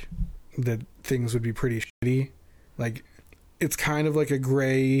like that things would be pretty shitty. Like, it's kind of like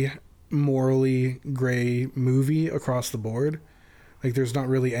a morally gray movie across the board. Like, there's not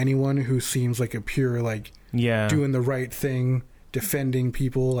really anyone who seems like a pure, like, doing the right thing, defending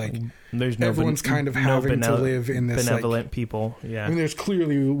people. Like, there's everyone's kind of having to live in this benevolent like, people. Yeah, I mean, there's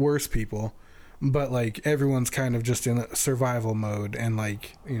clearly worse people, but like everyone's kind of just in a survival mode and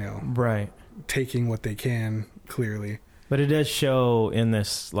like, you know, taking what they can. Clearly, but it does show in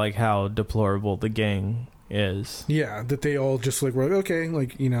this like how deplorable the gang is. Yeah, that they all just like were like, okay,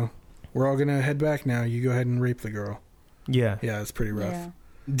 like, you know, we're all gonna head back now. You go ahead and rape the girl. Yeah, it's pretty rough. Yeah.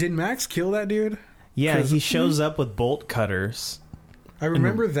 Did Max kill that dude? Yeah, he shows up with bolt cutters. I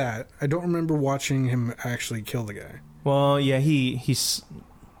remember that. I don't remember watching him actually kill the guy. Well, yeah, he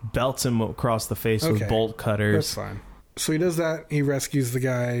belts him across the face with bolt cutters. That's fine. So he does that. He rescues the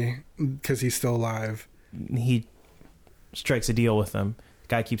guy because he's still alive. He strikes a deal with them.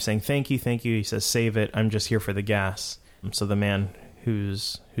 Guy keeps saying, thank you, thank you. He says, save it. I'm just here for the gas. So the man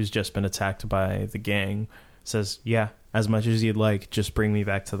who's just been attacked by the gang says, yeah, as much as you'd like, just bring me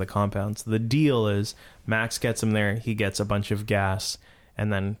back to the compound. So the deal is Max gets him there. He gets a bunch of gas,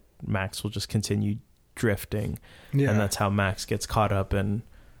 and then Max will just continue drifting. Yeah. And that's how Max gets caught up in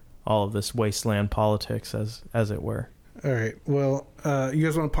all of this wasteland politics, as it were. All right. Well, you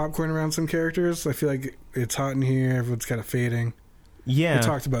guys want to popcorn around some characters? I feel like it's hot in here. Everyone's kind of fading. Yeah. We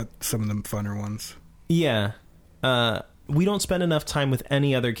talked about some of the funner ones. Yeah. We don't spend enough time with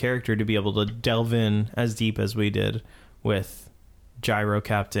any other character to be able to delve in as deep as we did with Gyro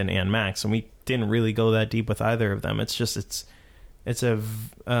Captain and Max, and we didn't really go that deep with either of them. It's just it's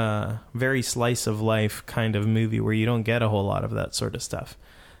a very slice of life kind of movie where you don't get a whole lot of that sort of stuff.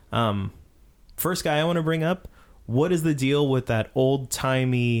 First guy I want to bring up, what is the deal with that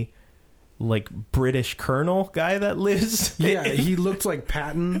old-timey, like, British colonel guy that lives? Yeah, he looked like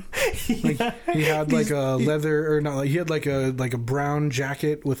Patton. Like, he had like a leather, or not, like, he had like a brown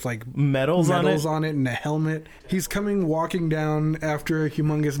jacket with like medals on it and a helmet. He's walking down after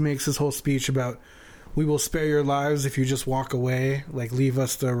Humongous makes his whole speech about, we will spare your lives if you just walk away, like leave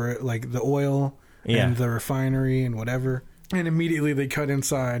us the oil and the refinery and whatever. And immediately they cut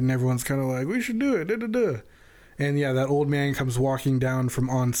inside and everyone's kind of like, we should do it. Da, da, da. And yeah, that old man comes walking down from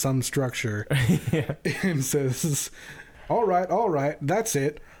on some structure and says, all right, that's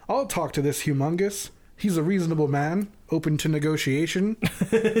it. I'll talk to this Humongous. He's a reasonable man, open to negotiation.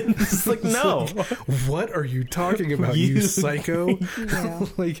 It's like, no. Like, what are you talking about, you psycho? Yeah.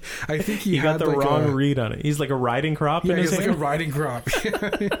 Like, I think he got the wrong read on it. He's like a riding crop in his hand? Yeah, he's like a riding crop.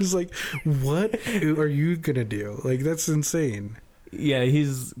 He's like, what are you going to do? Like, that's insane. Yeah,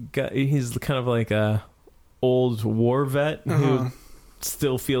 he's kind of like a old war vet who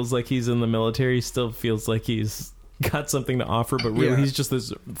still feels like he's in the military, still feels like he's got something to offer, but really he's just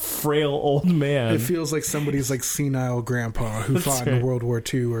this frail old man. It feels like somebody's like senile grandpa who fought in World War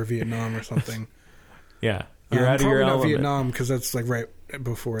II or Vietnam or something. Yeah, you're out of your element. Not Vietnam, because that's like right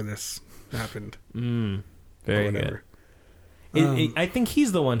before this happened. Very good. I think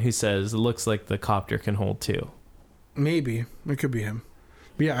he's the one who says it looks like the copter can hold two. Maybe it could be him.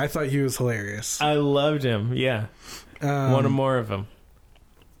 But yeah, I thought he was hilarious. I loved him. Yeah, wanted more of him.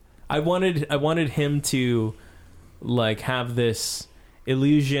 I wanted him to like have this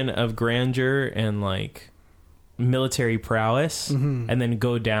illusion of grandeur and like military prowess, and then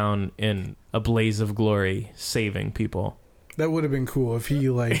go down in a blaze of glory saving people. That would have been cool if he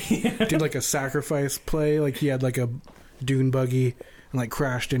like did like a sacrifice play, like he had like a dune buggy and like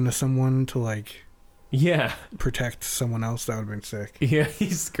crashed into someone to like protect someone else. That would have been sick. Yeah,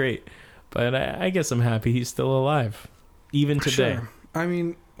 he's great. But I guess I'm happy he's still alive even today. Sure. I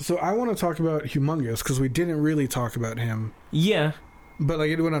mean, so I want to talk about Humongous because we didn't really talk about him. Yeah. But like,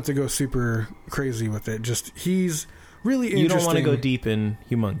 it wouldn't have to go super crazy with it. Just, he's really interesting. You don't want to go deep in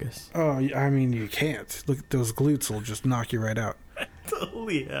Humongous. Oh, I mean, you can't. Look, those glutes will just knock you right out.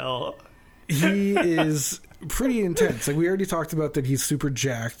 Holy hell. He is pretty intense. Like, we already talked about that he's super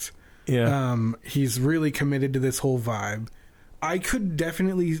jacked. Yeah. He's really committed to this whole vibe. I could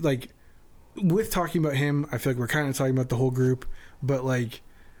definitely, like, with talking about him, I feel like we're kind of talking about the whole group, but like,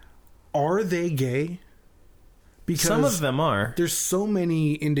 are they gay? Because some of them are. There's so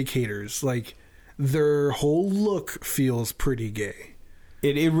many indicators. Like, their whole look feels pretty gay.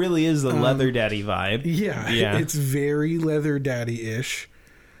 It really is the leather daddy vibe. Yeah. It's very leather daddy-ish.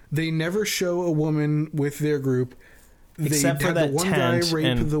 They never show a woman with their group. Except for that the one tent guy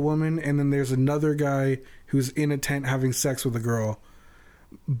rape the woman, and then there's another guy who's in a tent having sex with a girl.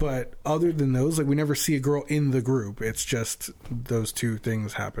 But other than those, like, we never see a girl in the group. It's just those two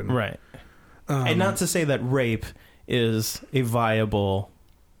things happen. Right. And not to say that rape is a viable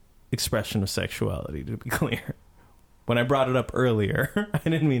expression of sexuality, to be clear. When I brought it up earlier, I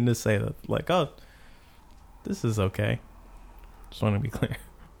didn't mean to say that, like, oh, this is okay. Just want to be clear.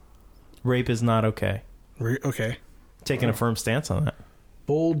 Rape is not okay. Okay. Taking a firm stance on that.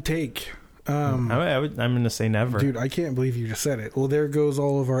 Bold take. I'm going to say never. Dude, I can't believe you just said it. Well, there goes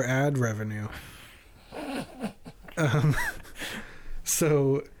all of our ad revenue.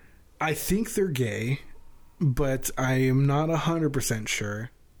 So, I think they're gay, but I am not 100%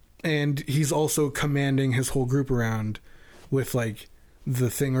 sure. And he's also commanding his whole group around with, like, the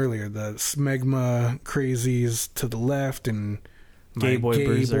thing earlier, the smegma crazies to the left and gay boy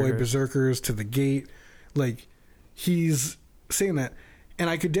berserkers to the gate. Like, he's saying that. And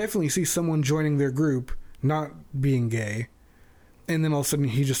I could definitely see someone joining their group not being gay, and then all of a sudden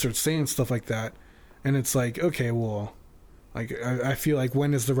he just starts saying stuff like that, and it's like, okay, well, like I feel like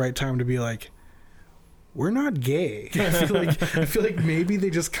when is the right time to be like, we're not gay? I feel like maybe they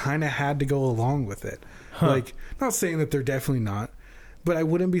just kind of had to go along with it. Like, not saying that they're definitely not, but I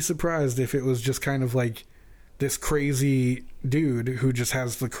wouldn't be surprised if it was just kind of like this crazy dude who just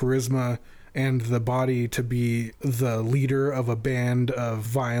has the charisma and the body to be the leader of a band of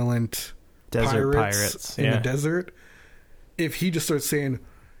violent desert pirates in the desert. If he just starts saying,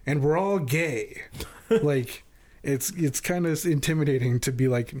 and we're all gay, like, it's kind of intimidating to be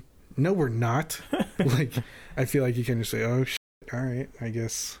like, no, we're not. Like, I feel like you can just say, oh, shit, all right, I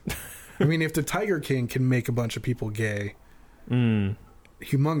guess. I mean, if the Tiger King can make a bunch of people gay,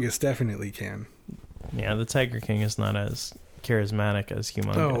 Humongous definitely can. Yeah, the Tiger King is not as charismatic as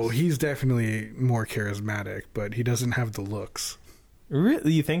Humongous. Oh, he's definitely more charismatic, but he doesn't have the looks.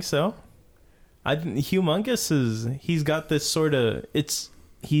 Really? You think so? Humongous he's got this sort of,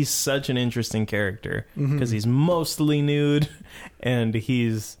 he's such an interesting character because he's mostly nude and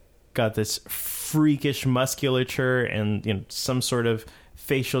he's got this freakish musculature and, you know, some sort of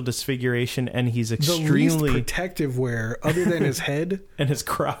facial disfiguration, and he's extremely the least protective wear other than his head and his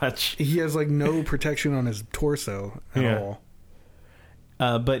crotch. He has like no protection on his torso at all.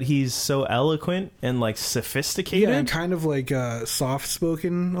 But he's so eloquent and like sophisticated, and kind of like soft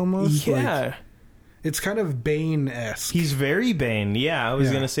spoken almost. Yeah, like, it's kind of Bane-esque. He's very Bane. Yeah, I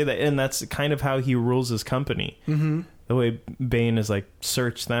was gonna say that, and that's kind of how he rules his company. Mm-hmm. The way Bane is like,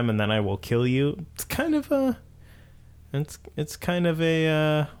 search them and then I will kill you. It's kind of a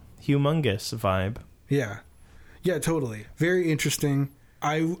Humongous vibe. Yeah, totally. Very interesting.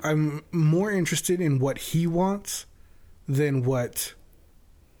 I'm more interested in what he wants than what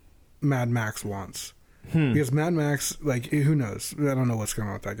Mad Max wants. Because Mad Max, like, who knows? I don't know what's going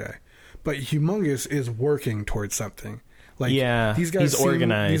on with that guy. But Humongous is working towards something. Like, he's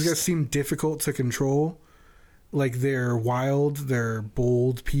organized. These guys seem difficult to control. Like, they're wild, they're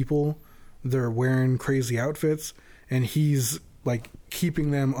bold people, they're wearing crazy outfits, and he's like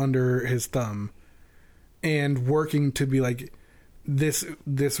keeping them under his thumb and working to be like, this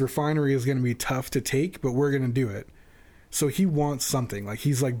refinery is going to be tough to take, but we're going to do it. So he wants something. Like,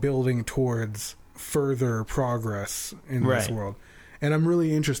 he's like building towards further progress in this world. And I'm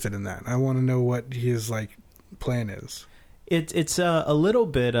really interested in that. I want to know what his like plan is. It's a little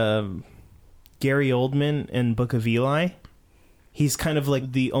bit of Gary Oldman in Book of Eli. He's kind of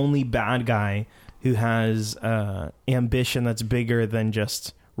like the only bad guy who has ambition that's bigger than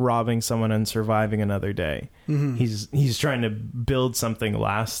just robbing someone and surviving another day. Mm-hmm. He's trying to build something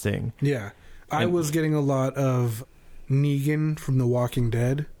lasting. Yeah. I was getting a lot of Negan from The Walking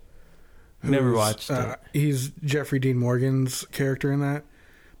Dead. Never watched it. He's Jeffrey Dean Morgan's character in that.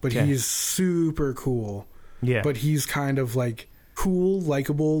 But he's super cool. Yeah. But he's kind of like cool,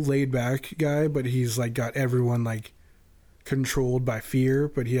 likable, laid back guy, but he's like got everyone like controlled by fear,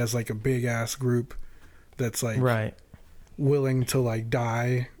 but he has like a big ass group that's like willing to like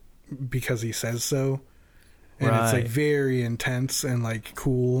die because he says so. And it's like very intense and like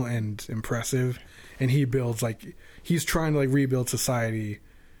cool and impressive. And he builds like, he's trying to like rebuild society.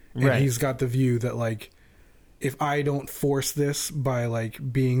 And he's got the view that like, if I don't force this by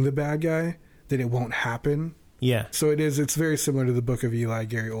like being the bad guy, then it won't happen. Yeah. So it's very similar to the Book of Eli,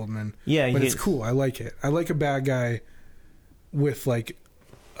 Gary Oldman. Yeah. But it's cool. I like it. I like a bad guy with like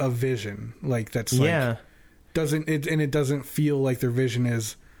a vision, like that's like it doesn't feel like their vision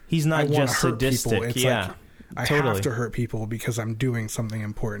is he's not just sadistic. It's like, I have to hurt people because I'm doing something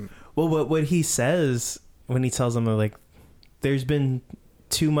important. Well, what he says when he tells them like, there's been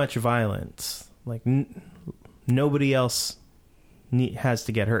too much violence, like nobody else has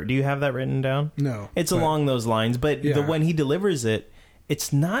to get hurt. Do you have that written down? No, it's along those lines, but when he delivers it,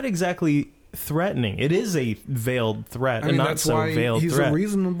 it's not exactly threatening. It is a veiled threat, and not so veiled he's threat. He's a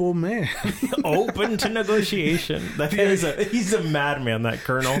reasonable man, open to negotiation. He's a madman. That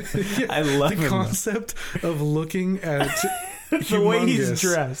colonel, I love the concept of looking at the way he's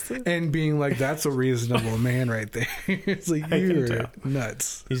dressed and being like, "That's a reasonable man right there." It's like, you're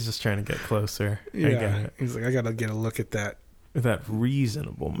nuts. He's just trying to get closer. Yeah, he's like, I gotta get a look at that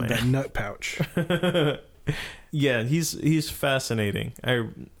reasonable man, that nut pouch. Yeah, he's fascinating.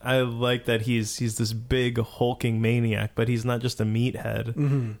 I like that he's this big hulking maniac, but he's not just a meathead.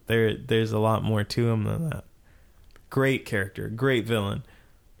 Mm-hmm. There's a lot more to him than that. Great character, great villain.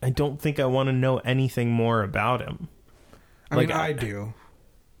 I don't think I want to know anything more about him. I mean, I do.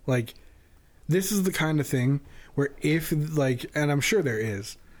 Like, this is the kind of thing where if like, and I'm sure there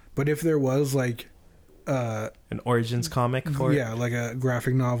is, but if there was like an origins comic for it. Yeah, like a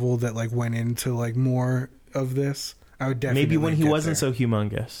graphic novel that like went into like more of this. I would definitely maybe when he wasn't so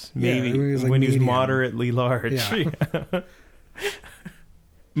humongous. Maybe when he was moderately large. Yeah.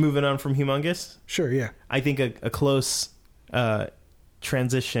 Moving on from humongous. Sure. Yeah. I think a close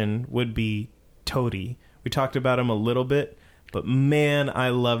transition would be Toady. We talked about him a little bit, but man, I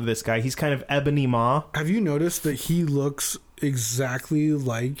love this guy. He's kind of Ebony Maw. Have you noticed that he looks exactly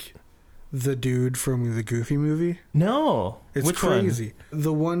like the dude from the Goofy movie? No. It's Which crazy. one?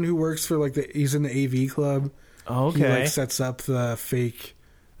 The one who works for like he's in the AV club. Oh, okay. He like sets up the fake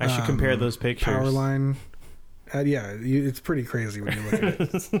I should compare those pictures. Power line. Yeah, it's pretty crazy when you look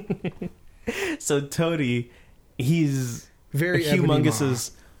at it. So Toady, he's very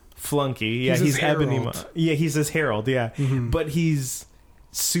humongous flunky. Yeah, he's Ebony Maw. Yeah, he's his herald, yeah. Mm-hmm. But he's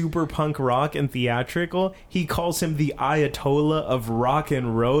super punk rock and theatrical. He calls him the Ayatollah of rock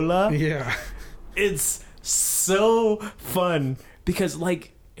and rolla. Yeah. It's so fun because,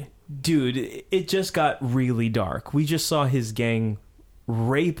 like, dude, it just got really dark. We just saw his gang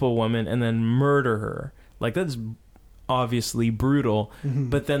rape a woman and then murder her. Like, that's obviously brutal. Mm-hmm.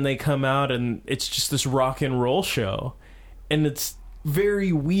 But then they come out and it's just this rock and roll show. And it's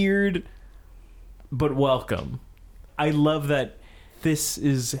very weird, but welcome. I love that this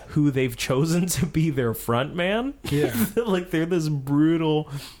is who they've chosen to be their front man. Yeah. Like, they're this brutal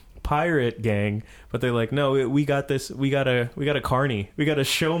pirate gang, but they're like, no, we got this. We got a carny. We got a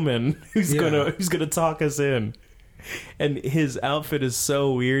showman who's gonna talk us in. And his outfit is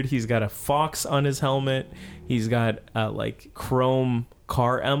so weird. He's got a fox on his helmet. He's got like chrome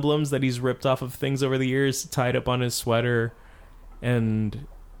car emblems that he's ripped off of things over the years, tied up on his sweater, and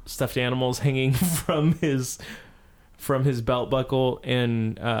stuffed animals hanging from his belt buckle.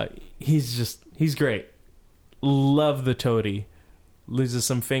 And he's great. Love the Toady. Loses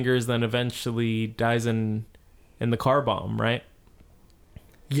some fingers, then eventually dies in the car bomb, right?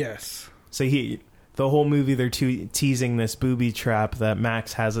 Yes. So the whole movie, they're teasing this booby trap that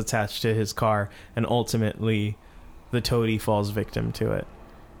Max has attached to his car, and ultimately the Toady falls victim to it.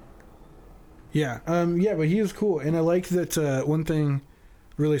 Yeah. But he is cool. And I like that one thing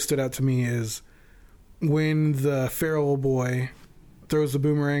really stood out to me is when the feral boy throws the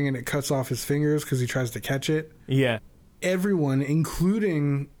boomerang and it cuts off his fingers because he tries to catch it. Yeah. Everyone,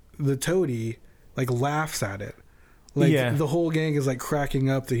 including the Toady, like laughs at it. Like the whole gang is like cracking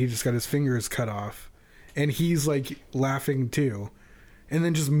up that he just got his fingers cut off, and he's like laughing too, and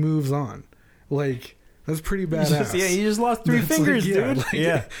then just moves on. Like, that's pretty badass. He just lost 3 fingers, dude.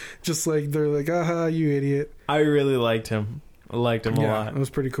 Just like they're like, aha, you idiot. I really liked him. I liked him a lot. It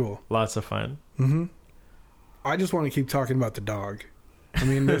was pretty cool. Lots of fun. Mm-hmm. I just want to keep talking about the dog. I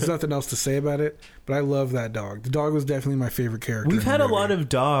mean, there's nothing else to say about it, but I love that dog. The dog was definitely my favorite character. We've had a lot of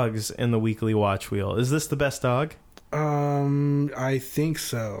dogs in the weekly watch wheel. Is this the best dog? I think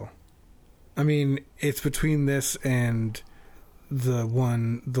so. I mean, it's between this and the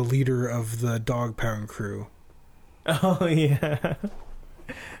leader of the dog pound crew. Oh, yeah.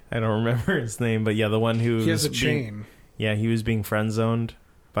 I don't remember his name, but yeah, the one who... He has a chain. Yeah, he was being friend-zoned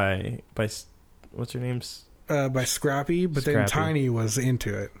by what's her name? By Scrappy, but then Tiny was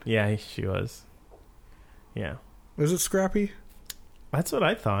into it. Yeah, she was. Yeah. Was it Scrappy? That's what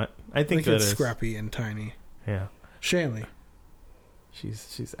I thought. I think that it's is Scrappy and Tiny. Yeah. Shanley.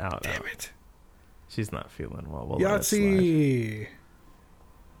 She's out. Damn it. She's not feeling well. We'll Yahtzee.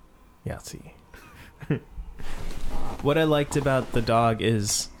 What I liked about the dog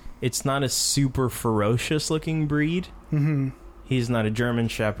is it's not a super ferocious looking breed. Mm-hmm. He's not a German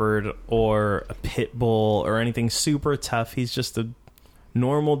Shepherd or a Pit Bull or anything super tough. He's just a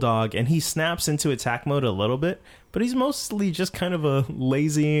normal dog, and he snaps into attack mode a little bit, but he's mostly just kind of a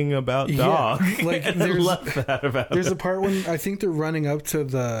lazying about dog. Like, I love that about There's him. a part when I think they're running up to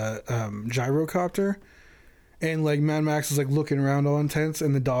the gyrocopter, and like Mad Max is like looking around all intense,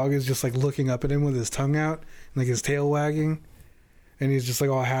 and the dog is just like looking up at him with his tongue out and like his tail wagging. And he's just like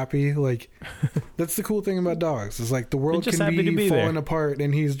all happy. Like, that's the cool thing about dogs. Is like the world can be falling apart,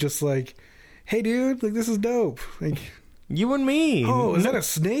 and he's just like, "Hey, dude, like this is dope." Like, you and me. Oh, is that a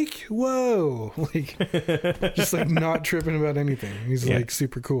snake? Whoa! Like, just like not tripping about anything. He's like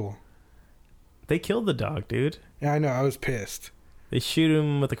super cool. They killed the dog, dude. Yeah, I know. I was pissed. They shoot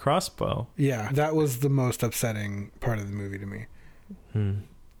him with a crossbow. Yeah, that was the most upsetting part of the movie to me.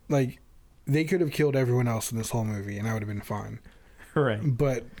 Like, they could have killed everyone else in this whole movie, and I would have been fine. Right.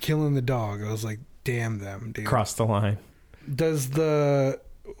 But killing the dog, I was like, damn them, dude. Cross the line. Does the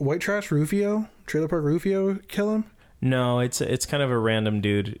white trash Rufio, Trailer Park Rufio, kill him? No, it's kind of a random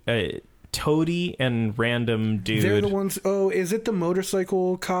dude. Toady and random dude. They're the ones. Oh, is it the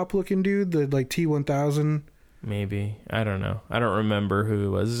motorcycle cop looking dude? The like T-1000? Maybe. I don't know. I don't remember who it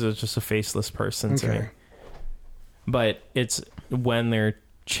was. It was just a faceless person to me. But it's when they're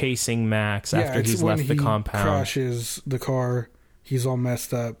chasing Max after he's left the compound. Crashes the car. He's all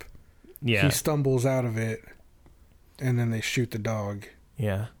messed up. Yeah. He stumbles out of it, and then they shoot the dog.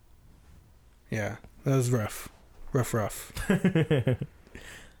 Yeah. Yeah. That was rough. Rough.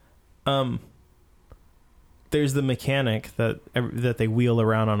 There's the mechanic that they wheel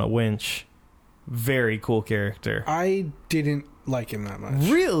around on a winch. Very cool character. I didn't like him that much.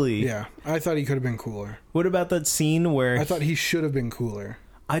 Really? Yeah. I thought he could have been cooler. What about that scene where... I thought he should have been cooler.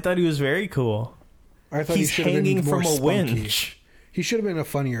 I thought he was very cool. I thought he's he should have hanging been more from a spunky. winch. He should have been a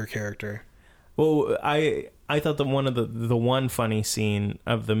funnier character. Well, I thought that the one funny scene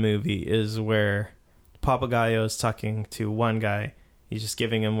of the movie is where Papagayo is talking to one guy. He's just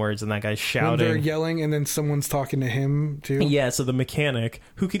giving him words, and that guy's shouting. When they're yelling, and then someone's talking to him, too? Yeah, so the mechanic,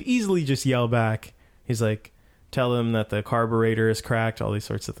 who could easily just yell back, he's like, tell him that the carburetor is cracked, all these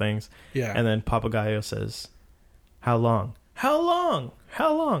sorts of things. Yeah. And then Papagayo says, how long? How long?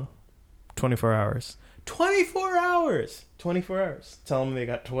 How long? 24 hours. 24 hours! 24 hours. Tell them they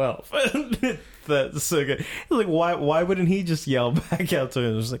got 12. That's so good. Like, why wouldn't he just yell back out to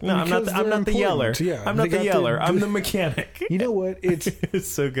him? It's like, no, I'm not the yeller. Yeah, I'm not the yeller. I'm the mechanic. You know what? It's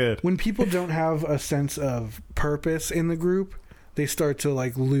so good. When people don't have a sense of purpose in the group, they start to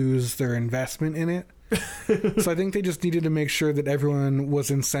like lose their investment in it. So I think they just needed to make sure that everyone was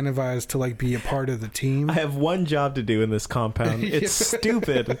incentivized to like be a part of the team. I have one job to do in this compound. It's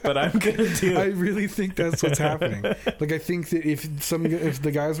stupid, but I'm gonna do it. I really think that's what's happening. Like, I think that if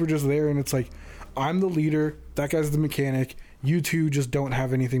the guys were just there and it's like, I'm the leader, that guy's the mechanic, you two just don't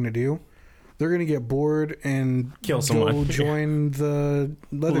have anything to do, they're gonna get bored and kill someone. Go join the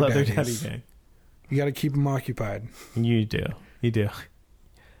leather daddy gang. You got to keep them occupied. You do.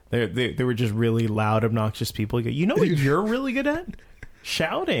 They were just really loud, obnoxious people. You know what you're really good at?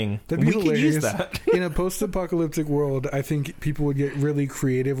 Shouting. That'd be hilarious. Could use that. In a post-apocalyptic world, I think people would get really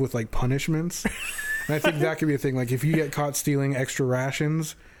creative with like punishments. And I think that could be a thing. Like, if you get caught stealing extra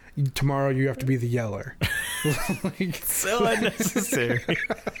rations, tomorrow you have to be the yeller. Like, so unnecessary.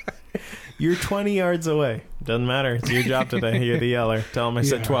 You're 20 yards away. Doesn't matter. It's your job today. You're the yeller. Tell them I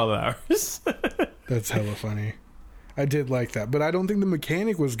said 12 hours. That's hella funny. I did like that, but I don't think the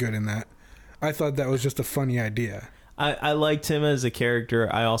mechanic was good in that. I thought that was just a funny idea. I liked him as a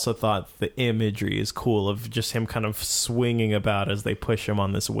character. I also thought the imagery is cool of just him kind of swinging about as they push him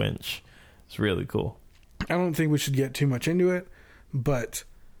on this winch. It's really cool. I don't think we should get too much into it, but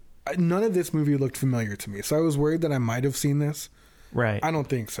none of this movie looked familiar to me, so I was worried that I might have seen this. Right. I don't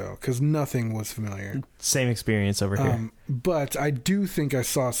think so, because nothing was familiar. Same experience over here. But I do think I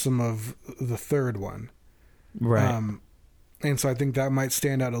saw some of the third one. Right. And so I think that might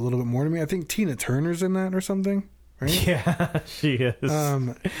stand out a little bit more to me. I think Tina Turner's in that or something, right? Yeah, she is.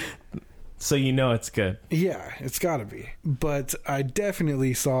 So you know it's good. Yeah, it's got to be. But I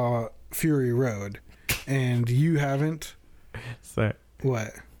definitely saw Fury Road, and you haven't. So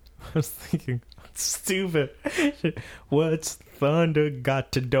what? I was thinking, stupid. What's thunder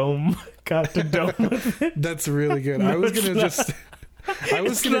got to dome? Got to dome with it? That's really good. No, I was gonna just.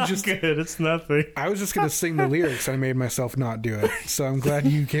 Good. It's nothing. I was just gonna sing the lyrics. I made myself not do it. So I'm glad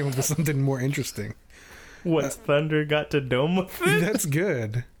you came up with something more interesting. What's thunder got to dome with it? That's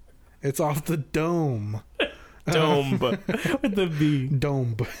good. It's off the dome. Dome with the B.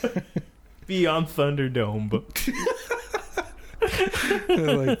 Dome. Beyond Thunderdome. I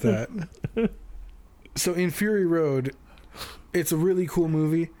like that. So in Fury Road, it's a really cool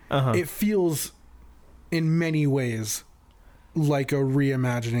movie. Uh-huh. It feels, in many ways, like a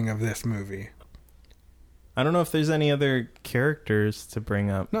reimagining of this movie. I don't know if there's any other characters to bring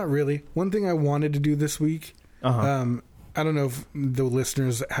up. Not really. One thing I wanted to do this week, I don't know if the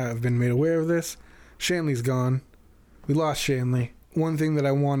listeners have been made aware of this. Shanley's gone. We lost Shanley. One thing that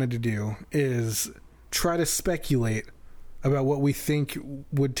I wanted to do is try to speculate about what we think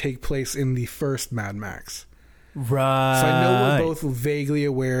would take place in the first Mad Max. Right. So I know we're both vaguely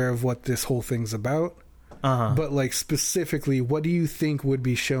aware of what this whole thing's about. But like specifically, what do you think would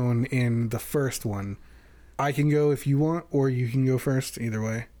be shown in the first one? I can go if you want, or you can go first. Either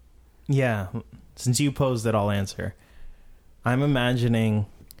way. Yeah, since you posed it, I'll answer. I'm imagining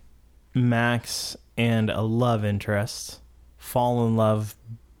Max and a love interest fall in love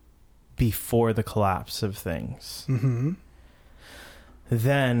before the collapse of things. Mm-hmm.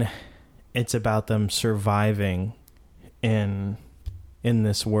 Then it's about them surviving in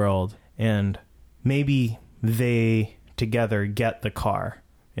this world, and maybe they together get the car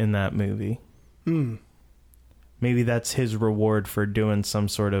in that movie. Hmm. Maybe that's his reward for doing some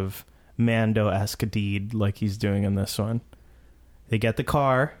sort of Mando-esque deed like he's doing in this one. They get the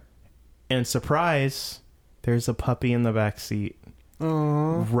car, and surprise, there's a puppy in the back seat.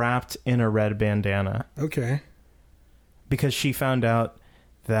 Aww. Wrapped in a red bandana. Okay. Because she found out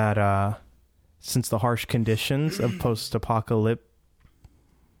that since the harsh conditions of post-apocalyptic...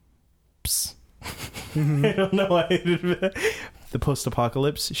 I don't know why I did that. The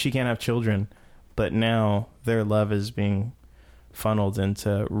post-apocalypse, she can't have children. But now their love is being funneled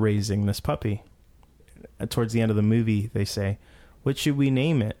into raising this puppy. Towards the end of the movie, they say, what should we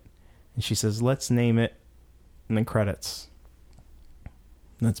name it? And she says, let's name it. And then credits.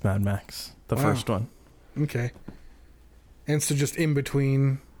 That's Mad Max, the first one. Okay. And so just in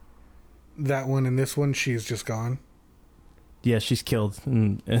between that one and this one, she's just gone? Yeah, she's killed.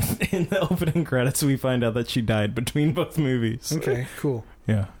 In the opening credits, we find out that she died between both movies. Okay, cool.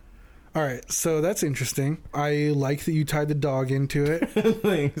 Yeah. All right, so that's interesting. I like that you tied the dog into it.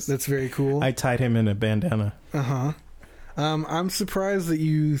 Thanks. That's very cool. I tied him in a bandana. Uh-huh. I'm surprised that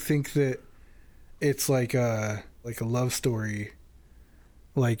you think that it's like a love story,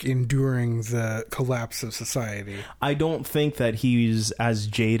 like enduring the collapse of society. I don't think that he's as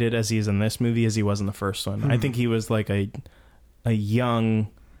jaded as he is in this movie as he was in the first one. I think he was like a young,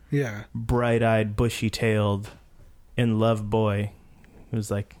 bright-eyed, bushy-tailed, in-love boy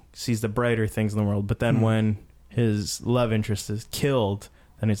who's like sees the brighter things in the world. But then when his love interest is killed,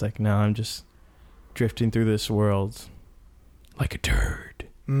 then he's like, no, I'm just drifting through this world like a turd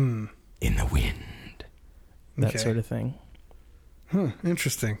in the wind. That sort of thing. Huh,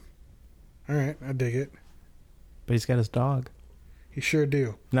 interesting. All right, I dig it. But he's got his dog. He sure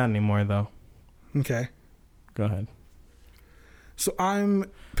do. Not anymore, though. Okay. Go ahead. So I'm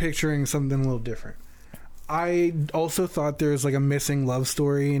picturing something a little different. I also thought there was like a missing love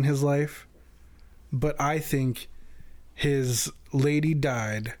story in his life, but I think his lady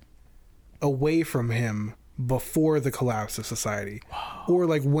died away from him before the collapse of society. Wow. Or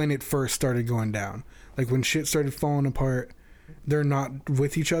like when it first started going down. Like when shit started falling apart, they're not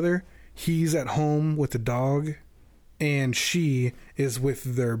with each other. He's at home with the dog, and she is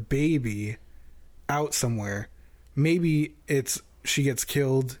with their baby out somewhere. Maybe she gets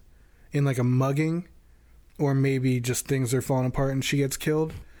killed in like a mugging, or maybe just things are falling apart and she gets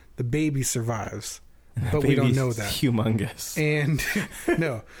killed. The baby survives, but we don't know that. Humongous. And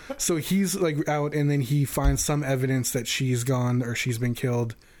no, so he's like out, and then he finds some evidence that she's gone or she's been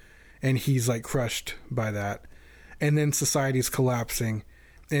killed, and he's like crushed by that. And then society's collapsing,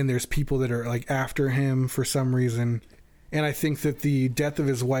 and there's people that are like after him for some reason. And I think that the death of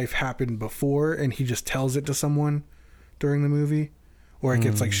his wife happened before, and he just tells it to someone during the movie, or it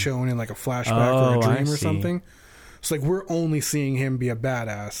gets like shown in like a flashback or a dream or something. So like we're only seeing him be a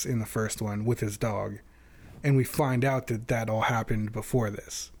badass in the first one with his dog, and we find out that all happened before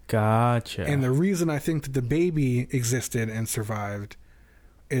this. Gotcha. And the reason I think that the baby existed and survived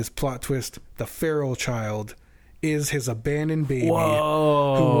is, plot twist, the feral child is his abandoned baby who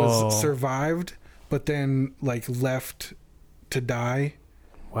was survived but then like left to die.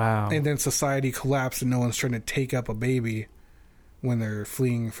 Wow. And then society collapsed and no one's trying to take up a baby when they're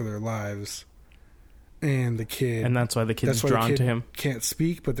fleeing for their lives. And the kid... And that's why the kid's drawn to him? Can't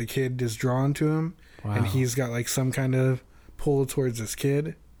speak, but the kid is drawn to him. Wow. And he's got like some kind of pull towards this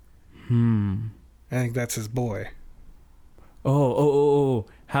kid. I think that's his boy. Oh.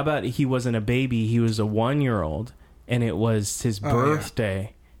 How about he wasn't a baby, he was a 1-year-old, and it was his birthday. Yeah.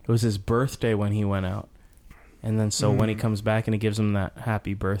 It was his birthday when he went out. And then so when he comes back and he gives him that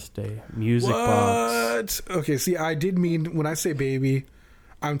happy birthday music box. Okay, see, I did mean, when I say baby,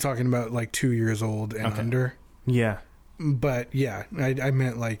 I'm talking about like 2 years old and under. Yeah. But yeah, I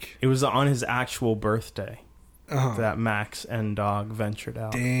meant like... It was on his actual birthday that Max and Dog ventured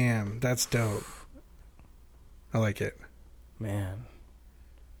out. Damn, that's dope. I like it. Man.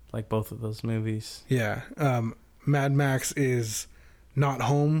 Like both of those movies. Yeah. Mad Max is not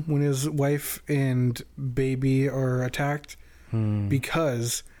home when his wife and baby are attacked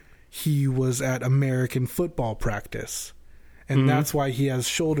because he was at American football practice. And that's why he has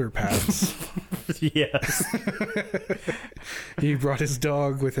shoulder pads. Yes. He brought his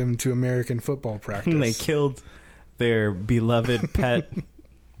dog with him to American football practice. And they killed their beloved pet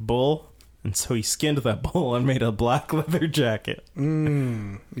bull. And so he skinned that bull and made a black leather jacket.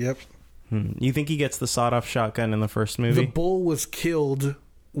 Yep. You think he gets the sawed-off shotgun in the first movie? The bull was killed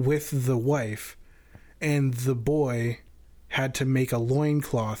with the wife, and the boy had to make a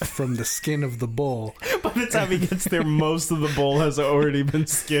loincloth from the skin of the bull. By the time he gets there, most of the bull has already been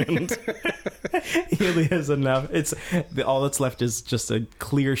skinned. He only has enough. All that's left is just a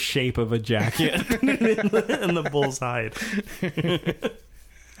clear shape of a jacket and the bull's hide.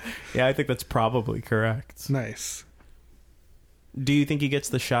 Yeah, I think that's probably correct. Nice. Do you think he gets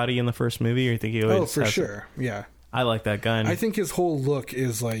the shotty in the first movie, or you think he always? Oh, for sure. Yeah. I like that gun. I think his whole look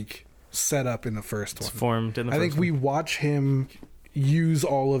is like set up in the first one. It's formed in the first one. I think we watch him use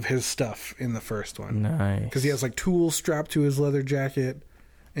all of his stuff in the first one. Nice. Because he has like tools strapped to his leather jacket,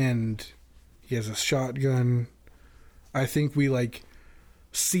 and he has a shotgun. I think we like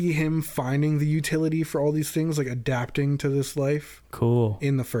see him finding the utility for all these things, like adapting to this life. Cool.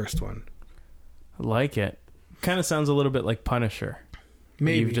 In the first one. I like it. Kind of sounds a little bit like Punisher.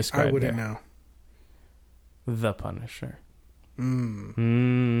 Maybe. I wouldn't know. The Punisher. Should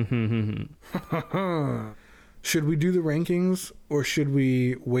we do the rankings, or should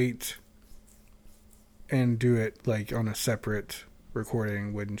we wait and do it like on a separate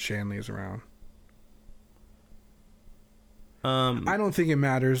recording when Shanley's around? I don't think it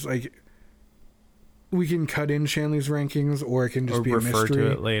matters. Like, we can cut in Shanley's rankings, or it can just be a mystery. Refer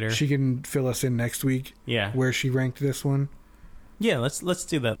to it later. She can fill us in next week. Yeah. Where she ranked this one. Yeah, let's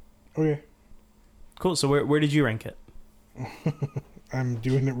do that. Okay. Cool. So where did you rank it? I'm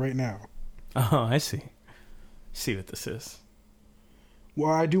doing it right now. Oh, I see. See what this is.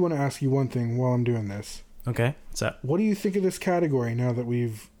 Well, I do want to ask you one thing while I'm doing this. Okay. What's up? What do you think of this category now that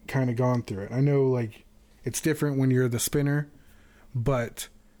we've kind of gone through it? I know, like, it's different when you're the spinner, but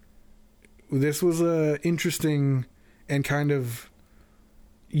this was a interesting and kind of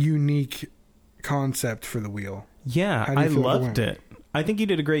unique concept for the wheel. Yeah, I loved it. I think you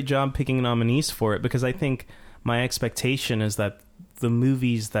did a great job picking nominees for it, because I think my expectation is that the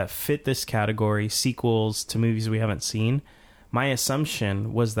movies that fit this category, sequels to movies we haven't seen, my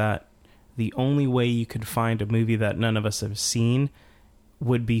assumption was that the only way you could find a movie that none of us have seen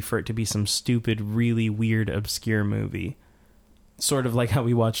would be for it to be some stupid, really weird, obscure movie. Sort of like how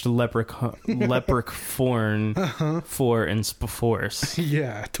we watched Leprechaun 4 and Force.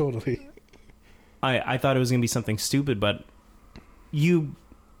 Yeah, totally. I thought it was going to be something stupid, but I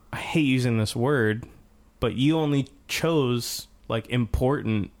hate using this word, but you only chose like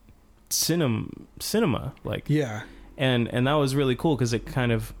important cinema, like, yeah, and that was really cool because it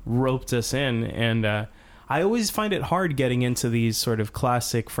kind of roped us in. And I always find it hard getting into these sort of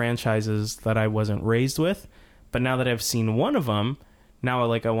classic franchises that I wasn't raised with, but now that I've seen one of them, now I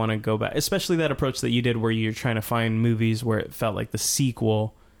want to go back, especially that approach that you did where you're trying to find movies where it felt like the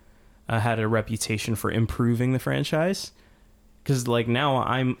sequel had a reputation for improving the franchise. Because like now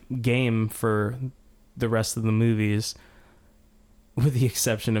I'm game for the rest of the movies, with the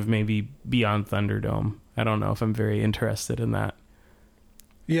exception of maybe Beyond Thunderdome. I don't know if I'm very interested in that.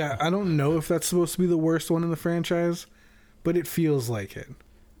 Yeah, I don't know if that's supposed to be the worst one in the franchise, but it feels like it.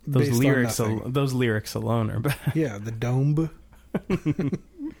 Those lyrics alone are bad. Yeah, the dome.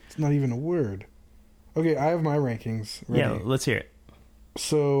 It's not even a word. Okay, I have my rankings ready. Yeah, let's hear it.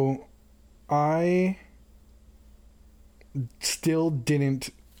 So, I still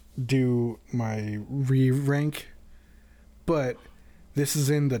didn't do my re-rank, but this is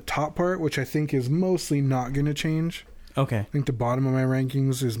in the top part, which I think is mostly not going to change. Okay. I think the bottom of my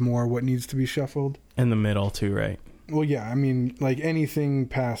rankings is more what needs to be shuffled. And the middle too, right? Well, yeah, I mean, like anything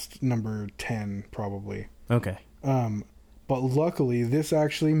past number 10, probably. Okay. But luckily, this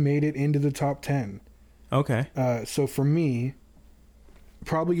actually made it into the top 10. Okay. So for me,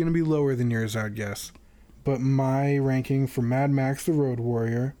 probably going to be lower than yours, I would guess. But my ranking for Mad Max The Road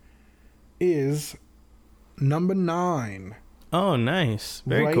Warrior is number 9. Oh, nice.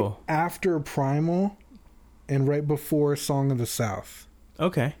 Very cool. After Primal and right before Song of the South.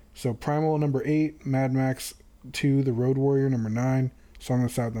 Okay. So Primal number 8, Mad Max 2, The Road Warrior number 9, Song of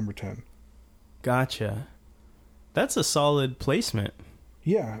the South number 10. Gotcha. That's a solid placement.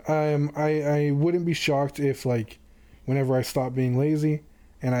 Yeah. I wouldn't be shocked if, like, whenever I stop being lazy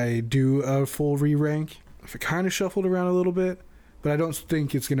and I do a full re-rank, if it kind of shuffled around a little bit, but I don't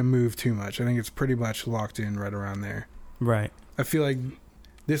think it's going to move too much. I think it's pretty much locked in right around there. Right. I feel like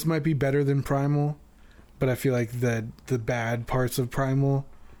this might be better than Primal, but I feel like the bad parts of Primal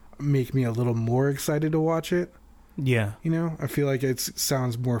make me a little more excited to watch it. Yeah. You know, I feel like it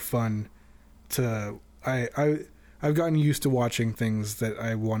sounds more fun to... I've gotten used to watching things that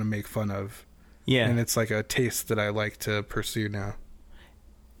I want to make fun of. Yeah. And it's like a taste that I like to pursue now.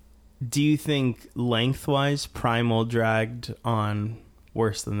 Do you think lengthwise Primal dragged on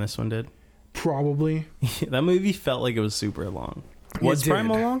worse than this one did? Probably. That movie felt like it was super long. Was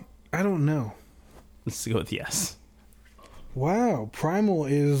Primal long? I don't know. Let's go with yes. Wow, Primal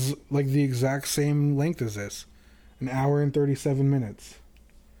is like the exact same length as this. An hour and 37 minutes.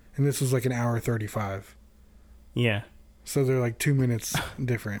 And this was like an hour 35. Yeah. So they're like 2 minutes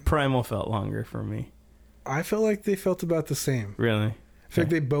different. Primal felt longer for me. I felt like they felt about the same. Really? I feel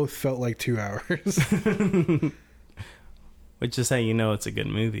like they both felt like 2 hours. Which is how you know it's a good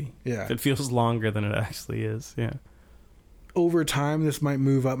movie. Yeah. If it feels longer than it actually is. Yeah. Over time, this might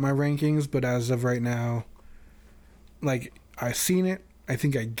move up my rankings, but as of right now, like, I've seen it. I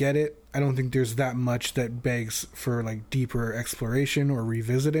think I get it. I don't think there's that much that begs for, like, deeper exploration or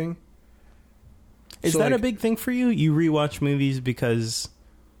revisiting. Is So, that like, a big thing for you? You rewatch movies because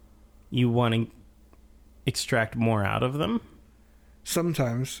you want to extract more out of them?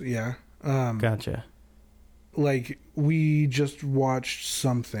 Sometimes, yeah. Gotcha. Like, we just watched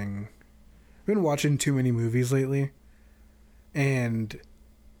something. I've been watching too many movies lately. And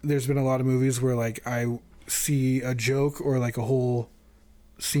there's been a lot of movies where, like, I see a joke or, like, a whole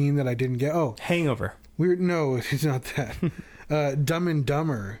scene that I didn't get. Oh. Hangover. Weird. No, it's not that. Dumb and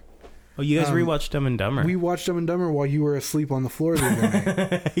Dumber. Oh, you guys rewatched Dumb and Dumber. We watched Dumb and Dumber while you were asleep on the floor the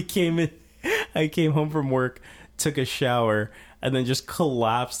other night. I came home from work, took a shower, and then just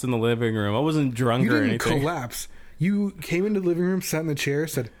collapsed in the living room. I wasn't drunk You or didn't anything. collapse. You came into the living room, sat in the chair,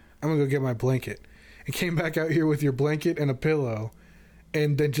 said, I'm going to go get my blanket. And came back out here with your blanket and a pillow,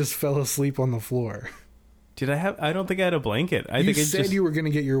 and then just fell asleep on the floor. Did I have... I don't think I had a blanket. You said you were going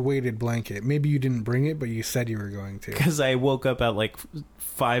to get your weighted blanket. Maybe you didn't bring it, but you said you were going to. Because I woke up at like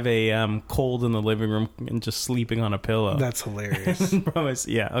 5 a.m. cold in the living room and just sleeping on a pillow. That's hilarious. Promise.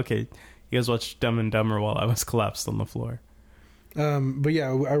 Yeah, okay. You guys watched Dumb and Dumber while I was collapsed on the floor. But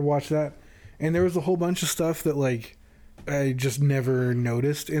yeah, I watched that. And there was a whole bunch of stuff that, like, I just never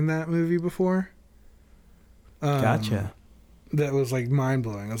noticed in that movie before. Gotcha. That was, like,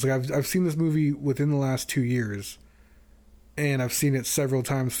 mind-blowing. I was like, I've seen this movie within the last 2 years, and I've seen it several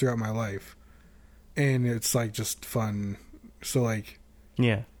times throughout my life. And it's, like, just fun. So, like...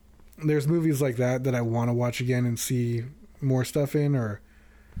 Yeah. There's movies like that I want to watch again and see more stuff in, or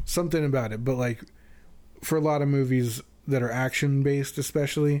something about it. But, like, for a lot of movies that are action-based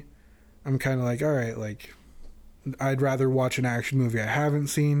especially, I'm kind of like, all right, like, I'd rather watch an action movie I haven't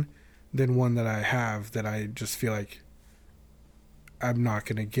seen than one that I have that I just feel like I'm not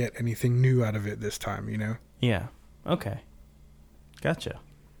going to get anything new out of it this time, you know? Yeah. Okay. Gotcha.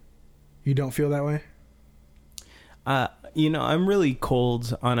 You don't feel that way? I'm really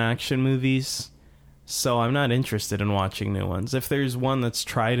cold on action movies, so I'm not interested in watching new ones. If there's one that's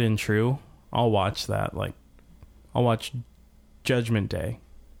tried and true, I'll watch that. Like, I'll watch Judgment Day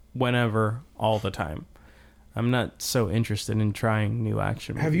whenever, all the time. I'm not so interested in trying new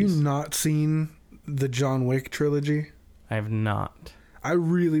action movies. Have you not seen the John Wick trilogy? I have not. I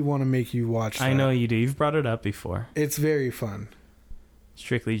really want to make you watch that. I know you do. You've brought it up before. It's very fun.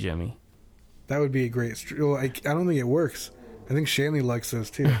 Strictly Jimi. That would be a great... Well, I don't think it works. I think Shanley likes those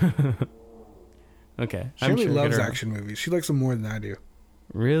too. Okay. Shanley loves action movies. She likes them more than I do.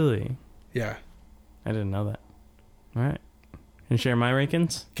 Really? Yeah. I didn't know that. All right. And share my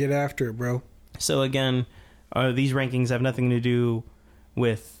rankings? Get after it, bro. So again, these rankings have nothing to do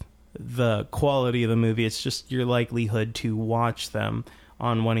with the quality of the movie. It's just your likelihood to watch them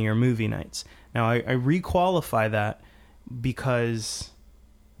on one of your movie nights. Now, I re-qualify that because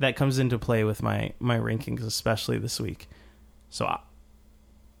that comes into play with my rankings, especially this week. So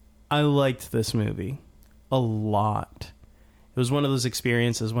I liked this movie a lot. It was one of those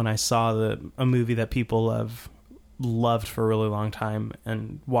experiences when I saw a movie that people have loved for a really long time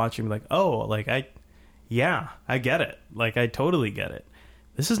and watching like, oh, like I get it. Like I totally get it.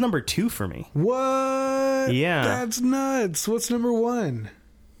 This is number 2 for me. What? Yeah. That's nuts. What's number 1?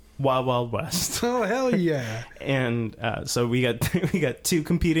 Wild Wild West. Oh, hell yeah. And so we got 2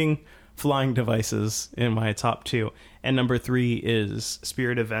 competing flying devices in my top 2. And number 3 is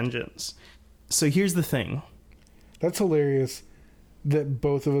Spirit of Vengeance. So here's the thing. That's hilarious that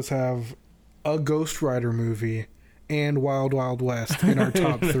both of us have a Ghost Rider movie and Wild Wild West in our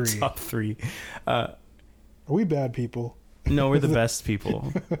top 3. Top 3. Are we bad people? No, we're the best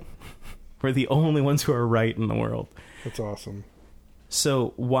people. We're the only ones who are right in the world. That's awesome.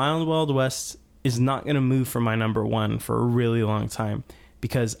 So Wild Wild West is not going to move from my number 1 for a really long time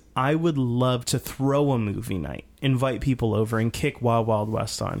because I would love to throw a movie night, invite people over and kick Wild Wild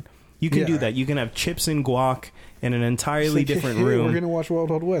West on. You can do that. You can have chips and guac in an entirely different room. We're going to watch Wild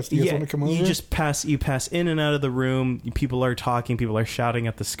Wild West. You guys want to come over? You pass in and out of the room. People are talking. People are shouting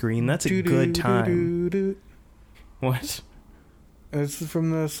at the screen. That's a good time. What? It's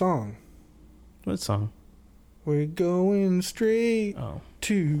from the song. What song? We're going straight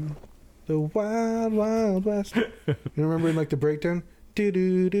to The Wild Wild West. You remember in like the breakdown?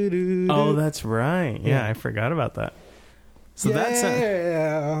 Oh, that's right. Yeah, I forgot about that. So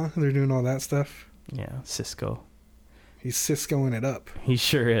yeah, they're doing all that stuff. Yeah, Cisco. He's Ciscoing it up. He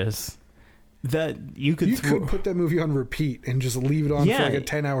sure is. That you could put that movie on repeat and just leave it on for like a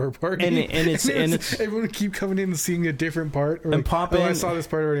 10-hour party, and it's everyone would keep coming in and seeing a different part, or and like, pop in. I saw this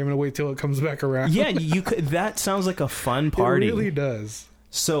part already. I'm gonna wait till it comes back around. Yeah, you could. That sounds like a fun party. It really does.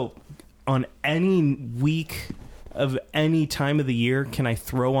 So, on any week of any time of the year, can I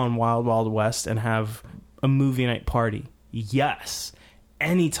throw on Wild Wild West and have a movie night party? Yes,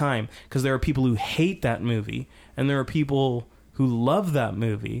 anytime, because there are people who hate that movie, and there are people who love that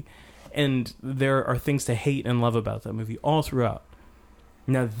movie. And there are things to hate and love about that movie all throughout.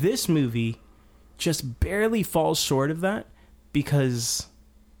 Now, this movie just barely falls short of that, because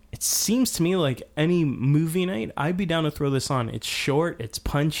it seems to me like any movie night, I'd be down to throw this on. It's short, it's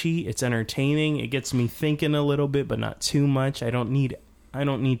punchy, it's entertaining, it gets me thinking a little bit, but not too much. I don't need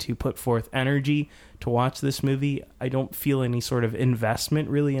to put forth energy to watch this movie. I don't feel any sort of investment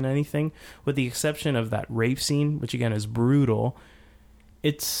really in anything, with the exception of that rape scene, which again is brutal.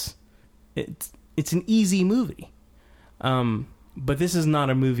 It's an easy movie. But this is not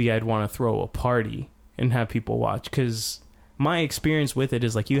a movie I'd want to throw a party and have people watch, because my experience with it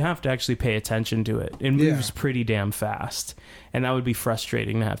is like you have to actually pay attention to it. It moves pretty damn fast, and that would be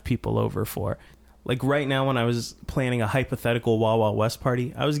frustrating to have people over for. Like right now, when I was planning a hypothetical Wild Wild West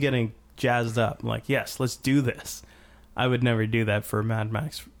party, I was getting jazzed up. I'm like, yes, let's do this. I would never do that for Mad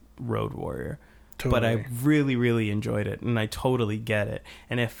Max Road Warrior. Totally. But I really, really enjoyed it, and I totally get it.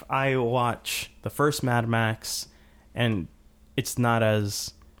 And if I watch the first Mad Max and it's not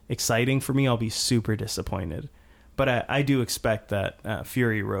as exciting for me, I'll be super disappointed. But I do expect that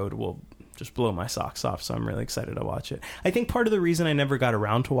Fury Road will just blow my socks off, so I'm really excited to watch it. I think part of the reason I never got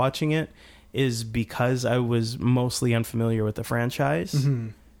around to watching it is because I was mostly unfamiliar with the franchise. Mm-hmm.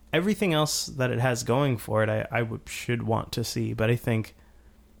 Everything else that it has going for it, I should want to see, but I think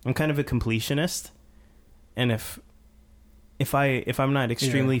I'm kind of a completionist, and if I'm not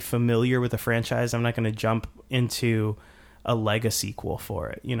extremely familiar with the franchise, I'm not going to jump into a Lego sequel for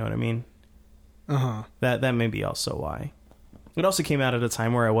it. You know what I mean? Uh-huh. That may be also why. It also came out at a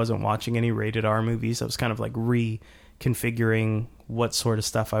time where I wasn't watching any rated R movies. I was kind of like reconfiguring what sort of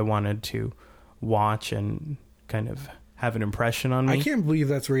stuff I wanted to watch and kind of have an impression on me. I can't believe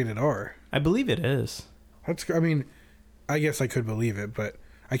that's rated R. I believe it is. I guess I could believe it, but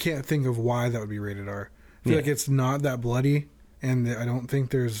I can't think of why that would be rated R. I feel like it's not that bloody, and I don't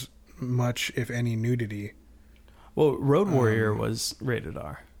think there's much, if any, nudity. Well, Road Warrior was rated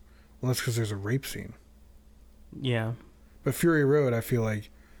R. Well, that's because there's a rape scene. Yeah. But Fury Road, I feel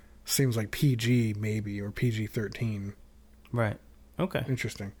like, seems like PG, maybe, or PG-13. Right. Okay.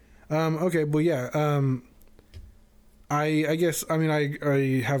 Interesting. Okay, well, yeah. I guess,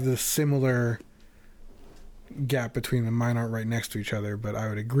 I have this similar gap between them. Mine aren't right next to each other, but I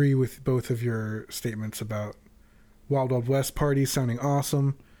would agree with both of your statements about Wild Wild West party sounding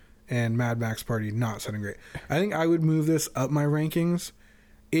awesome and Mad Max party not sounding great. I think I would move this up my rankings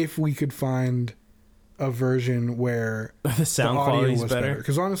if we could find a version where the sound quality was better.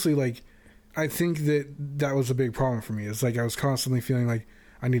 Because honestly, like, I think that was a big problem for me. It's like I was constantly feeling like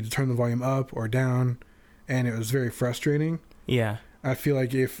I need to turn the volume up or down, and it was very frustrating. Yeah. I feel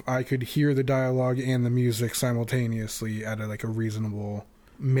like if I could hear the dialogue and the music simultaneously at a reasonable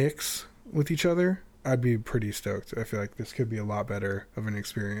mix with each other, I'd be pretty stoked. I feel like this could be a lot better of an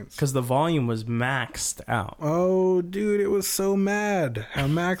experience. Because the volume was maxed out. Oh, dude, it was so mad how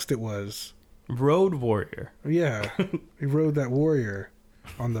maxed it was. Road Warrior. Yeah. He rode that warrior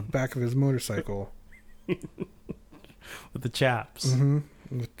on the back of his motorcycle. With the chaps.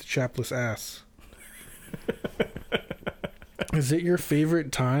 Mm-hmm. With the chapless ass. Is it your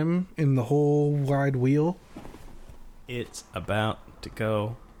favorite time in the whole wide wheel? It's about to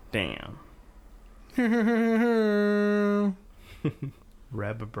go down.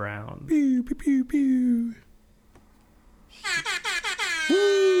 Reb Brown. Pew, pew, pew, pew.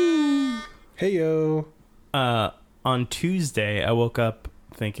 Woo! Hey-yo. On Tuesday, I woke up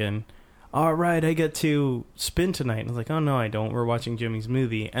thinking, all right, I get to spin tonight. And I was like, oh, no, I don't. We're watching Jimmy's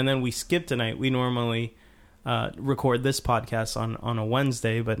movie. And then we skipped tonight. We normally record this podcast on a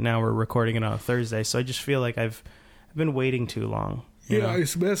Wednesday, but now we're recording it on a Thursday. So I just feel like I've been waiting too long. Yeah,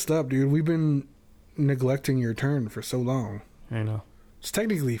 it's messed up, dude. We've been neglecting your turn for so long. I know. It's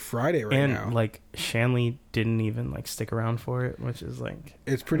technically Friday now. And, Shanley didn't even, stick around for it, which is,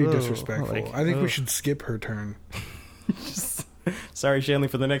 It's pretty disrespectful. I think we should skip her turn. Sorry, Shanley,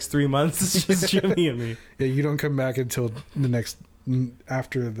 for the next 3 months, it's just Jimmy and me. Yeah, you don't come back until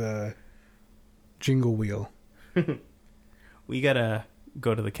after the Jingle wheel. We gotta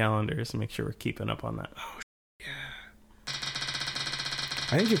go to the calendars and make sure we're keeping up on that.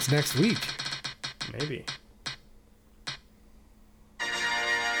 I think it's next week. Maybe.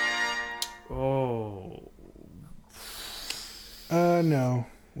 Oh. No.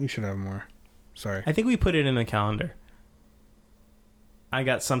 We should have more. Sorry. I think we put it in the calendar. I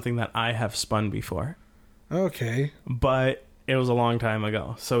got something that I have spun before. Okay. But it was a long time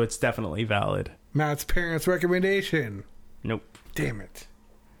ago, so it's definitely valid. Matt's parents' recommendation. Nope. Damn it.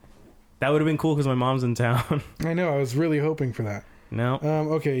 That would have been cool because my mom's in town. I know. I was really hoping for that. No.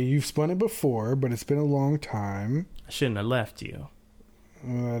 Okay. You've spun it before, but it's been a long time. I shouldn't have left you.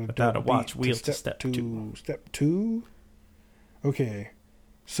 Without a watch wheel to step two. Step 2? Okay.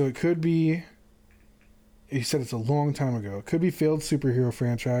 So it could be... You said it's a long time ago. It could be failed superhero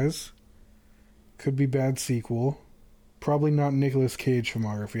franchise. Could be bad sequel. Probably not Nicolas Cage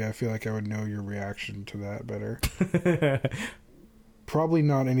filmography. I feel like I would know your reaction to that better. Probably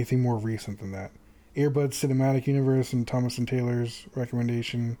not anything more recent than that. Air Bud Cinematic Universe and Thomas and Taylor's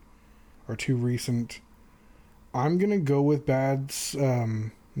recommendation are too recent. I'm going to go with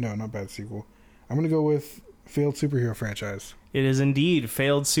no, not bad sequel. I'm going to go with failed superhero franchise. It is indeed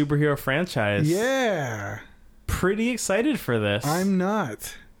failed superhero franchise. Yeah. Pretty excited for this. I'm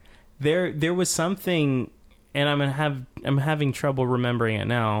not. There was something, and I'm having trouble remembering it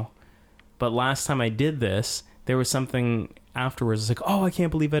now. But last time I did this, there was something afterwards. It's like, oh, I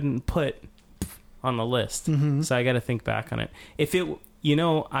can't believe I didn't put on the list. Mm-hmm. So I got to think back on it. If it,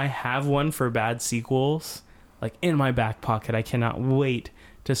 I have one for bad sequels, like in my back pocket. I cannot wait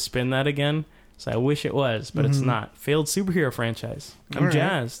to spin that again. So I wish it was, but it's not. Failed superhero franchise. I'm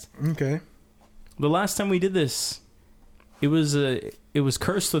jazzed. Okay. The last time we did this, it was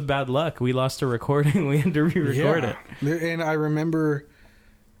cursed with bad luck. We lost a recording. We had to re-record it. And I remember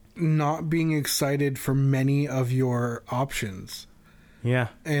not being excited for many of your options. Yeah.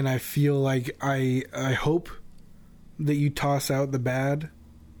 And I feel like I hope that you toss out the bad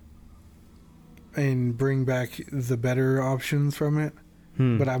and bring back the better options from it.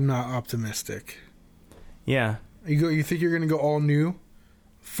 But I'm not optimistic. Yeah. You think you're going to go all new?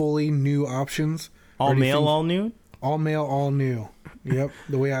 Fully new options? All male, all new? All male, all new. Yep.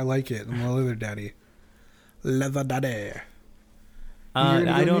 The way I like it. I'm a leather daddy. Leather daddy.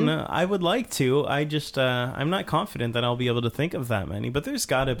 I don't know. I would like to. I just, I'm not confident that I'll be able to think of that many, but there's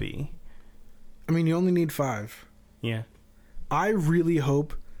gotta be. I mean, you only need 5. Yeah. I really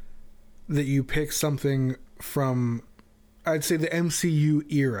hope that you pick something from, I'd say, the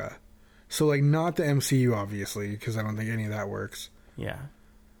MCU era. So, like, not the MCU, obviously, because I don't think any of that works. Yeah.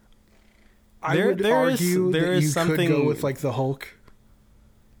 I would argue that you could go with, like, the Hulk.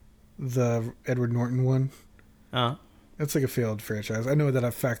 The Edward Norton one. That's like a failed franchise. I know that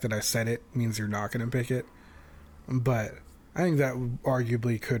the fact that I said it means you're not going to pick it. But I think that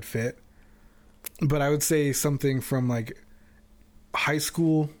arguably could fit. But I would say something from, like, high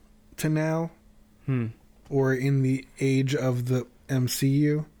school to now. Or in the age of the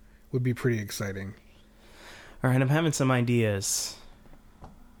MCU would be pretty exciting. All right, I'm having some ideas.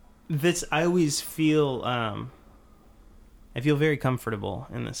 I always feel, I feel very comfortable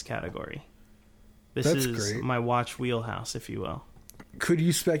in this category. That's is great. My watch wheelhouse, if you will. Could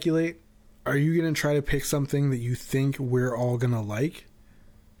you speculate? Are you going to try to pick something that you think we're all going to like?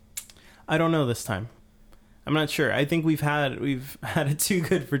 I don't know this time. I'm not sure. I think we've had it too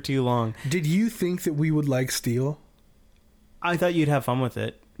good for too long. Did you think that we would like Steel? I thought you'd have fun with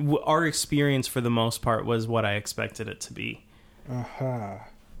it. Our experience, for the most part, was what I expected it to be.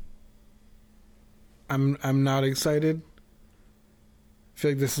 I'm not excited. I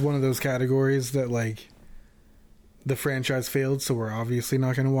feel like this is one of those categories that, like, the franchise failed, so we're obviously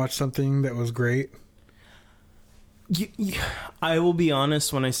not going to watch something that was great. I will be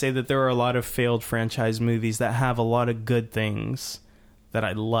honest when I say that there are a lot of failed franchise movies that have a lot of good things that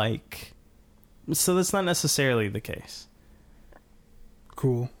I like. So that's not necessarily the case.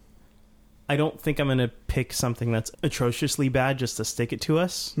 Cool. I don't think I'm going to pick something that's atrociously bad just to stick it to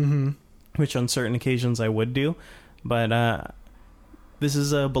us. Which on certain occasions I would do. But this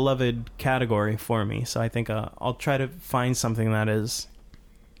is a beloved category for me. So I think I'll try to find something that is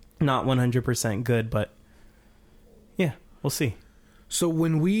not 100% good, but yeah, we'll see. So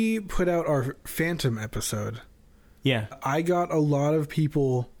when we put out our Phantom episode, yeah, I got a lot of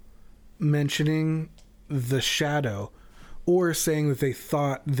people mentioning The Shadow or saying that they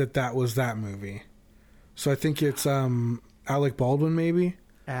thought that was that movie. So I think it's Alec Baldwin, maybe?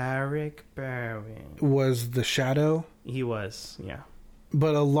 Alec Baldwin. Was The Shadow? He was, yeah.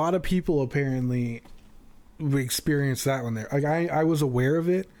 But a lot of people apparently experienced that one there. Like, I was aware of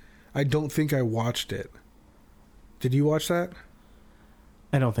it. I don't think I watched it. Did you watch that?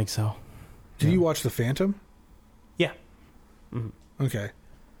 I don't think so. Did you watch The Phantom? Yeah. Mm-hmm. Okay.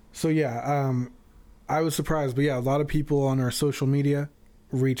 So yeah, I was surprised, but yeah, a lot of people on our social media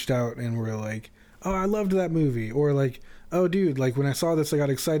reached out and were like, "Oh, I loved that movie," or like, "Oh, dude, like when I saw this, I got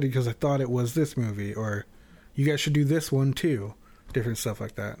excited because I thought it was this movie," or "You guys should do this one too." Different stuff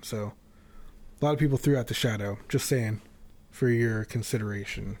like that. So a lot of people threw out The Shadow. Just saying, for your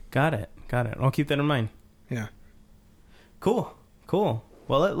consideration. Got it. I'll keep that in mind. Yeah. Cool.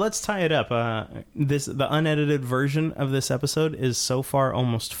 Well, let's tie it up. The unedited version of this episode is so far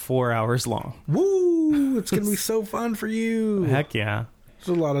almost 4 hours long. Woo! It's gonna be so fun for you. Heck yeah.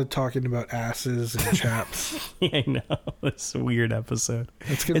 There's a lot of talking about asses and chaps. Yeah, I know. It's a weird episode.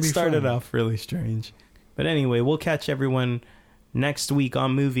 It's gonna It be started fun. off really strange. But anyway, we'll catch everyone next week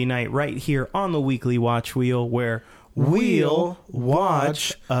on movie night right here on the Weekly Watch Wheel, where we'll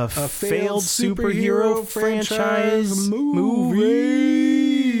watch a failed superhero franchise movie.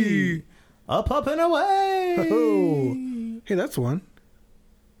 Up and away. Oh. Hey, that's one.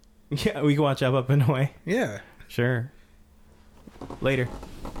 Yeah, we can watch Up and Away. Yeah. Sure. Later.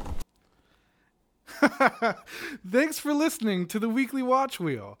 Thanks for listening to the Weekly Watch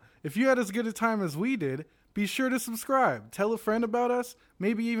Wheel. If you had as good a time as we did, be sure to subscribe, tell a friend about us,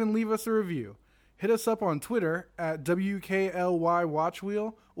 maybe even leave us a review. Hit us up on Twitter at WKLY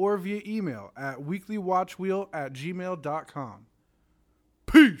Watchwheel or via email at weeklywatchwheel@gmail.com.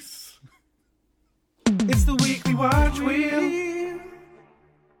 Peace! It's the Weekly Watch Wheel.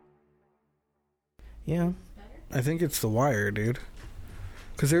 Yeah. I think it's the wire, dude.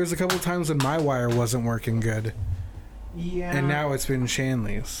 Because there was a couple times when my wire wasn't working good. Yeah. And now it's been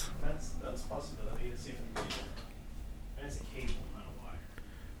Shanley's. That's a possibility. It's even that's a cable, not a wire.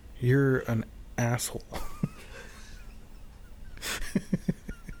 You're an asshole.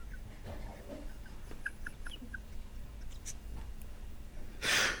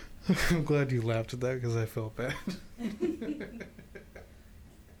 I'm glad you laughed at that because I felt bad.